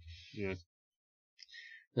 Yeah.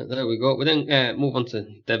 There we go. We then move on to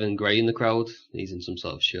Devin Gray in the crowd. He's in some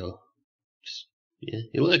sort of show. He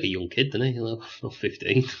looked like a young kid, didn't he? Not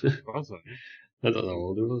 15. Was it? I don't know how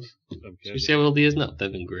old he was. Should we see how old he is now?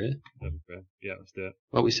 Devin Gray. Yeah, let's do it.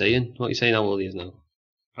 What are we saying? What are you saying how old he is now?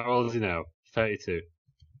 How old is he now? 32.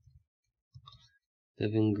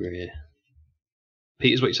 Devin Gray.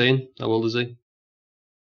 Peter's what you saying? How old is he?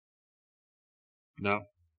 No,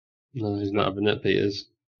 he's not having it, Peters.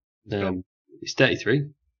 He's 33.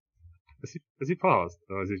 Has he paused?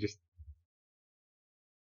 Or is he just...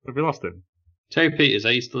 Have we lost him? Terry Peters,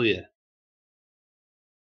 are you still here?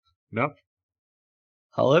 No.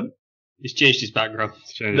 Hello? He's changed his background.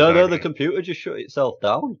 No, the computer just shut itself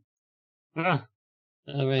down. Ah.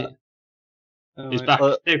 All right. He's back.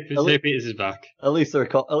 Terry Peters is back. At least the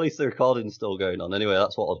recording's still going on. Anyway,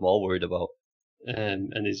 that's what I was more worried about.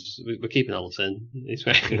 And we're keeping all this in.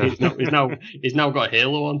 He's now got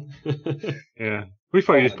Halo on. Yeah, we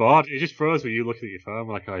thought he was bored. He just froze with you looking at your phone.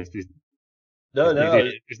 We're like, he's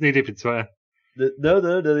knee deep in Twitter.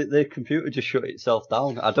 The computer just shut itself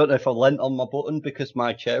down. I don't know if I leant on my button because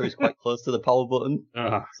my chair is quite close to the power button.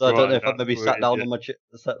 So I don't know if I maybe sat down on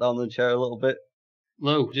the chair a little bit.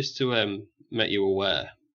 No, just to make you aware,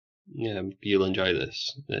 you'll enjoy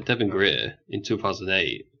this. Devin Gray in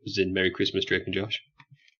 2008 was in Merry Christmas, Drake and Josh.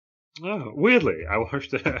 Oh, weirdly, I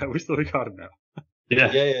watched it. Are we still recording now?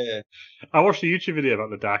 Yeah. I watched a YouTube video about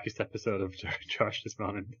the darkest episode of Drake and Josh this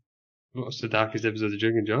morning. What's the darkest episode of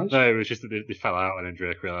Drake and Josh? No, it was just that they fell out and then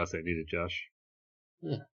Drake realised they needed Josh.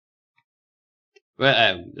 Yeah.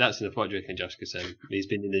 Well, that's enough about Drake and Josh because he's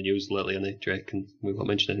been in the news lately, hasn't he, Drake? And we won't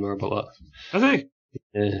mention any more about that. Has he?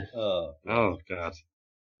 Yeah. Oh God.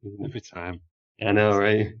 Every time. I know,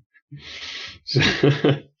 right?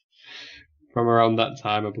 From around that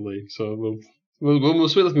time, I believe. So we'll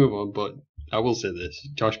swiftly move on, but I will say this: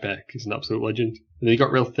 Josh Beck is an absolute legend. And he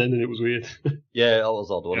got real thin, and it was weird. Yeah, that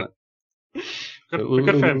was odd, wasn't it?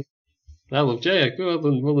 Good for him. I loved Jay. Well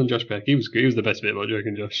done, Josh Beck. He was the best bit about Drake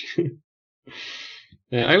and Josh.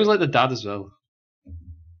 Yeah, I always like the dad as well.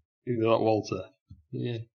 Like Walter.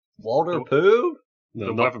 Yeah. Walter Poop?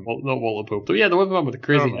 No, not Walter Poop. But yeah, the weatherman with the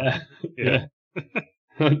crazy hair. Yeah.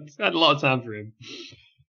 I had a lot of time for him.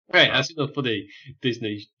 Right, that's enough for the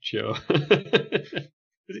Disney show.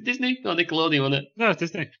 Was it Disney? No, Nickelodeon, wasn't it? No, it's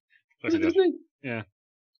Disney. Was it Disney? Yeah.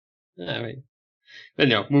 All right.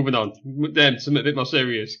 Anyhow, moving on. Something a bit more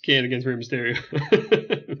serious. Kane against Rey Mysterio.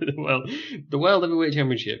 The World Heavyweight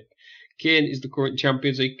Championship. Kane is the current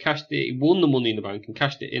champion, so he won the Money in the Bank and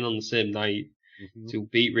cashed it in on the same night to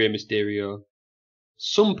beat Rey Mysterio.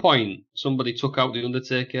 Some point, somebody took out The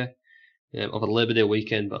Undertaker over the Labor Day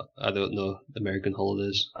weekend, but I don't know American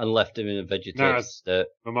holidays. And left him in a vegetative state.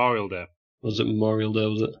 Memorial Day. Was it Memorial Day,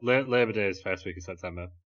 was it? Labor Day is first week of September.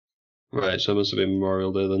 Right, so it must have been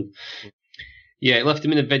Memorial Day then. Yeah, it left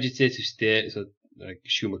him in a vegetative state, so like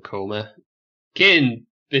Shumakoma. Kane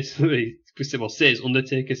basically, says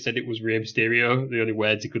Undertaker said it was Rey Mysterio, the only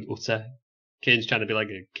words he could utter. Kane's trying to be like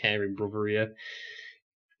a caring brother here.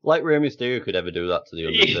 Like Rey Mysterio could ever do that to the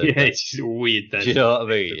Undertaker. Yeah, it's just weird then. Do you know what I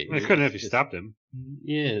mean? I couldn't have stabbed him.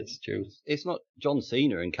 Yeah, it's true. It's not John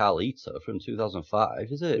Cena and Carlito from 2005,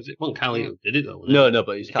 is it? It wasn't Carlito did it though? No,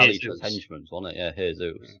 but it's Carlito's henchman, wasn't it? Yeah,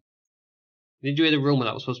 Jesus. Did you hear the rumour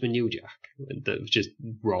that was supposed to be New Jack? That was just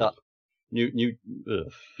wrong. New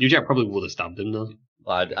Jack probably would have stabbed him though.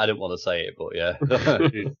 I didn't want to say it, but yeah.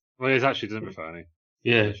 Well, he's actually doesn't prefer any.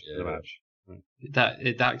 Yeah. The match.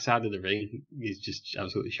 That dark side of the ring is just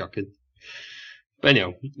absolutely shocking. But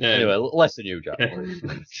anyway, less than you, Jack.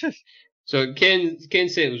 So Kane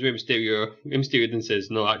said it was Rey Mysterio. Rey Mysterio then says,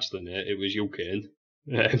 "No, actually, mate, it was you, Kane."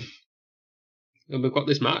 And we've got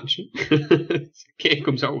this match. Kane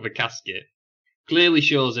comes out with a casket. Clearly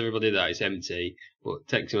shows everybody that it's empty, but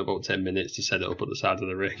takes him about 10 minutes to set it up at the side of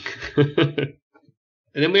the ring.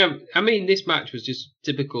 And then we have, this match was just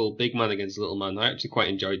typical big man against little man. I actually quite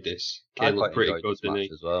enjoyed this. Kane looked pretty good, didn't he?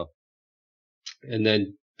 As well. And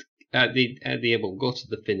then at the we'll go to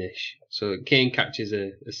the finish. So Kane catches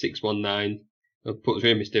a 619 and puts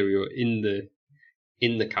Rey Mysterio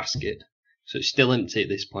in the casket. So it's still empty at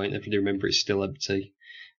this point. If you remember, it's still empty.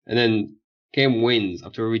 And then Kane wins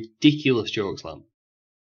after a ridiculous choke slam.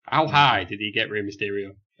 How high did he get Rey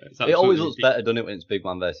Mysterio? It always looks better, doesn't it, when it's big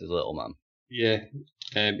man versus little man? Yeah.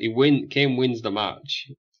 Kane wins the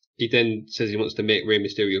match. He then says he wants to make Rey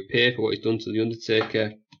Mysterio pay for what he's done to The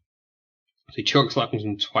Undertaker. So he chokeslams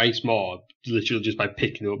him twice more, literally just by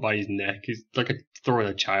picking him up by his neck. He's like throwing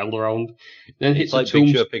a child around. Then hits it's like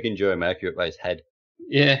Big Show picking Joey Mercury up by his head.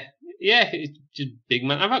 Yeah, it's just big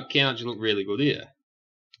man. I thought Kane actually looked really good here.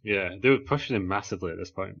 Yeah, they were pushing him massively at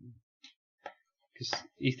this point. Because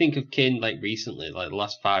you think of Kane like recently, like the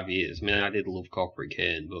last 5 years. I mean, I did love Corporate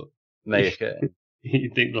Kane, but Mayor Kane.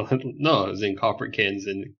 You think no, it was in Corporate Kane's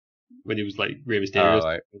when he was like Rey Mysterio. Oh,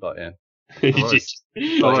 right, got yeah. It's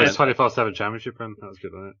 24/7 championship run. That was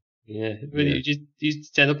good, wasn't it? Yeah, but he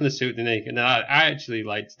stand up in the suit, didn't he? And then I actually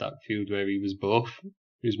liked that feud where he was both.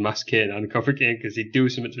 He was Mask Kane and Corporate Kane because he'd do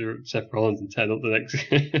something to Seth Rollins and turn up the next.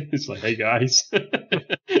 It's like, hey guys,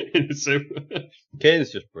 in the suit.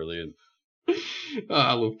 Kane's just brilliant. Oh,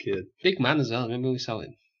 I love Kane. Big man as well. Remember we saw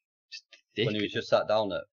him? Just thick. When he was just sat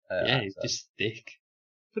down at. He's just thick.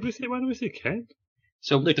 Why did we see Kane?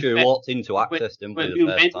 So literally walked into Access, didn't we,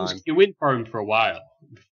 the first time? You went for him for a while.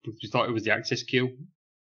 We thought it was the Access queue.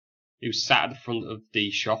 He was sat at the front of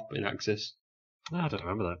the shop in Access. Oh, I don't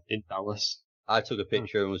remember that. In Dallas. I took a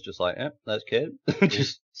picture and was just like, that's Kane.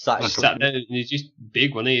 Just sat there, and he's just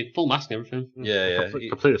big, wasn't he? Full mask and everything. Yeah.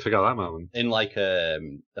 Completely forgot that moment. In like a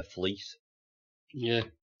fleece. Yeah.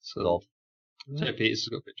 So Terry Peters has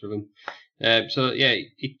got a picture of him. So yeah,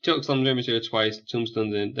 he chokes on Rey Mysterio twice,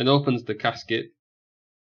 tombstones in, then opens the casket,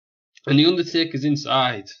 and the Undertaker's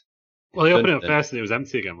inside. Well, he opened it first and it was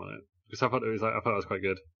empty again, wasn't it? Because I thought it was quite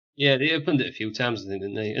good. Yeah, they opened it a few times,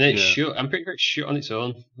 didn't they? And it's shut. I'm pretty sure it's shut on its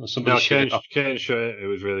own. Or somebody Kane shut it. It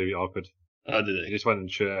was really awkward. Oh, did it? He just went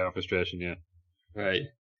and shut it out of frustration. Yeah. Right.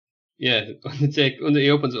 Yeah, he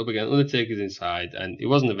opens it up again. Undertaker's inside, and he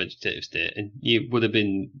wasn't a vegetative state, and you would have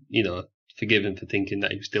been, forgiven for thinking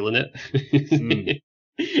that he was still in it.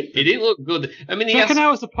 It didn't look good. I mean, Do you reckon that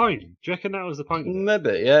was the point? Do you reckon that was the point?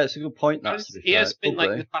 Maybe, yeah, it's a good point. He has spent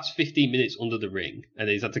like the past 15 minutes under the ring, and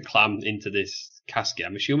he's had to climb into this casket.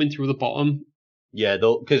 I'm assuming through the bottom. Yeah,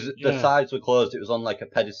 because the sides were closed. It was on like a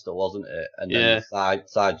pedestal, wasn't it? And then the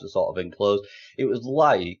sides were sort of enclosed. It was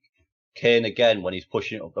like Kane again when he's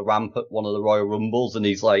pushing up the ramp at one of the Royal Rumbles, and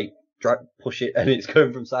he's like push it, and it's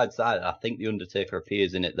going from side to side. And I think the Undertaker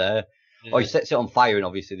appears in it there, or he sets it on fire, and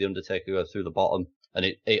obviously the Undertaker goes through the bottom, and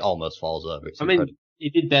it almost falls over. It's incredible. Mean, he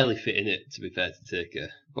did barely fit in it, to be fair to Taker.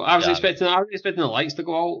 But I was expecting the lights to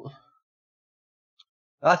go out.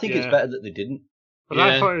 I think it's better that they didn't. But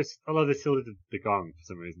I thought it was, although they still did the gong for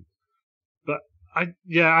some reason. But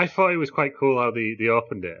I thought it was quite cool how they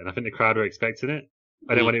opened it, and I think the crowd were expecting it.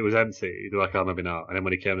 And then when it was empty, they were like, "Oh, maybe not." And then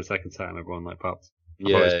when he came the second time, everyone like popped. I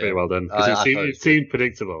thought it was pretty well done because it seemed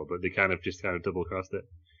predictable, but they kind of double crossed it.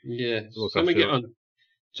 Yeah. So let me get on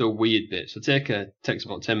to a weird bit. So Taker takes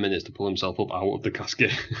about 10 minutes to pull himself up out of the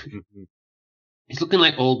casket. He's looking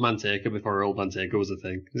like Old Man Taker before Old Man Taker was a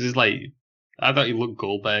thing. This is like, I thought he looked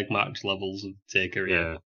Goldberg match levels of Taker.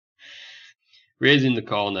 Yeah. Ray's in the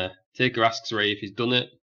corner. Taker asks Ray if he's done it.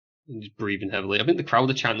 And he's breathing heavily. I think the crowd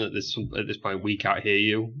are chanting at this point, "We can't hear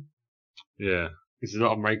you." Yeah. Because there's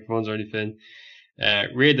not on microphones or anything.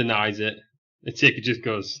 Ray denies it. And Taker just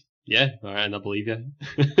goes, "Yeah, alright, and I believe you."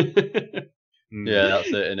 Yeah, that's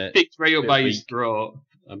it, innit? Picks Ray up by his throat.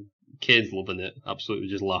 Kane's loving it. Absolutely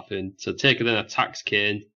just laughing. So Taker then attacks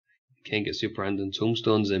Kane. Kane gets super hand and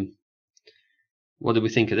tombstones him. What did we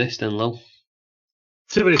think of this then, Lo?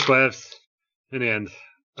 Too many swerves in the end.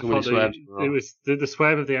 I thought it was the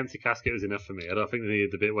swerve of the empty casket was enough for me. I don't think they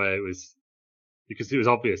needed the bit where it was, because it was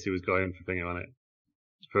obvious he was going for finger on it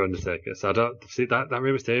for Undertaker. So I don't see that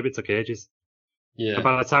Rey Mysterio bit took ages. Yeah. And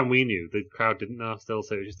by the time we knew, the crowd didn't know still,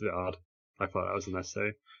 so it was just a bit odd. I thought that was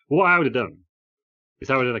unnecessary. What I would have done is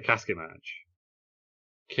I would have done a casket match.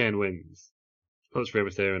 Kane wins, puts Rey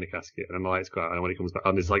Mysterio in a casket, and then the lights go out, and when he comes back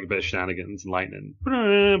on, there's like a bit of shenanigans and lightning.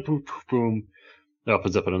 Boom, boom. It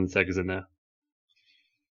opens up and Undertaker's in there.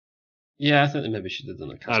 Yeah, I think they maybe should have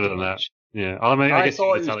done a casket match. Yeah, I guess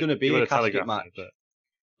thought it was going to be a casket match.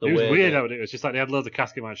 But it was weird how it was just like they had loads of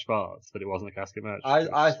casket match spots, but it wasn't a casket match.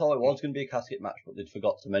 I thought it was going to be a casket match, but they'd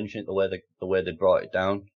forgot to mention it the way they brought it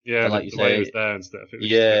down. Yeah, and like you the say, way it was there and stuff. It was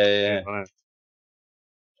yeah.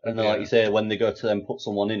 And then, like you say, when they go to then put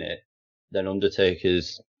someone in it, then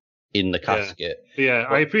Undertaker's in the casket. Yeah,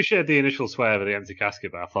 I appreciate the initial swerve of the empty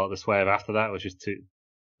casket, but I thought the swerve after that was just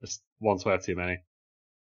one swerve too many.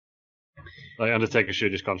 Like Undertaker should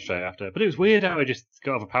have just gone straight after. But it was weird how he just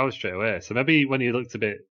got overpowered straight away. So maybe when he looked a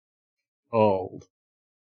bit old,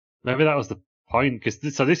 maybe that was the point. Because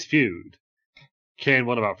this feud, Kane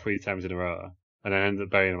won about 3 times in a row, and then ended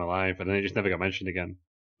up burying him alive, and then he just never got mentioned again.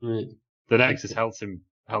 Right. The Nexus helped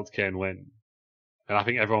Kane win, and I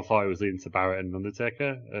think everyone thought it was leading to Barrett and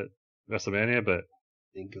Undertaker at WrestleMania, but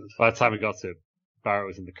by the time it got to it, Barrett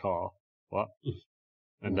was in the car. What?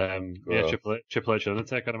 And Triple H and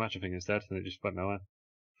Undertaker had a match, I think, instead, and it just went nowhere.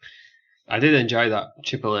 I did enjoy that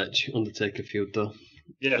Triple H Undertaker feud, though.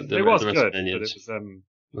 Yeah, it was good, but it was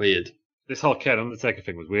weird. This whole Kane Undertaker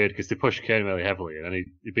thing was weird because they pushed Kane really heavily, and then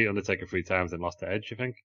he beat Undertaker 3 times and lost to Edge, I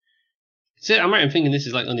think. See, I'm right in thinking this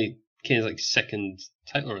is like only Kane's like second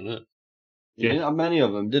title, isn't it? He didn't have many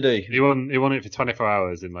of them, did he? He won it for 24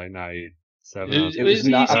 hours in like 97. I think he was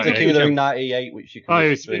doing 98, which you can he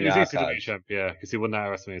was ECW champ, yeah, because he won that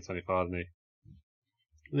at WrestleMania 25, didn't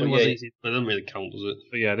he? It was easy, but it doesn't really count, does it?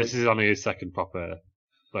 But yeah, this is only his second proper,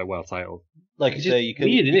 like, world title. Like you say, you can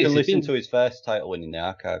listen to his first title win in the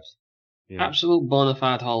archives. Yeah. Absolute bona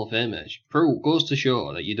fide Hall of Fame match. Goes to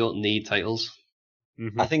show that you don't need titles.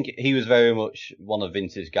 Mm-hmm. I think he was very much one of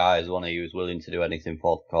Vince's guys, he was willing to do anything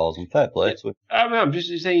for the cause, and fair play to him. I'm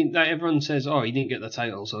just saying that everyone says, he didn't get the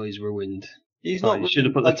title, so he's ruined. He's not. He should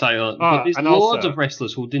have put the title. But there's loads of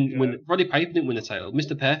wrestlers who didn't win. Roddy Piper didn't win the title.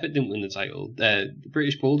 Mr. Perfect didn't win the title. The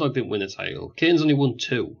British Bulldog didn't win the title. Kane's only won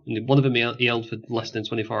 2, and one of them he held for less than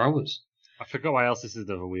 24 hours. I forgot why else this is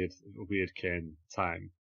a weird Kane time.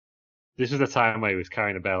 This was the time where he was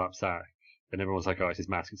carrying a burlap sack, and everyone was like, "Oh, it's his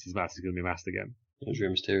mask. It's his mask. He's going to be masked again." It was Rey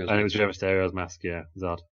Mysterio's mask. And it was Rey Mysterio's mask. Yeah, it was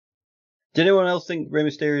odd. Did anyone else think Rey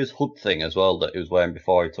Mysterio's hood thing as well that he was wearing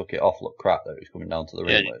before he took it off looked crap that he was coming down to the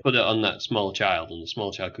ring? Yeah, he put it on that small child, and the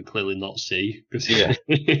small child could clearly not see because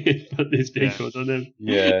he put this big hood on him.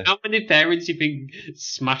 Yeah. How many parents do you think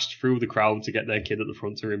smashed through the crowd to get their kid at the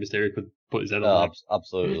front so Rey Mysterio could put his head on there?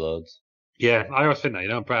 Absolutely loads. Yeah, I always think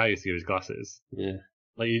that. I'm proud I used to give his glasses. Yeah.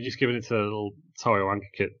 Like, you're just giving it to a little Tory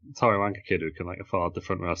Wanker kid who can, like, afford the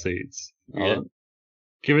front row seats. Yeah.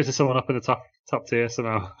 Give it to someone up in the top tier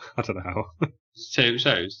somehow. I don't know how. So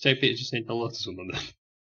take pictures just saying hello to someone then.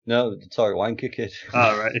 No, the Tory Wanker kid.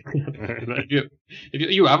 Oh, right.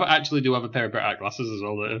 if you actually do have a pair of Brett glasses as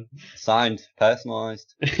well, don't you? Signed,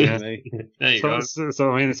 personalised. Yeah. Me. There you go.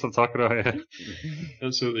 So I mean, that's what I'm talking about here.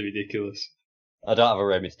 Absolutely ridiculous. I don't have a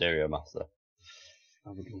Rey Mysterio master. I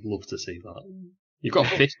would love to see that. You've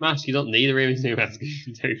got a fish mask, you don't need a Rey Mysterio mask if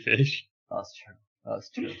you do fish. That's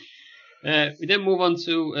true. We then move on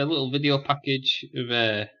to a little video package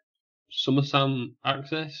of SummerSlam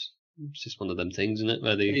Access. It's just one of them things, isn't it?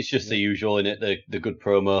 Where It's just the usual, innit? The good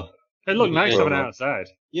promo. It looked nice promo. having it outside.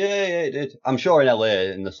 Yeah, it did. I'm sure in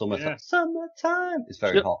LA in the summer, Yeah. summertime, it's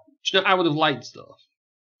very hot. Do you know what I would have liked, though?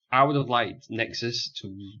 I would have liked Nexus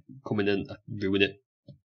to come in and ruin it.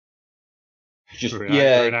 Just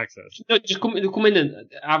During access. No, just come in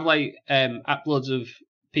and have like uploads of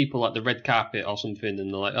people at the red carpet or something, and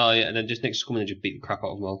they're like, oh yeah, and then just Nexus come in and just beat the crap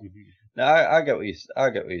out of them all. No, I get what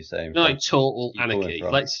you're saying. No, like total You're coming anarchy.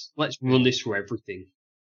 from. Let's run this for everything.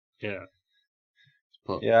 Yeah.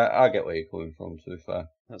 But Yeah, I get where you're coming from, to be fair.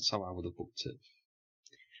 that's how I would have booked it.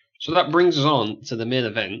 So that brings us on to the main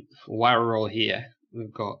event. Why we're all here.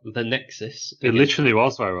 We've got the Nexus. It literally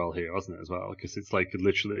was viral here, wasn't it, as well? Because it's like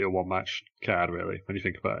literally a one-match card, really, when you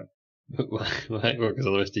think about it. Right, because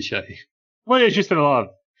the rest is shitty. Well, it's just been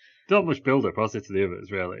not much build-up, was it, to the others,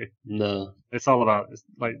 really? No. It's all about,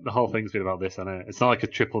 like, the whole thing's been about this, and it's not like a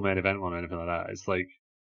triple main event one or anything like that. It's like,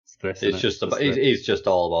 it's this. It's just about. It's just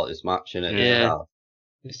all about this match, innit? Yeah.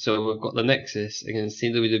 So we've got the Nexus against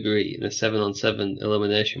Team WWE in a 7-on-7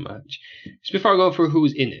 elimination match. Just before I go through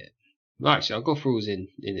who's in it, well, actually, I'll go through who's in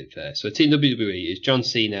it first. So Team WWE is John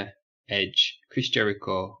Cena, Edge, Chris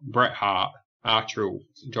Jericho, Bret Hart, R-Truth,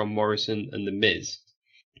 John Morrison, and The Miz.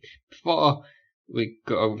 Before we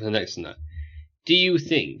go over to the next one, do you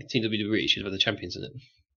think Team WWE should have the champions in it?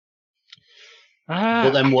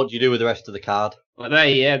 But then what do you do with the rest of the card? Well,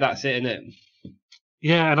 that's it, innit?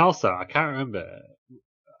 Yeah, and also, I can't remember.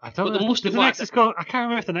 I don't know. Did the Nexus go? I can't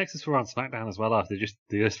remember if the Nexus were on SmackDown as well, or if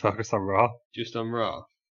they just focused on Raw. Just on Raw.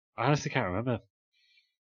 I honestly can't remember.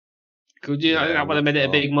 Could you? I would have made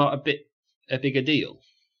it a bigger deal.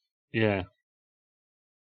 Yeah.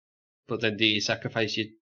 But then do you sacrifice your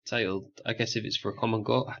title? I guess if it's for a common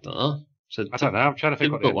goal, I don't know. So I don't know. I'm trying to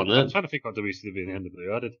think what WCW and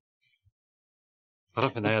NWO did. I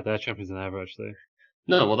don't think they had their champions in ever actually.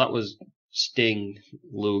 No, well that was Sting,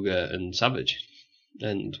 Luger, and Savage,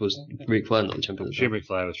 and was Ric Flair not the champion? Jim Ric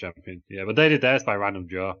Flair was champion. Yeah, but they did theirs by random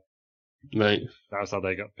draw. Right. That was how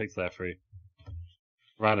they got picked there three.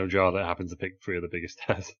 Random draw that happens to pick three of the biggest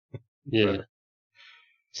stars. Yeah.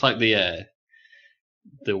 It's like the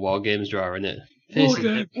War Games draw, isn't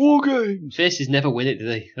it? War Games! Faces never win it, do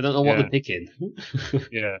they? I don't know what they're picking.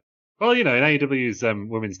 Yeah. Well, you know, in AEW's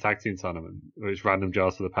women's tag team tournament, which random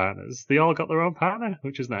draws for the partners, they all got their own partner,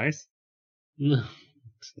 which is nice. No.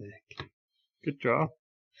 Good draw.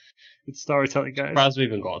 Good storytelling, guys. Surprised we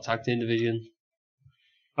even got a tag team division.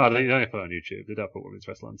 Oh, they don't put it on YouTube. They don't put women's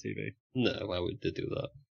wrestling on TV. No, why would they do that?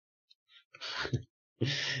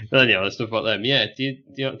 But anyhow, let's talk about them. Yeah, do you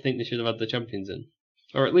not think they should have had the champions in?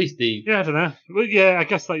 Or at least the... Yeah, I don't know. Well, yeah, I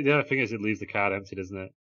guess like the other thing is it leaves the card empty, doesn't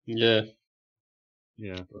it? Yeah.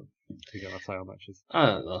 Yeah, but you get our title matches. I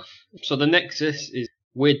don't know. So the Nexus is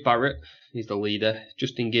Wade Barrett, he's the leader,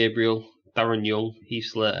 Justin Gabriel, Darren Young, Heath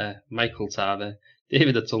Slater, Michael Tarver,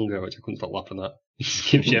 David Otunga, which I couldn't stop laughing at,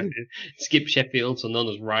 Skip Sheffield, so known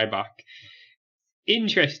as Ryback.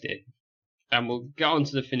 Interesting, and we'll get on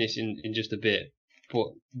to the finish in just a bit, but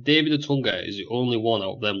David Otunga is the only one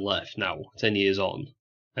out of them left now, 10 years on,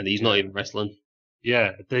 and he's not even wrestling.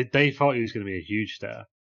 Yeah, they thought he was going to be a huge star.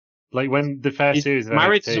 Like when the first series of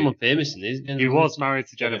married NXT, to someone famous, isn't he? He was married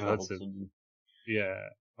to Jennifer Hudson. Yeah,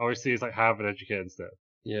 obviously he's like Harvard educated and stuff.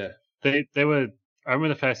 Yeah, they were. I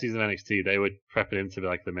remember the first season of NXT. They were prepping him to be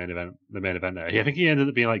like the main event there. I think he ended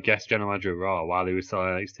up being like guest general manager of Raw while he was still on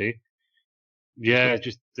NXT. Yeah, it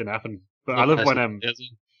just didn't happen. But I love when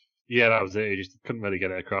yeah, that was it. He just couldn't really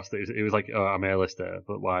get it across. It was like, oh, I'm A-lister,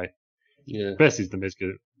 but why? Yeah, basically the Miz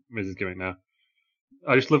is gimmick now.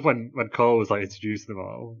 I just love when Cole was like introducing them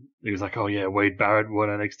all. He was like, "Oh yeah, Wade Barrett won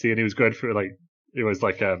NXT," and he was going through like it was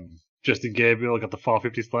like Justin Gabriel got the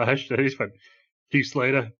 450 splash, and he just went Heath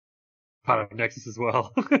Slater, part of Nexus as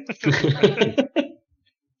well.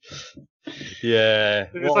 Yeah,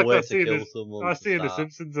 it's what like a way to kill someone. I was seeing The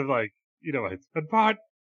Simpsons of like, you know, and Bart,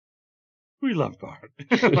 we love Bart.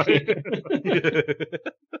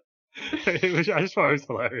 I just thought it was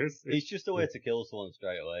hilarious. It's just a way to kill someone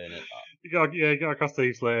straight away, isn't it? You got across to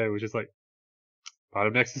Heath Slater, which is like, Part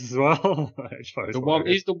of Nexus as well.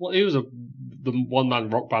 He was the one-man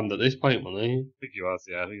rock band at this point, wasn't he? I think he was,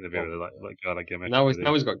 yeah. I think they'd be really like going that gimmick. Now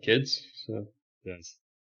he's got kids, so. Yes.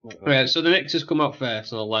 Right, so the Nexus come out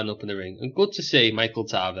first and I'll line up in the ring. And good to see Michael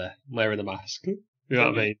Tarver wearing a mask. You know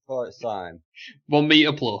what I mean? For its time. 1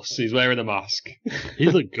 meter plus, he's wearing a mask. He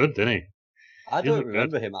looked good, didn't he? I don't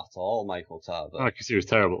remember him at all, Michael Tarver. Oh, because he was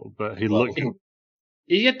terrible, but he looked good.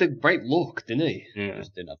 He had the right look, didn't he? Yeah.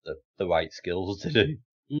 Just didn't have the right skills to do.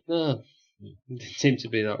 No. It seemed to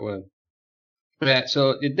be that way. Right,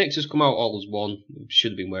 so the Nexus come out all as one.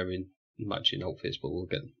 Should have been wearing matching outfits, but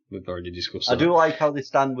we've already discussed that. I do like how they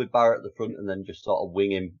stand with Barrett at the front and then just sort of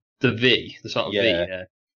wing him. The V, the sort of V, yeah.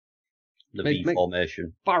 The V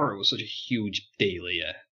formation. Barrett was such a huge deal,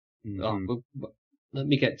 yeah. Mm-hmm. But let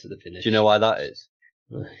me get to the finish. Do you know why that is?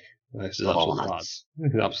 This is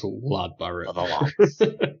an absolute lad, Barrett.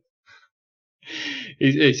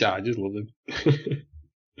 He's I just love him.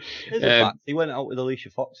 He went out with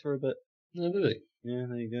Alicia Fox for a bit. No, did he? Yeah,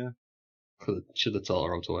 there you go. Should have taught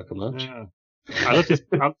her how to work a match. Yeah.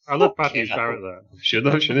 I love Matthew Barrett though. Should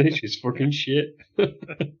have, shouldn't he? She's fucking shit.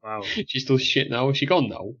 Wow. She's still shit now. Is she gone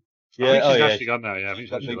now? Yeah, I think she's actually gone now, yeah. I think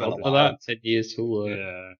she's actually gone. For that, 10 years too late.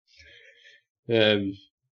 Yeah.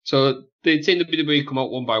 So they seen the WWE come out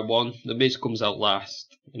one by one. The Miz comes out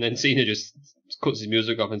last, and then Cena just cuts his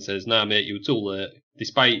music off and says, "Nah, mate, you were too late."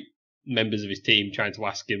 Despite members of his team trying to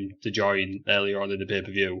ask him to join earlier on in the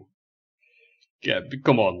pay-per-view. Yeah,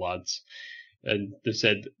 come on, lads. And they've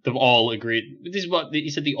said they've all agreed. This is what he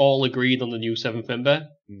said. They all agreed on the new 7th member.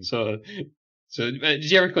 Mm. So did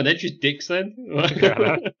Jericho and Edge just dicks then?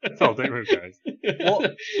 Yeah, that's all dick move, guys.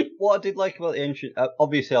 What I did like about the entrance,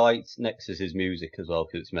 obviously I liked Nexus's music as well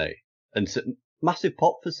because it's me, and massive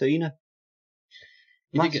pop for Cena.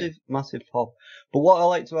 Massive pop. But what I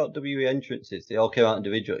liked about WWE entrances, they all came out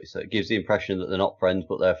individually, so it gives the impression that they're not friends,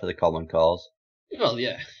 but they're for the common cause. Well,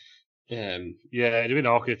 yeah. Yeah, it'd have been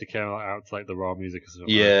awkward if they came out to like the Raw music or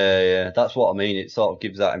something. Yeah, that's what I mean. It sort of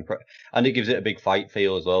gives that impression, and it gives it a big fight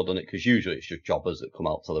feel as well, doesn't it? Because usually it's just jobbers that come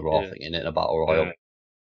out to the Raw thing in a battle royal.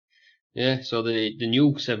 Yeah. So the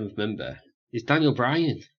new 7th member is Daniel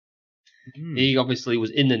Bryan. Mm. He obviously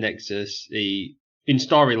was in the Nexus. In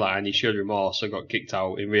storyline, he showed remorse, so got kicked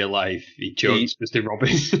out. In real life, he chose Mr.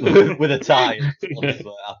 Robbins with a tie.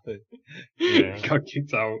 Got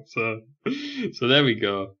kicked out. So there we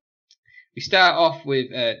go. We start off with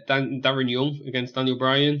Darren Young against Daniel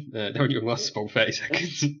Bryan. Darren Young lost about 30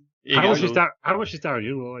 seconds. How much is Darren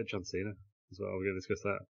Young look like John Cena as well? We're going to discuss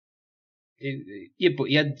that. Yeah, but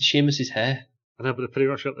he had Sheamus's hair. I know, but they pretty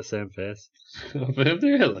much got the same face.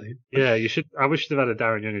 Really? Yeah, you should. I wish they'd had a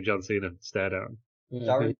Darren Young and John Cena stare down.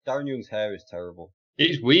 Darren Young's hair is terrible.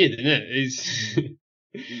 It's weird, isn't it?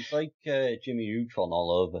 It's like Jimmy Neutron all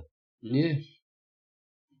over. Yeah.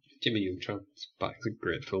 Jimmy Neutron. It's a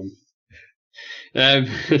great film.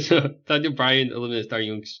 So Daniel Bryan eliminates Darren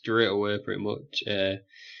Young straight away, pretty much.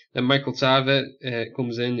 Then Michael Tarver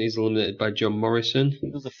comes in. He's eliminated by John Morrison.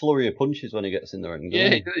 There's a flurry of punches when he gets in the ring.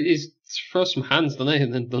 Yeah, he throws some hands, doesn't he?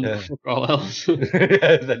 And then does fuck all else.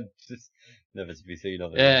 Then just never to be seen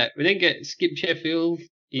of it. We then get Skip Sheffield.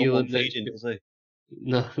 Does he?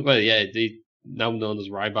 No, well, yeah, he now known as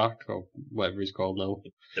Ryback or whatever he's called now.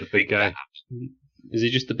 The big guy. Is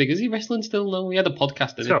he just the big? Is he wrestling still now? He had a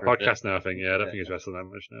podcast. He's got a podcast now, I think. Yeah, I don't think he's wrestling that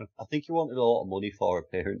much now. I think he wanted a lot of money for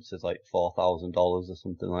appearances, like $4,000 or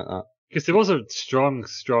something like that. Because there was a strong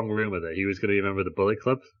rumor that he was going to be a member of the Bullet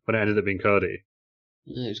Club when it ended up being Cody.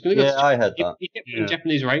 Yeah, he was going to go. I heard that. He kept putting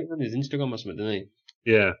Japanese writing on his Instagram or something, didn't he?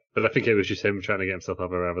 Yeah, but I think it was just him trying to get himself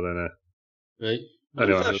over rather than Right. I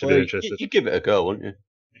don't know. I'd be interested. You give it a go, wouldn't you?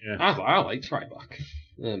 Yeah. I liked Ryback.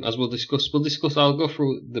 As we'll discuss. I'll go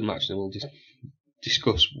through the match and we'll just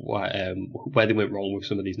discuss where they went wrong with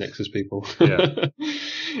some of these Nexus people. Yeah.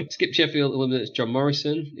 Skip Sheffield eliminates John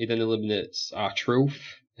Morrison. He then eliminates R-Truth.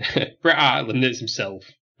 Bret Hart eliminates himself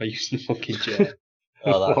by using the fucking chair.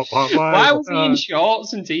 Why was he in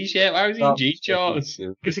shorts and t-shirt? Why was he in jean shorts?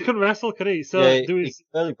 Because he couldn't wrestle, could he? So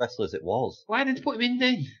early wrestlers it was. Why did they put him in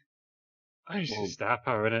then? I was just star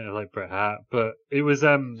power in it, like Bret Hart, but it was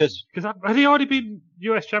because had he already been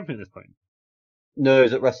US champion at this point? No, it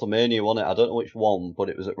was at WrestleMania, wasn't it? I don't know which one, but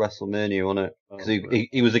it was at WrestleMania, wasn't it? Because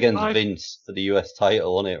he was against Vince for the US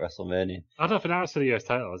title, wasn't it, at WrestleMania? I don't think that was for the US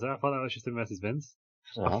title, was it? I thought that was just him versus Vince.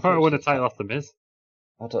 I thought it won a title off The Miz.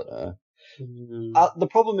 I don't know.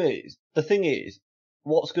 The thing is,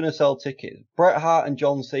 what's going to sell tickets? Bret Hart and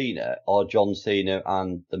John Cena, or John Cena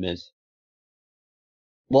and The Miz?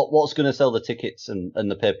 What's going to sell the tickets and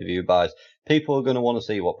the pay-per-view buys? People are going to want to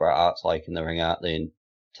see what Bret Hart's like in the ring, aren't they? And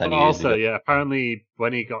 10 But years also, ago. yeah, apparently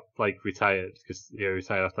when he got retired, because he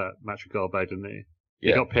retired after that match with Goldberg, didn't he?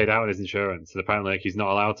 He got paid out on his insurance, and apparently he's not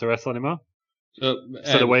allowed to wrestle anymore. So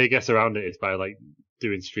the way he gets around it is by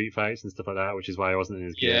doing street fights and stuff like that, which is why I wasn't in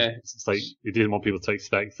his gear. Yeah. It's he didn't want people to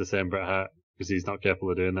expect the same Bret Hart because he's not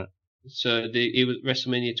capable of doing that. So he was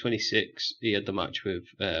WrestleMania 26. He had the match with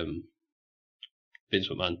Vince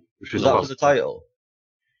McMahon. Which Was that for the title?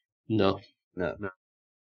 No.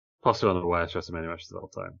 Possibly one of the worst WrestleMania matches of all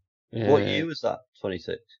time. What year was that?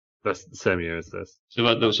 26. That's the same year as this. So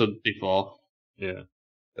that was before. Yeah.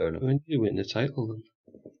 Fair enough. When did he win the title then?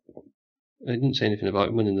 I didn't say anything about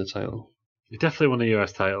him winning the title. He definitely won the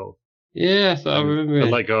US title. Yeah, I remember He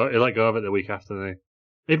it. let go of it the week after. Didn't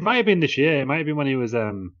he? It might have been this year. It might have been when he was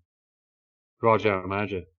Raw General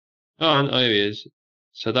Manager. Oh, here he is.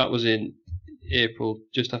 So that was in April,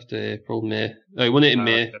 just after April, May. Oh, he won it in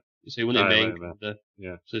May. Okay. So he won it in May. Right, May.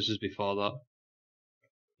 Yeah. So this is before that.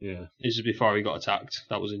 Yeah. This is before he got attacked.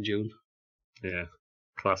 That was in June. Yeah.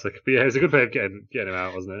 Classic. But yeah, it was a good way of getting him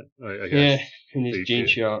out, wasn't it? I guess. Yeah, in his jean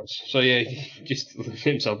shorts. So yeah, just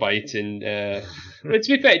himself by eating. But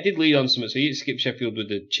to be fair, it did lead on something. So he skipped Sheffield with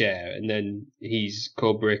the chair, and then he's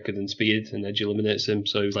Cobra-Breaker and speared, and Edge eliminates him.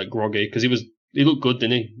 So he was groggy because he looked good,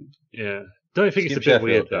 didn't he? Yeah. Don't you think it's a bit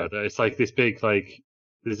weird though? That it's this big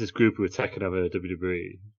there's this group who are taking over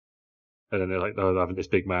WWE, and then they're they're having this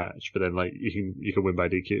big match, but then you can win by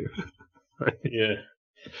DQ. Right? Yeah.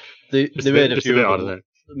 They made a few bit of them.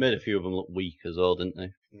 Made a few of them look weak as well, didn't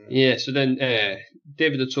they? Yeah, so then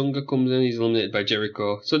David Otunga comes in, he's eliminated by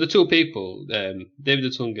Jericho. So the two people, David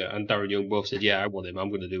Otunga and Darren Young, both said, yeah, I want him, I'm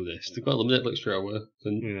going to do this. They got eliminated straight away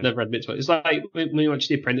and never admit to it. It's like when you watch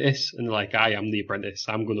The Apprentice and they're like, I am the apprentice,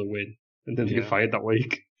 I'm going to win. And then they get fired that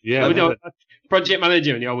week. Yeah. Project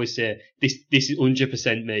manager, and you always say, this is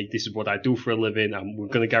 100% me, this is what I do for a living, we're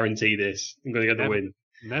going to guarantee this, I'm going to get the win.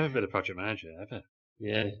 Never been a project manager, ever.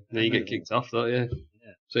 Yeah, then you get kicked off, though, yeah.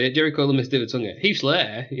 So yeah, Jericho eliminates David Otunga. Heath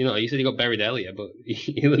Slater, he said he got buried earlier, but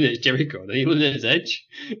he eliminates Jericho, then he eliminates Edge.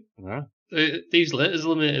 Yeah. So Heath Slater's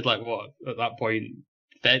eliminated, at that point,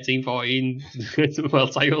 13, 14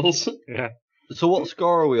 world titles. Yeah. So what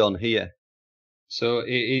score are we on here? So it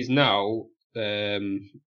is now 3-2.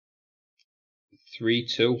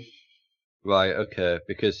 Right, okay,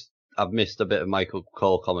 because I've missed a bit of Michael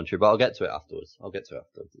Cole commentary, but I'll get to it afterwards.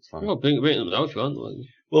 It's fine. Oh, bring them now if you want.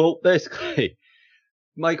 Well, basically,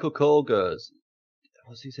 Michael Cole goes,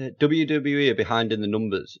 what's he say? WWE are behind in the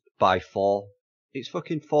numbers by 4. It's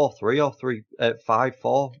fucking 4-3 or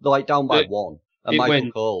 5-4. They're down by 1. And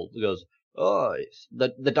Michael Cole goes,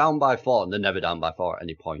 they're down by 4, and they're never down by 4 at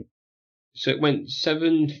any point. So it went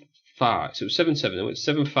 7-5. So it was 7-7. It went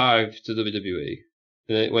 7-5 to WWE.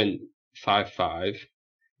 And then it went 5-5.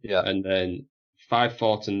 Yeah. And then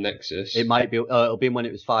 5-4 to Nexus. It might be, it'll be when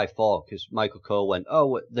it was 5-4, because Michael Cole went,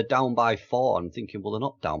 they're down by 4. I'm thinking, well, they're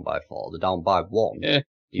not down by 4, they're down by 1. Yeah.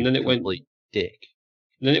 And then it went dick.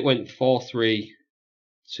 And then it went 4-3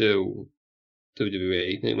 to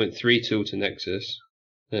WWE. Then it went 3-2 to Nexus.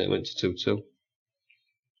 Then it went to 2-2.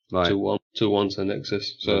 Right. 2-1 to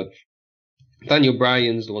Nexus. So Daniel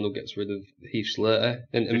Bryan's the one who gets rid of Heath Slater.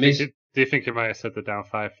 And do you think he might have said they're down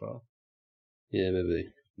 5-4? Yeah, maybe.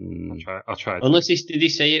 I'll try. Unless did he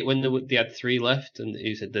say it when they had 3 left and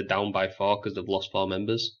he said they're down by 4 because they've lost 4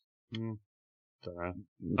 members? Don't know.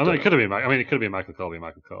 It could have been. It could have been Michael Cole being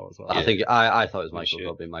Michael Cole as well. I think I thought it was Michael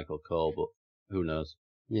Cole being Michael Cole, but who knows?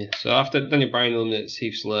 Yeah. So after Daniel Bryan eliminates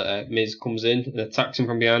Heath Slater, Miz comes in and attacks him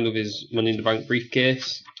from behind with his Money in the Bank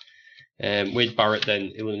briefcase. Wade Barrett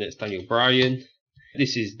then eliminates Daniel Bryan.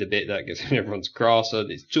 This is the bit that gets everyone's cross. So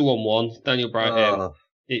it's 2-on-1. Daniel Bryan.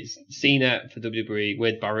 It's Cena for WWE,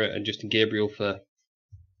 Wade Barrett and Justin Gabriel for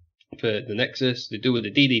the Nexus. They do with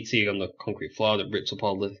the DDT on the concrete floor that rips up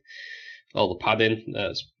all the padding.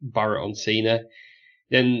 That's Barrett on Cena.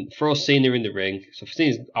 Then throws Cena in the ring. So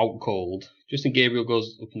Cena's out cold. Justin Gabriel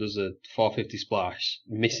goes up and does a 450 splash,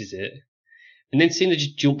 misses it. And then Cena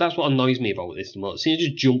just jumps. That's what annoys me about this. Cena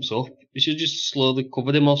just jumps up. He should just slowly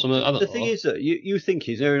covered him or something. I don't know. The thing is that you think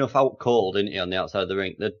he's near enough out cold, isn't he, on the outside of the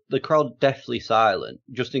ring? The crowd deathly silent.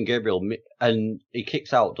 Justin Gabriel, and he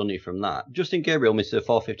kicks out, doesn't he, from that? Justin Gabriel misses a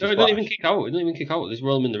 450 No, splash. He don't even kick out. They just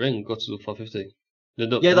roll him in the ring and go to the 450. They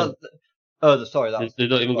don't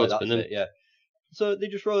even go to pin him. Yeah. So they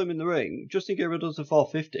just roll him in the ring. Justin Gabriel does the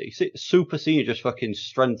 450. Super Cena just fucking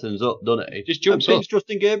strengthens up, doesn't he? Just jumps up.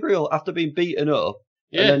 Justin Gabriel after being beaten up.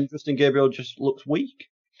 Yeah. And then Justin Gabriel just looks weak.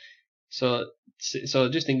 So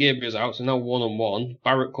Justin Gabriel's out, so now 1-on-1.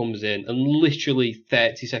 Barrett comes in, and literally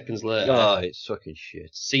 30 seconds later... Oh, it's fucking shit.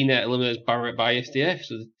 Cena eliminates Barrett by SDF,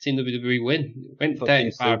 so the Team WWE win. It went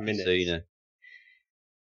 35 minutes. Cena.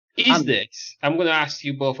 I'm going to ask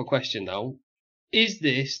you both a question now. Is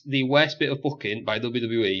this the worst bit of booking by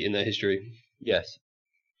WWE in their history? Yes.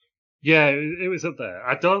 Yeah, it was up there.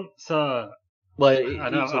 I know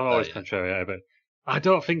I'm always contrary, but I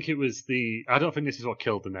don't think this is what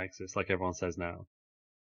killed the Nexus, like everyone says now.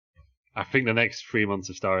 I think the next 3 months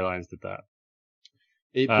of storylines did that.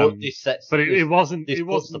 It wasn't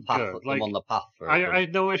the path, good. Like, on the path for it. I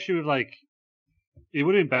had no issue with, like, it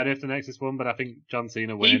would have been better if the Nexus won, but I think John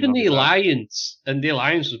Cena winning. Even the Alliance, and the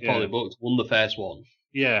Alliance was probably booked, won the first one.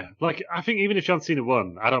 Yeah, like, I think even if John Cena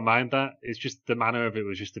won, I don't mind that. It's just the manner of it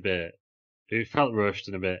was just a bit, it felt rushed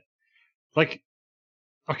and a bit, like,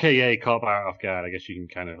 okay, yeah, he caught Barrett off guard. I guess you can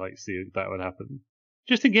kind of, like, see that would happen.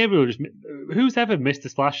 Justin Gabriel who's ever missed a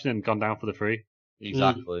splash and then gone down for the free?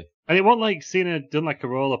 Exactly. And it wasn't like Cena done like a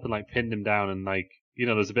roll up and like pinned him down and like, you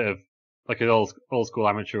know, there's a bit of like an old school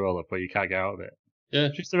amateur roll up where you can't get out of it. Yeah.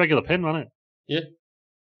 Just a regular pin, wasn't it? Yeah.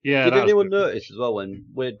 Yeah. Did anyone notice as well when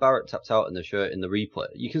Wade Barrett tapped out in the shirt in the replay?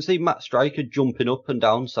 You can see Matt Striker jumping up and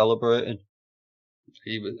down celebrating.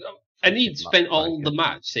 He'd spent all the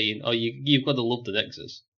match saying, "Oh, you've got to love the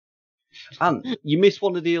Nexus." And you missed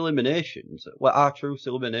one of the eliminations, R-Truth's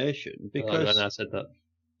elimination, because I said that.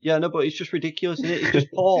 Yeah, no, but it's just ridiculous, isn't it? It's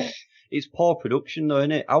just poor. It's poor production, though,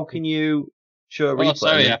 isn't it? How can you show a replay? Oh,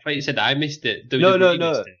 sorry, I thought you said I missed it.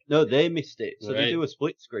 No, they missed it. So they do a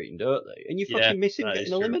split screen, don't they? And you fucking miss him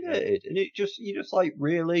getting eliminated, and you're just like,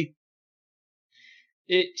 really?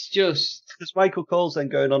 It's just because Michael Cole's then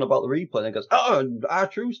going on about the replay, and then goes, "Oh,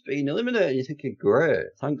 R-Truth's been eliminated." You're thinking, "Great,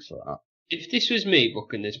 thanks for that." If this was me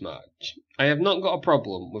booking this match, I have not got a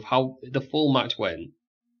problem with how the full match went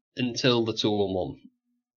until the 2-on-1.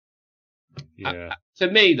 Yeah. For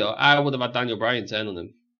me, though, I would have had Daniel Bryan turn on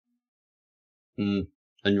him.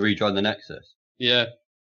 And rejoin the Nexus. Yeah.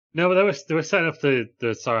 No, but they were setting up the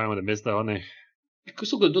storyline with the Miz, though, weren't they? You could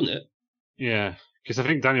still have done it. Yeah, because I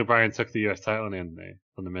think Daniel Bryan took the US title in the end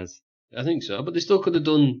on the Miz. I think so, but they still could have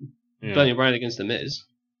done Daniel Bryan against the Miz.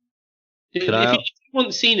 If you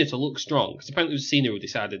want Cena to look strong, because apparently it was Cena who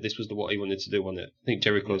decided this was what he wanted to do on it. I think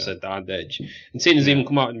Jericho said that Edge. And Cena's even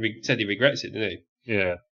come out and said he regrets it, didn't he?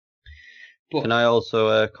 Yeah. But, can I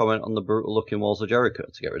also comment on the brutal looking walls of Jericho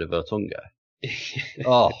to get rid of Otunga?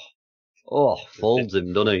 Folds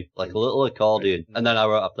him, doesn't he? Like a little accordion. And then I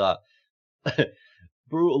wrote up that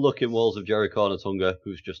brutal looking walls of Jericho and Otunga,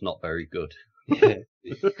 who's just not very good. Yeah.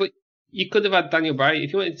 But you could have had Daniel Bryan,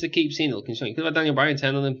 if you wanted to keep Cena looking strong, you could have had Daniel Bryan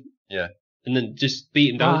turn on him. Yeah. And then just beat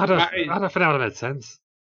him down. I don't think that would have made sense.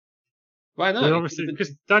 Why not? Obviously, because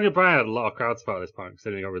Daniel Bryan had a lot of crowd support at this point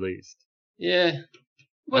because he got released. Yeah.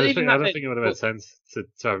 Well, I don't think it would have made sense to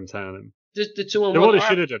have him turn on him. The 2-on-1. What they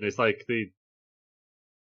should have done is like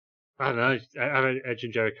I don't know, Edge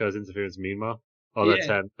and Jericho's interference mean more. Or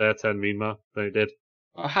their turn mean more than it did.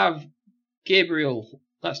 I have Gabriel.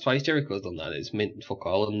 That's twice Jericho's done that. It's meant fuck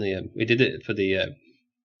all. And we did it for the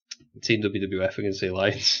Team WWF against the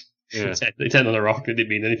Alliance. Yeah. They turned on a rock and it didn't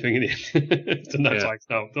mean anything in it. Done that twice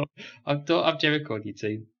now. Don't have Jericho on your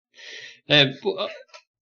team. But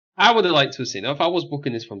I would have liked to have seen it. If I was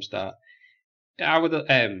booking this from start, I would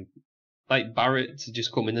have like Barrett to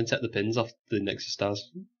just come in and take the pins off the Nexus stars.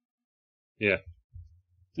 Yeah.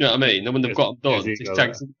 You know what I mean? And when they've got them done, just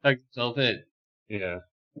tag himself in. Yeah.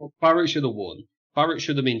 Well, Barrett should have won. Barrett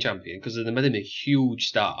should have been champion because they made him a huge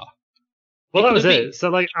star. Well, that was it. So,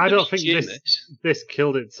 like, I don't think this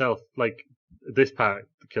killed itself. Like, this part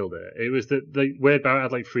killed it. It was that Wade Barrett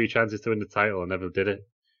had like 3 chances to win the title and never did it.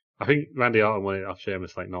 I think Randy Orton won it off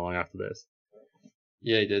Sheamus like not long after this.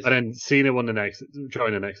 Yeah, he did. And then Cena won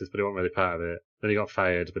joined the Nexus, but he wasn't really part of it. Then he got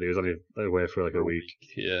fired, but he was only away for like a week.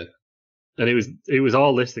 Yeah. And it was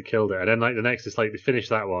all this that killed it. And then like the Nexus, like they finished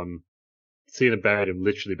that one. Cena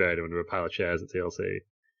literally buried him under a pile of chairs at TLC.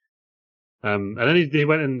 And then he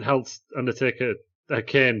went and helped Undertaker,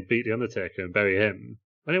 Kane beat the Undertaker and bury him.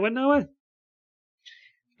 And it went nowhere.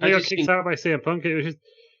 And he got kicked out by CM Punk. It was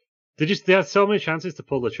just, they had so many chances to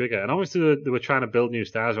pull the trigger. And obviously they were trying to build new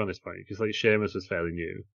stars around this point because like Sheamus was fairly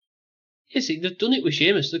new. Yeah, see, they've done it with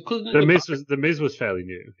Sheamus. The Miz was fairly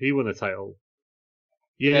new. He won the title.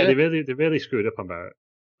 Yeah, they really screwed up on Barrett.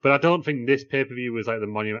 But I don't think this pay-per-view was like the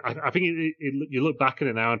monument. I think you look back at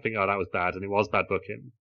it now and think, oh, that was bad, and it was bad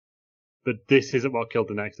booking. But this isn't what killed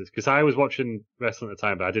the Nexus. Because I was watching wrestling at the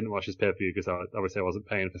time, but I didn't watch this pay-per-view because obviously I wasn't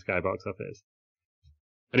paying for Sky Box Office.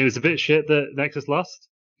 And it was a bit shit that Nexus lost.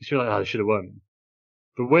 You feel like, oh, they should have won.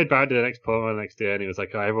 But Wade Barrett did the next promo the next day, and he was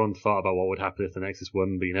like, oh, everyone thought about what would happen if the Nexus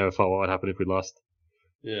won, but you never thought what would happen if we lost.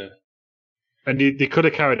 Yeah. And they could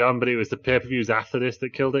have carried on, but it was the pay-per-views after this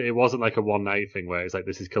that killed it. It wasn't like a one-night thing where it's like,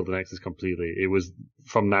 this has killed the Nexus completely. It was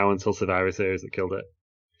from now until Survivor Series that killed it.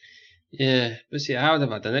 Yeah, but see, I would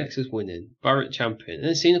have had the Nexus winning, Barrett champion, and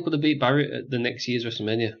then Cena could have beat Barrett at the next year's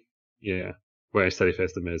WrestleMania. Yeah, where instead he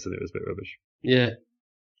faced the Miz and it was a bit rubbish. Yeah,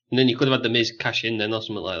 and then you could have had the Miz cash in then or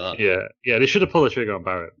something like that. Yeah, they should have pulled the trigger on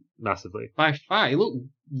Barrett massively. By far, he looked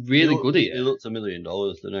really good here. He looked $1 million,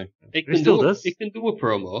 didn't He He still does. He can do a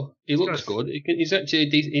promo. He looks good. He's actually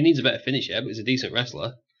he needs a better finisher, but he's a decent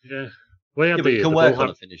wrestler. Yeah. Well, he had he can work on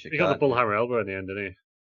a finisher. He got the bull hammer elbow in the end, didn't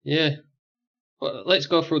he? Yeah. But let's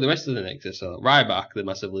go through the rest of the Nexus. So Ryback, they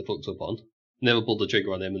massively fucked up on. Never pulled the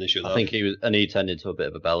trigger on him when they should have. I think he turned into a bit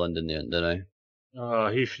of a bell end in the end, didn't he? Oh,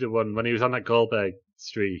 he should have won when he was on that Goldberg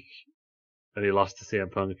streak, and he lost to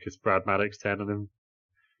CM Punk because Brad Maddox turned on him.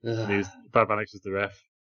 And Brad Maddox was the ref.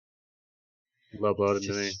 Low blooded,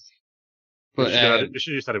 didn't he? But they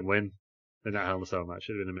should have just had him win in that Hell in a Cell match.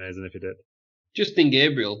 Should have been amazing if he did. Justin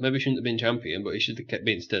Gabriel maybe shouldn't have been champion, but he should have kept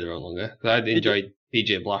being stayed around longer. Because I enjoyed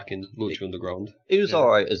PJ Black in Lucha Underground. He was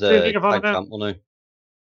alright as a tag champ, wasn't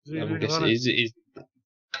he? I guess he's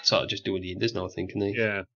sort of just doing the indies now, I think, isn't he?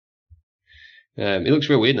 Yeah. He looks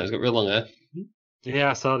real weird now. He's got real long hair.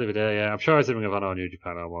 Yeah, I saw the other day. Yeah, I'm sure it's in Ring of Honor or New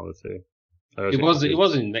Japan or one of the two. He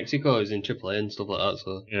was in Mexico. He was in AAA and stuff like that.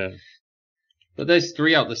 So yeah. But there's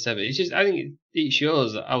 3 out of the 7. It's just I think it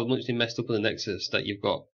shows how much they messed up in the Nexus that you've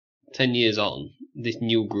got 10 years on this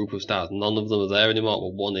new group of stars. None of them are there anymore.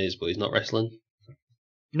 Well, one is, but he's not wrestling.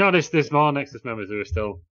 No, there's more Nexus members who are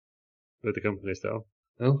still with the company still.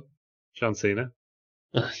 Oh, John Cena.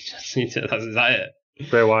 John Cena. Is that it?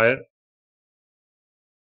 Bray Wyatt.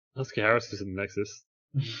 Husky Harris was in the Nexus.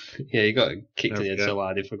 Yeah, he got kicked in the head so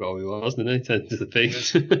hard he forgot who he was, didn't he? Turned to the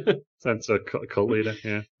pigs. Sent to a cult leader,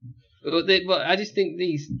 yeah. But I just think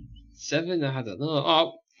these 7, I don't know.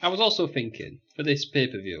 Oh, I was also thinking, for this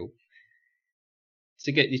pay-per-view,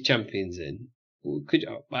 to get these champions in,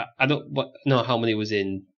 I don't know how many was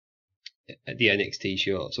in at the NXT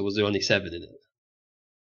show, so was there only 7 in it?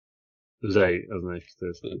 There was 8, wasn't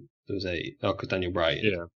there? There was 8. Oh, because Daniel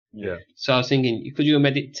Bryan. Yeah. So I was thinking, could you have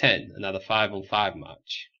made it 10 and had a 5-on-5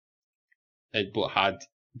 match, but had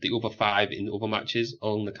the other 5 in other matches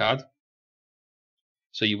on the card?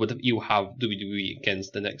 So you have WWE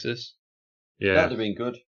against the Nexus. Yeah, that'd have been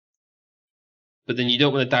good. But then you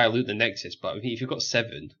don't want to dilute the Nexus. But if you've got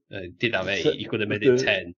 7, did have 8, you could have made it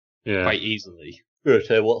 10 quite easily.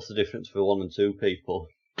 Okay, what's the difference for 1 and 2 people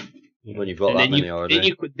when you've got that many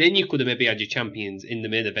already? Then you could have maybe had your champions in the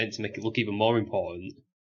main event to make it look even more important.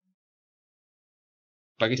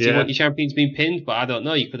 But I guess you want your champions being pinned, but I don't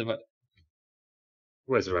know. You could have.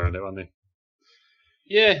 Ways around it, wasn't they?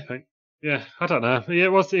 Yeah. Yeah, I don't know. Yeah,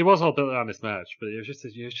 it was all built around this match, but it was just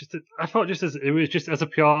I thought it was just as a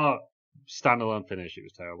pure standalone finish, it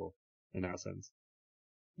was terrible in that sense.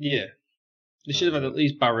 Yeah, they should have had at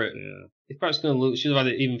least Barrett. Yeah. If Barrett's going to lose, should have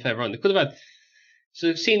had it even further on. They could have had.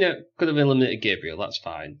 So Cena could have eliminated Gabriel. That's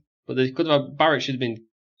fine, but they could have had, Barrett should have been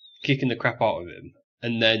kicking the crap out of him,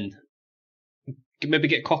 and then maybe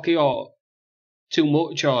get cocky or too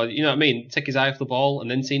much, or you know what I mean, take his eye off the ball,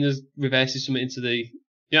 and then Cena reverses something into the.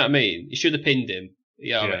 You know what I mean? He should have pinned him.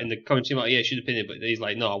 Yeah. In the commentary, like, he should have pinned him, but he's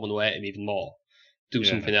like, no, I want to hurt him even more. Do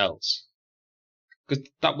something else. Because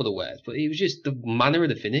that would have worked. But it was just the manner of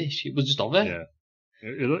the finish. It was just over. Yeah.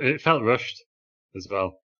 It felt rushed as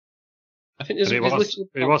well. I think it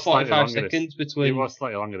was 45 seconds between. It was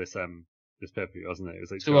slightly longer this pay-per-view, wasn't it? It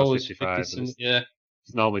was like 2 hours 55. Yeah.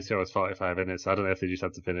 It's normally 2 hours 45 in it, so I don't know if they just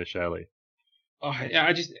had to finish early. Oh,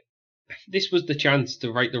 yeah, this was the chance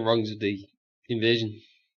to right the wrongs of the invasion.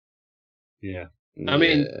 Yeah. I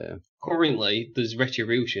mean, currently there's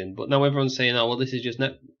Retribution, but now everyone's saying, oh, well, this is just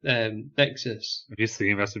Nexus. Have you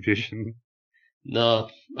seen Retribution? No.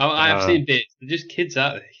 I've seen bits. They're just kids,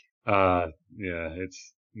 aren't they? Yeah.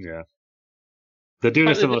 They're doing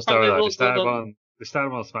a similar story. They started on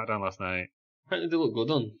SmackDown last night. Apparently they look good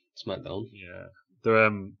on SmackDown. Yeah. They're,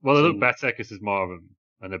 they look better because there's more of them,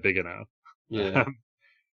 and they're bigger now. Yeah.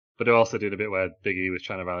 But they're also doing a bit where Big E was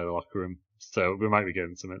trying to rally the locker room. So we might be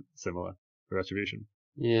getting something similar for Retribution.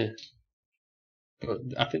 Yeah. But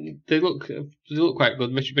I think they look quite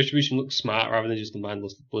good. Retribution looks smart rather than just a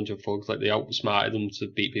mindless bunch of thugs. Like they outsmarted them to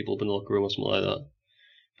beat people up in the locker room or something like that.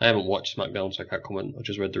 I haven't watched SmackDown, so I can't comment. I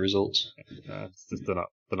just read the results. It's just they're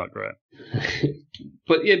not great.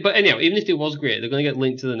 But anyhow, even if it was great, they're going to get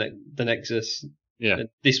linked to the Nexus. Yeah.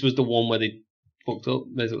 This was the one where they fucked up,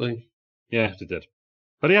 basically. Yeah, they did.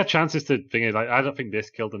 But he had chances to think like I don't think this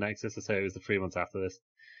killed the Nexus. I say it was the 3 months after this.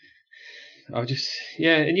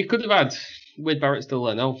 And you could have had Wade Barrett still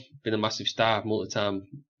there now, been a massive star, multi-time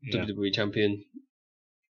WWE champion.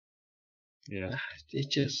 Yeah. It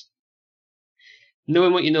just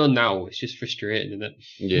Knowing what you know now, it's just frustrating, isn't it?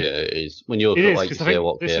 Yeah, it is. When you look at, like you say,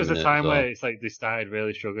 what this came was a in it time as well. where it's like they started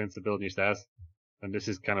really struggling to build new stars. And this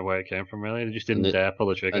is kind of where it came from, really. They just didn't dare pull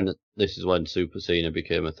the trigger. And this is when Super Cena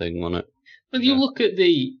became a thing, wasn't it? If you look at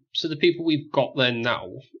the people we've got there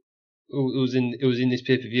now, it was in this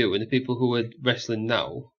pay-per-view, and the people who are wrestling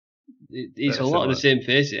now, it's a lot of the same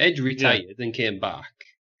faces. Edge retired and came back.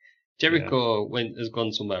 Jericho has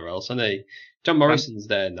gone somewhere else, and John Morrison's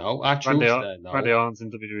there now. R-Truth's there now. Randy Orton's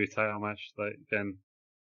in WWE title match, like again.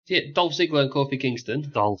 Yeah, Dolph Ziggler and Kofi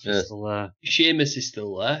Kingston. Dolph is still there. Sheamus is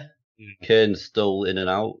still there. Kane's still in and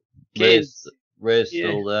out. Ray's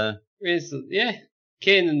still there.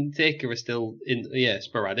 Kane and Taker are still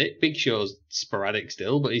sporadic. Big Show's sporadic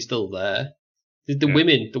still, but he's still there. The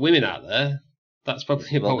women out there. That's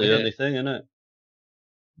probably about the only thing, isn't it?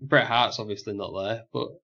 Bret Hart's obviously not there, but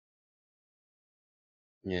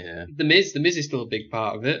yeah, the Miz is still a big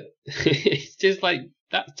part of it. It's just like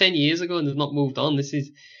that's 10 years ago, and they've not moved on. That's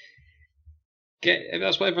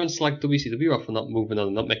what everyone slagged WCW off for not moving on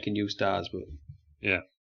and not making new stars. But yeah,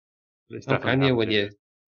 it's definitely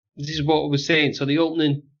this is what I was saying. So the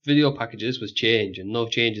opening video packages was change, and no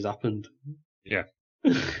changes happened. Yeah.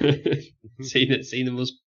 Cena's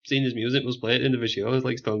music was played into the show. It's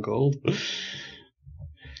like Stone Cold.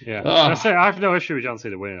 Yeah. I have no issue with John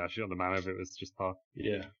Cena winning. Actually, on the man of it was just part.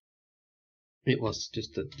 Yeah. It was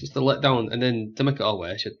just a letdown, and then to make it all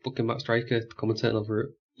worse, you had fucking Matt Striker commentating over it.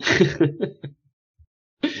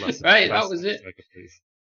 Right, that was it.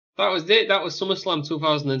 That was it. That was SummerSlam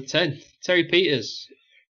 2010. Terry Peters.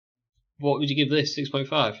 What would you give this?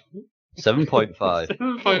 6.5? 7.5.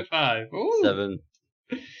 7.5. Ooh. 7.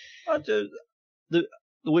 The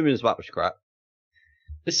women's match was crap.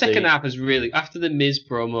 The second half was really... After the Miz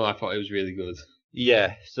promo, I thought it was really good.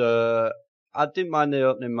 Yeah, so I didn't mind the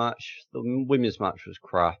opening match. The women's match was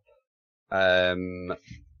crap.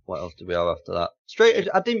 What else did we have after that?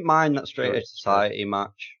 I didn't mind that Straight Edge Society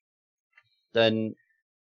match. Then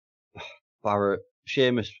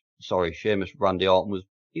Sheamus, Randy Orton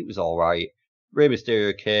it was alright. Rey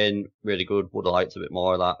Mysterio, Kane, really good. Would have liked a bit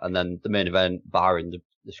more of that. And then the main event, barring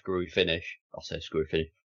the screwy finish. I'll say screwy finish.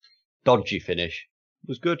 Dodgy finish.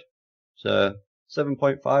 Was good. So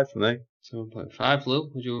 7.5 for me. 7.5, Lou.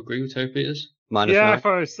 Would you agree with Terry Peters? I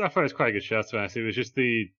thought it was quite a good show, to be honest. It was just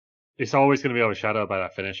it's always going to be overshadowed by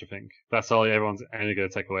that finish, I think. That's all everyone's only going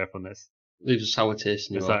to take away from this. Leaves a sour taste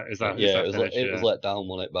in your mouth. It was let down,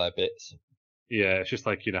 wasn't it, by bits. Yeah, it's just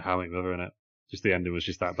like, How I Met Your Mother, innit? Just the ending was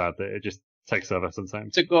just that bad that it just takes over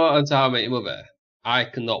sometimes. To go on to How I Met Your Mother, I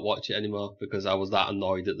cannot watch it anymore because I was that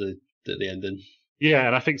annoyed at the ending. Yeah,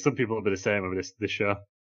 and I think some people will be the same with this show.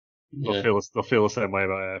 They'll feel the same way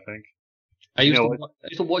about it, I think. I used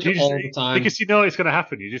to watch it all the time. Because you know it's going to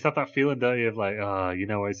happen. You just have that feeling, don't you, of like, you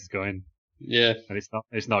know where this is going. Yeah. And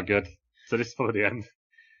it's not good. So this is probably the end.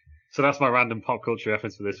 So that's my random pop culture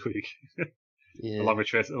reference for this week. Yeah. along with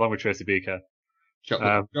Tracy Beaker.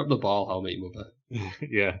 Drop the ball, How I Met Your Mother.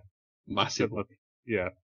 Yeah. Massive.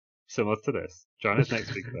 Similar to this. Join us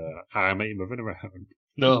next week for How I Met Your Mother around.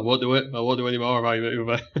 No, I won't do it. I won't do any more of How I Met Your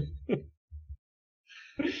Mother.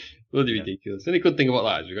 Bloody ridiculous. The only good thing about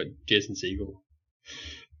that is we've got Jason Segel.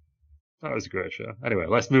 That was a great show. Anyway,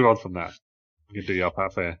 let's move on from that. You can do your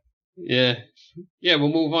part for you. Yeah,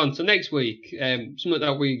 we'll move on. So next week, something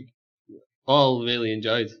that we all really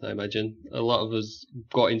enjoyed, I imagine. A lot of us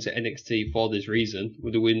got into NXT for this reason.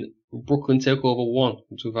 We're doing Brooklyn Takeover 1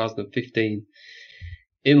 from 2015.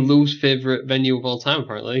 In Lou's favourite venue of all time,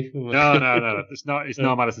 apparently. No. It's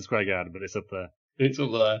not Madison Square Garden, but it's up there. It's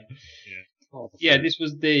up there. Yeah. Yeah, this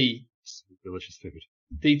was the delicious food.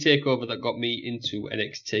 The takeover that got me into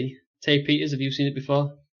NXT. Tay Peters, have you seen it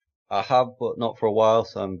before? I have, but not for a while,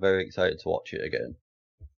 so I'm very excited to watch it again.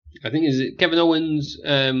 I think is it Kevin Owens,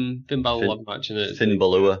 Finn Balor match in it. Finn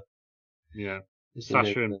Balor. Yeah.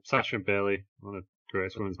 Sasha and Bayley, one of the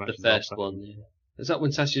greatest women's matches. The first one, yeah. Is that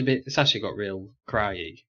when Sasha got real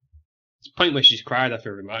cryy? It's the point where she's cried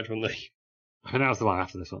after every match, wasn't they? I think that was the one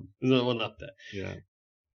after this one. Was that the one after? Yeah.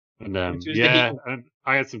 And and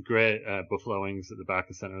I had some great buffalo wings at the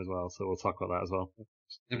Barclays Centre as well, so we'll talk about that as well.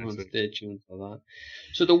 Everyone stay tuned for that.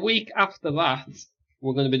 So the week after that,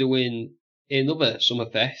 we're going to be doing another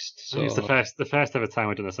Summerfest. So it's the first ever time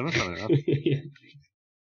we've done a Summerfest. Yeah.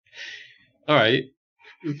 All right,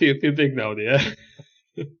 you feel big now, dear.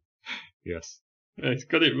 Yes. It's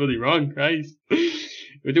got it really wrong, Christ.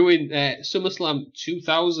 We're doing SummerSlam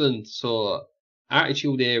 2000, so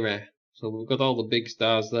Attitude Era. So we've got all the big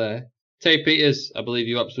stars there. Tay Peters, I believe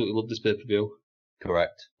you absolutely love this pay-per-view.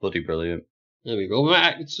 Correct. Bloody brilliant. There we go.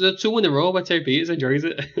 It's 2 in a row where Tay Peters enjoys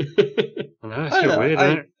it. I know, it's weird,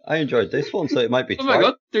 isn't it? I enjoyed this one, so it might be Oh my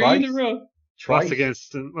god, 3 in a row. That's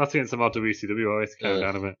against some odd WCW. It's coming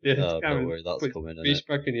down a bit. Yeah, Oh, don't worry, that's coming. Fish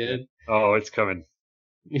back in the head. Oh, it's coming.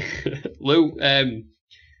 Lou,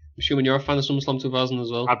 assuming you're a fan of SummerSlam 2000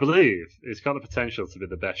 as well. I believe it's got the potential to be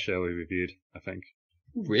the best show we reviewed. I think.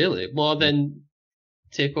 Really, more than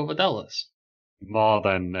Takeover Dallas. More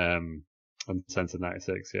than Uncensored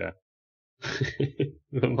 96, yeah.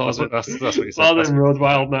 That's what you said. More than Road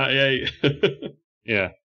Wild 98. Yeah.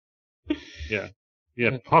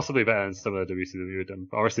 Possibly better than some of the WCW had done.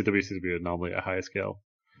 Obviously, WCW are normally at a higher scale.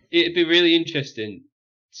 It'd be really interesting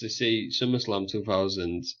to see SummerSlam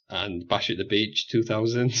 2000 and Bash at the Beach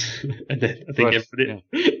 2000, and then I think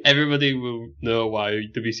everybody will know why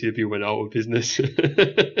WCW went out of business.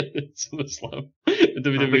 SummerSlam, and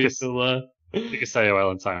WWE is still there. You could say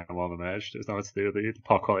AOL and Time Warner merged. It's nothing to do with the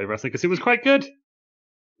poor quality of wrestling because it was quite good.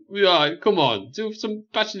 Yeah, come on, some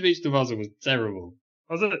Bash at the Beach 2000 was terrible.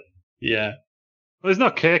 Was it? Yeah. Well, there's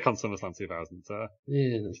no cake on SummerSlam 2000, so.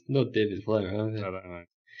 Yeah, there's no David Flair, huh? I don't know.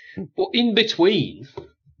 But in between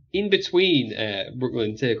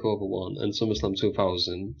Brooklyn Takeover 1 and SummerSlam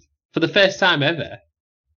 2000, for the first time ever,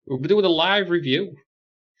 we'll be doing a live review.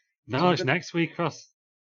 No, it's next week, Ross.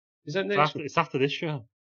 Is that next week? It's after this show.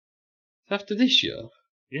 It's after this show?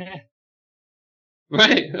 Yeah.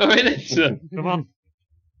 Right, alright then. So. Come on.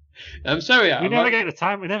 I'm sorry. We never get the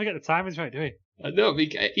timings right, do we? I know,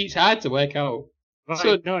 it's hard to work out. Right,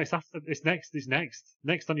 so, no, it's next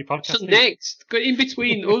on your podcast. So next, go in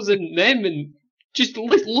between us and them and just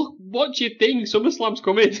look, watch your thing. SummerSlam's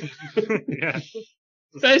coming. Yeah.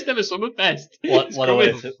 First ever Summerfest. What a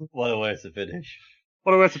way to finish.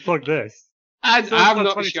 What a way to plug this. I'm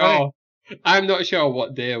not sure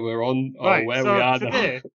what day we're on or where we are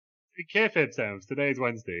today, in kayfabe terms, today is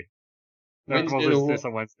Wednesday. Wednesday this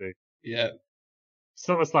on Wednesday. Yeah.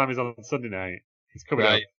 SummerSlam is on Sunday night. It's coming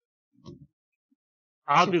right. up.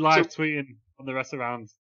 I'll be live tweeting on the Rest Around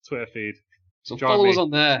Twitter feed. So follow us on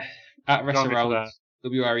there at Rest Around,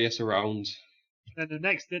 WRES Around. And then the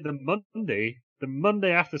next day, the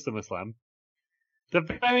Monday after SummerSlam, the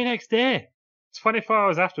very next day, 24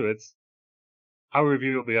 hours afterwards, our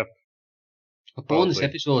review will be up. A bonus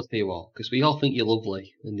episode for you all, because we all think you're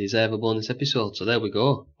lovely and deserve a bonus episode, so there we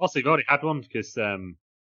go. Also, you've already had one, because you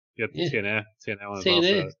had the TNA one as well. So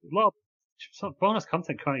a lot of bonus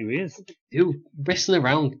content caught your ears. Dude, Wrestling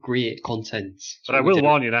Around, great content. But I will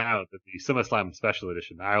warn you now that the SummerSlam Special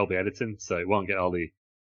Edition, I'll be editing, so it won't get all the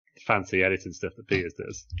fancy editing stuff that Peters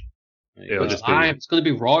does. It'll just be... It's going to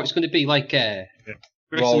be raw. It's going to be like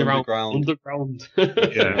Wrestling Around Underground.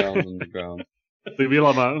 Underground. There'll be a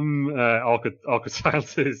lot of awkward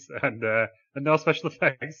silences and no special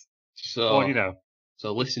effects. So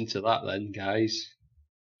listen to that then, guys.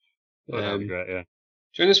 That'd be great, yeah.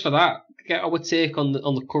 Join us for that. Get our take on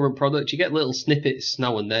the current product. You get little snippets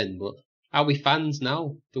now and then, but are we fans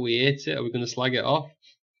now? Do we hate it? Are we going to slag it off?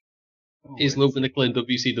 Is Luke going to claim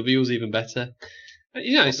WCW is even better?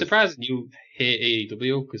 It's surprising you hate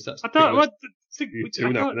AEW because that's. I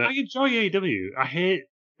enjoy AEW. I hate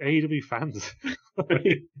AEW fans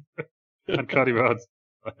and Cody Rhodes.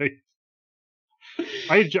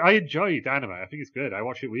 I enjoy Dynamite. I think it's good. I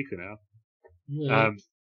watch it weekly now. Yeah.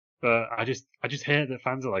 But I just hate that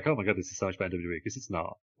fans are like, oh my god, this is so much better than WWE, because it's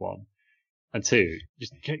not. One and two,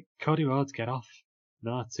 just Cody Rhodes, get off.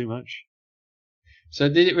 No, too much. So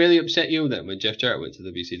did it really upset you then when Jeff Jarrett went to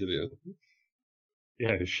the WCW? Yeah,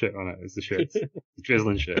 it was shit on it. It's the shits, the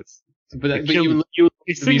drizzling shits. But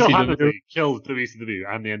he single-handedly killed WCW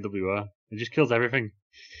and the NWO. It just kills everything.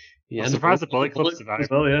 Yeah, I'm surprised the Bullet Club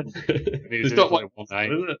survived. Well, yeah. There's not like one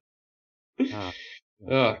night.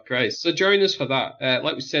 Oh, great. So join us for that.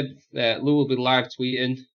 Like we said, Lou will be live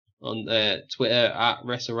tweeting on Twitter at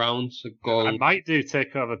RestAround. So go. I might do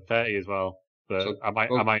Takeover 30 as well, but I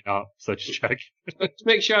might not. So just check. Just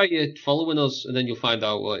make sure you're following us, and then you'll find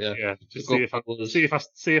out what. Yeah. Just see if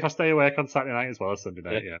I stay awake on Saturday night as well as Sunday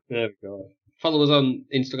night. Yeah. There we go. Follow us on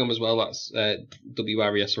Instagram as well. That's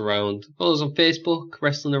WRES Around. Follow us on Facebook,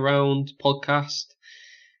 Wrestling Around Podcast,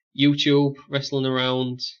 YouTube, Wrestling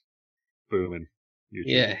Around. Booming. YouTube.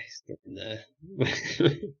 Yeah, it's getting there.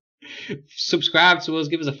 Subscribe to us,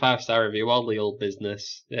 give us a 5-star review, all the old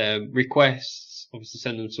business. Requests, obviously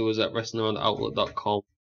send them to us at wrestlingaroundoutlook.com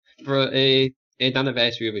for an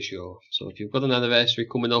anniversary of a show. So if you've got an anniversary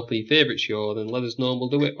coming up of your favourite show, then let us know and we'll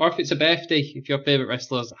do it. Or if it's a birthday, if your favourite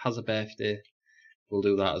wrestler has a birthday, we'll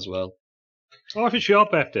do that as well. Or if it's your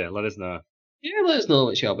birthday, let us know. Yeah, let us know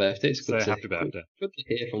it's your birthday. It's good happy birthday. Good to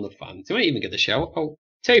hear from the fans. You might even get the shout out.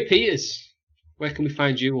 Terry Peters, where can we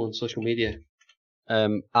find you on social media?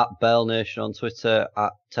 at Bell Nation on Twitter,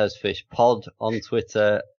 at TesFishPod on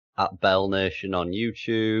Twitter, at Bell Nation on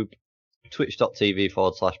YouTube,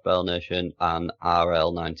 twitch.tv/Bell Nation, and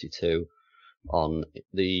RL92 on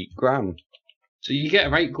the gram. So you get a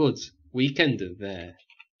right good weekend of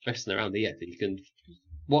wrestling around here. You can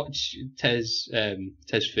watch Tez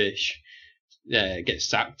Fish get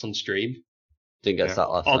sacked on stream. Didn't get sacked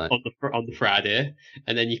last night. On the Friday,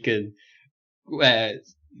 and then you can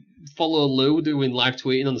follow Lou doing live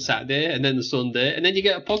tweeting on the Saturday, and then the Sunday, and then you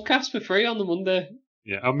get a podcast for free on the Monday.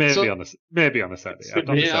 Yeah, or maybe on a Saturday. I've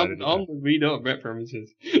not decided. We don't break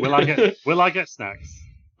promises. Will I get snacks?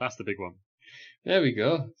 That's the big one. There we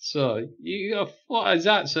go. So you got, what is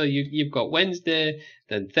that? So you've got Wednesday,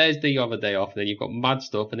 then Thursday you have a day off, and then you've got mad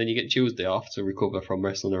stuff, and then you get Tuesday off to recover from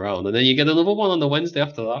wrestling around, and then you get another one on the Wednesday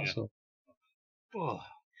after that. Yeah. So,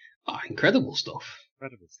 incredible stuff.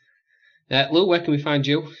 Incredible stuff. Lou, where can we find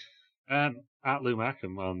you? At Lou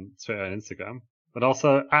Markham on Twitter and Instagram, but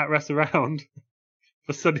also at Rest Around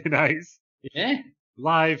for Sunday nights. Yeah.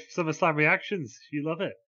 Live SummerSlam reactions. You love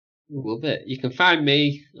it. Love it. You can find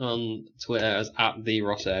me on Twitter as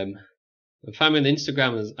 @TheRossM. And find me on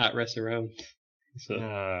Instagram as @RestAround. So.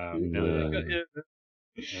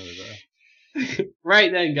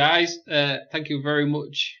 Right then, guys. Thank you very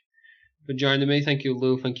much for joining me. Thank you,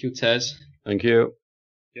 Lou. Thank you, Tez. Thank you.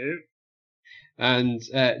 Thank you. And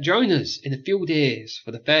join us in a few days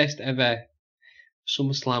for the first ever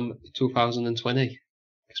SummerSlam 2020.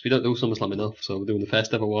 Because we don't do SummerSlam enough, so we're doing the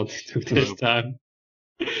first ever one in 2 days' time.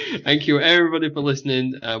 Thank you, everybody, for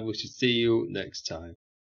listening, and we should see you next time.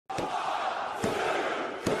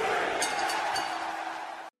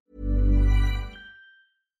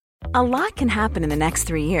 A lot can happen in the next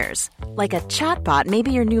 3 years. Like a chatbot may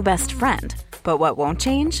be your new best friend. But what won't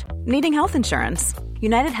change? Needing health insurance.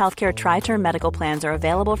 United Healthcare Tri-Term Medical Plans are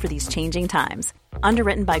available for these changing times.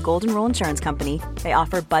 Underwritten by Golden Rule Insurance Company, they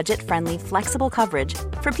offer budget-friendly, flexible coverage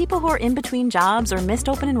for people who are in between jobs or missed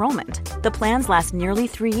open enrollment. The plans last nearly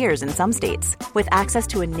 3 years in some states, with access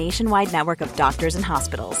to a nationwide network of doctors and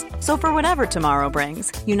hospitals. So for whatever tomorrow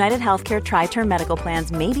brings, United Healthcare Tri-Term Medical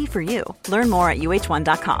Plans may be for you. Learn more at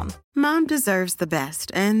uh1.com. Mom deserves the best,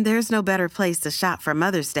 and there's no better place to shop for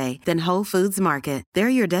Mother's Day than Whole Foods Market. They're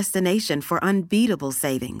your destination for unbeatable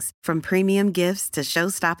savings, from premium gifts to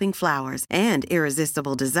show-stopping flowers and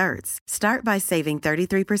irresistible desserts. Start by saving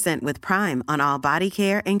 33% with Prime on all body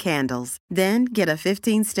care and candles. Then get a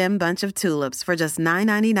 15-stem bunch of tulips for just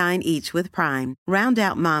 $9.99 each with Prime. Round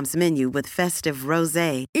out Mom's menu with festive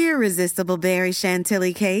rosé, irresistible berry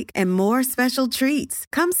chantilly cake, and more special treats.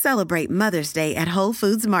 Come celebrate Mother's Day at Whole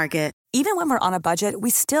Foods Market. Even when we're on a budget, we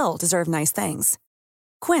still deserve nice things.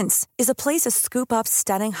 Quince is a place to scoop up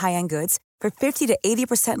stunning high-end goods for 50 to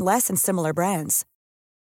 80% less than similar brands.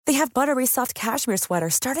 They have buttery soft cashmere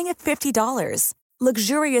sweaters starting at $50,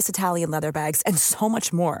 luxurious Italian leather bags, and so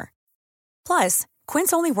much more. Plus,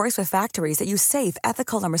 Quince only works with factories that use safe,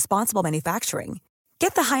 ethical, and responsible manufacturing.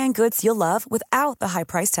 Get the high-end goods you'll love without the high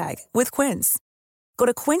price tag with Quince. Go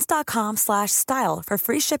to quince.com/style for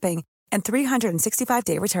free shipping and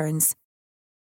 365-day returns.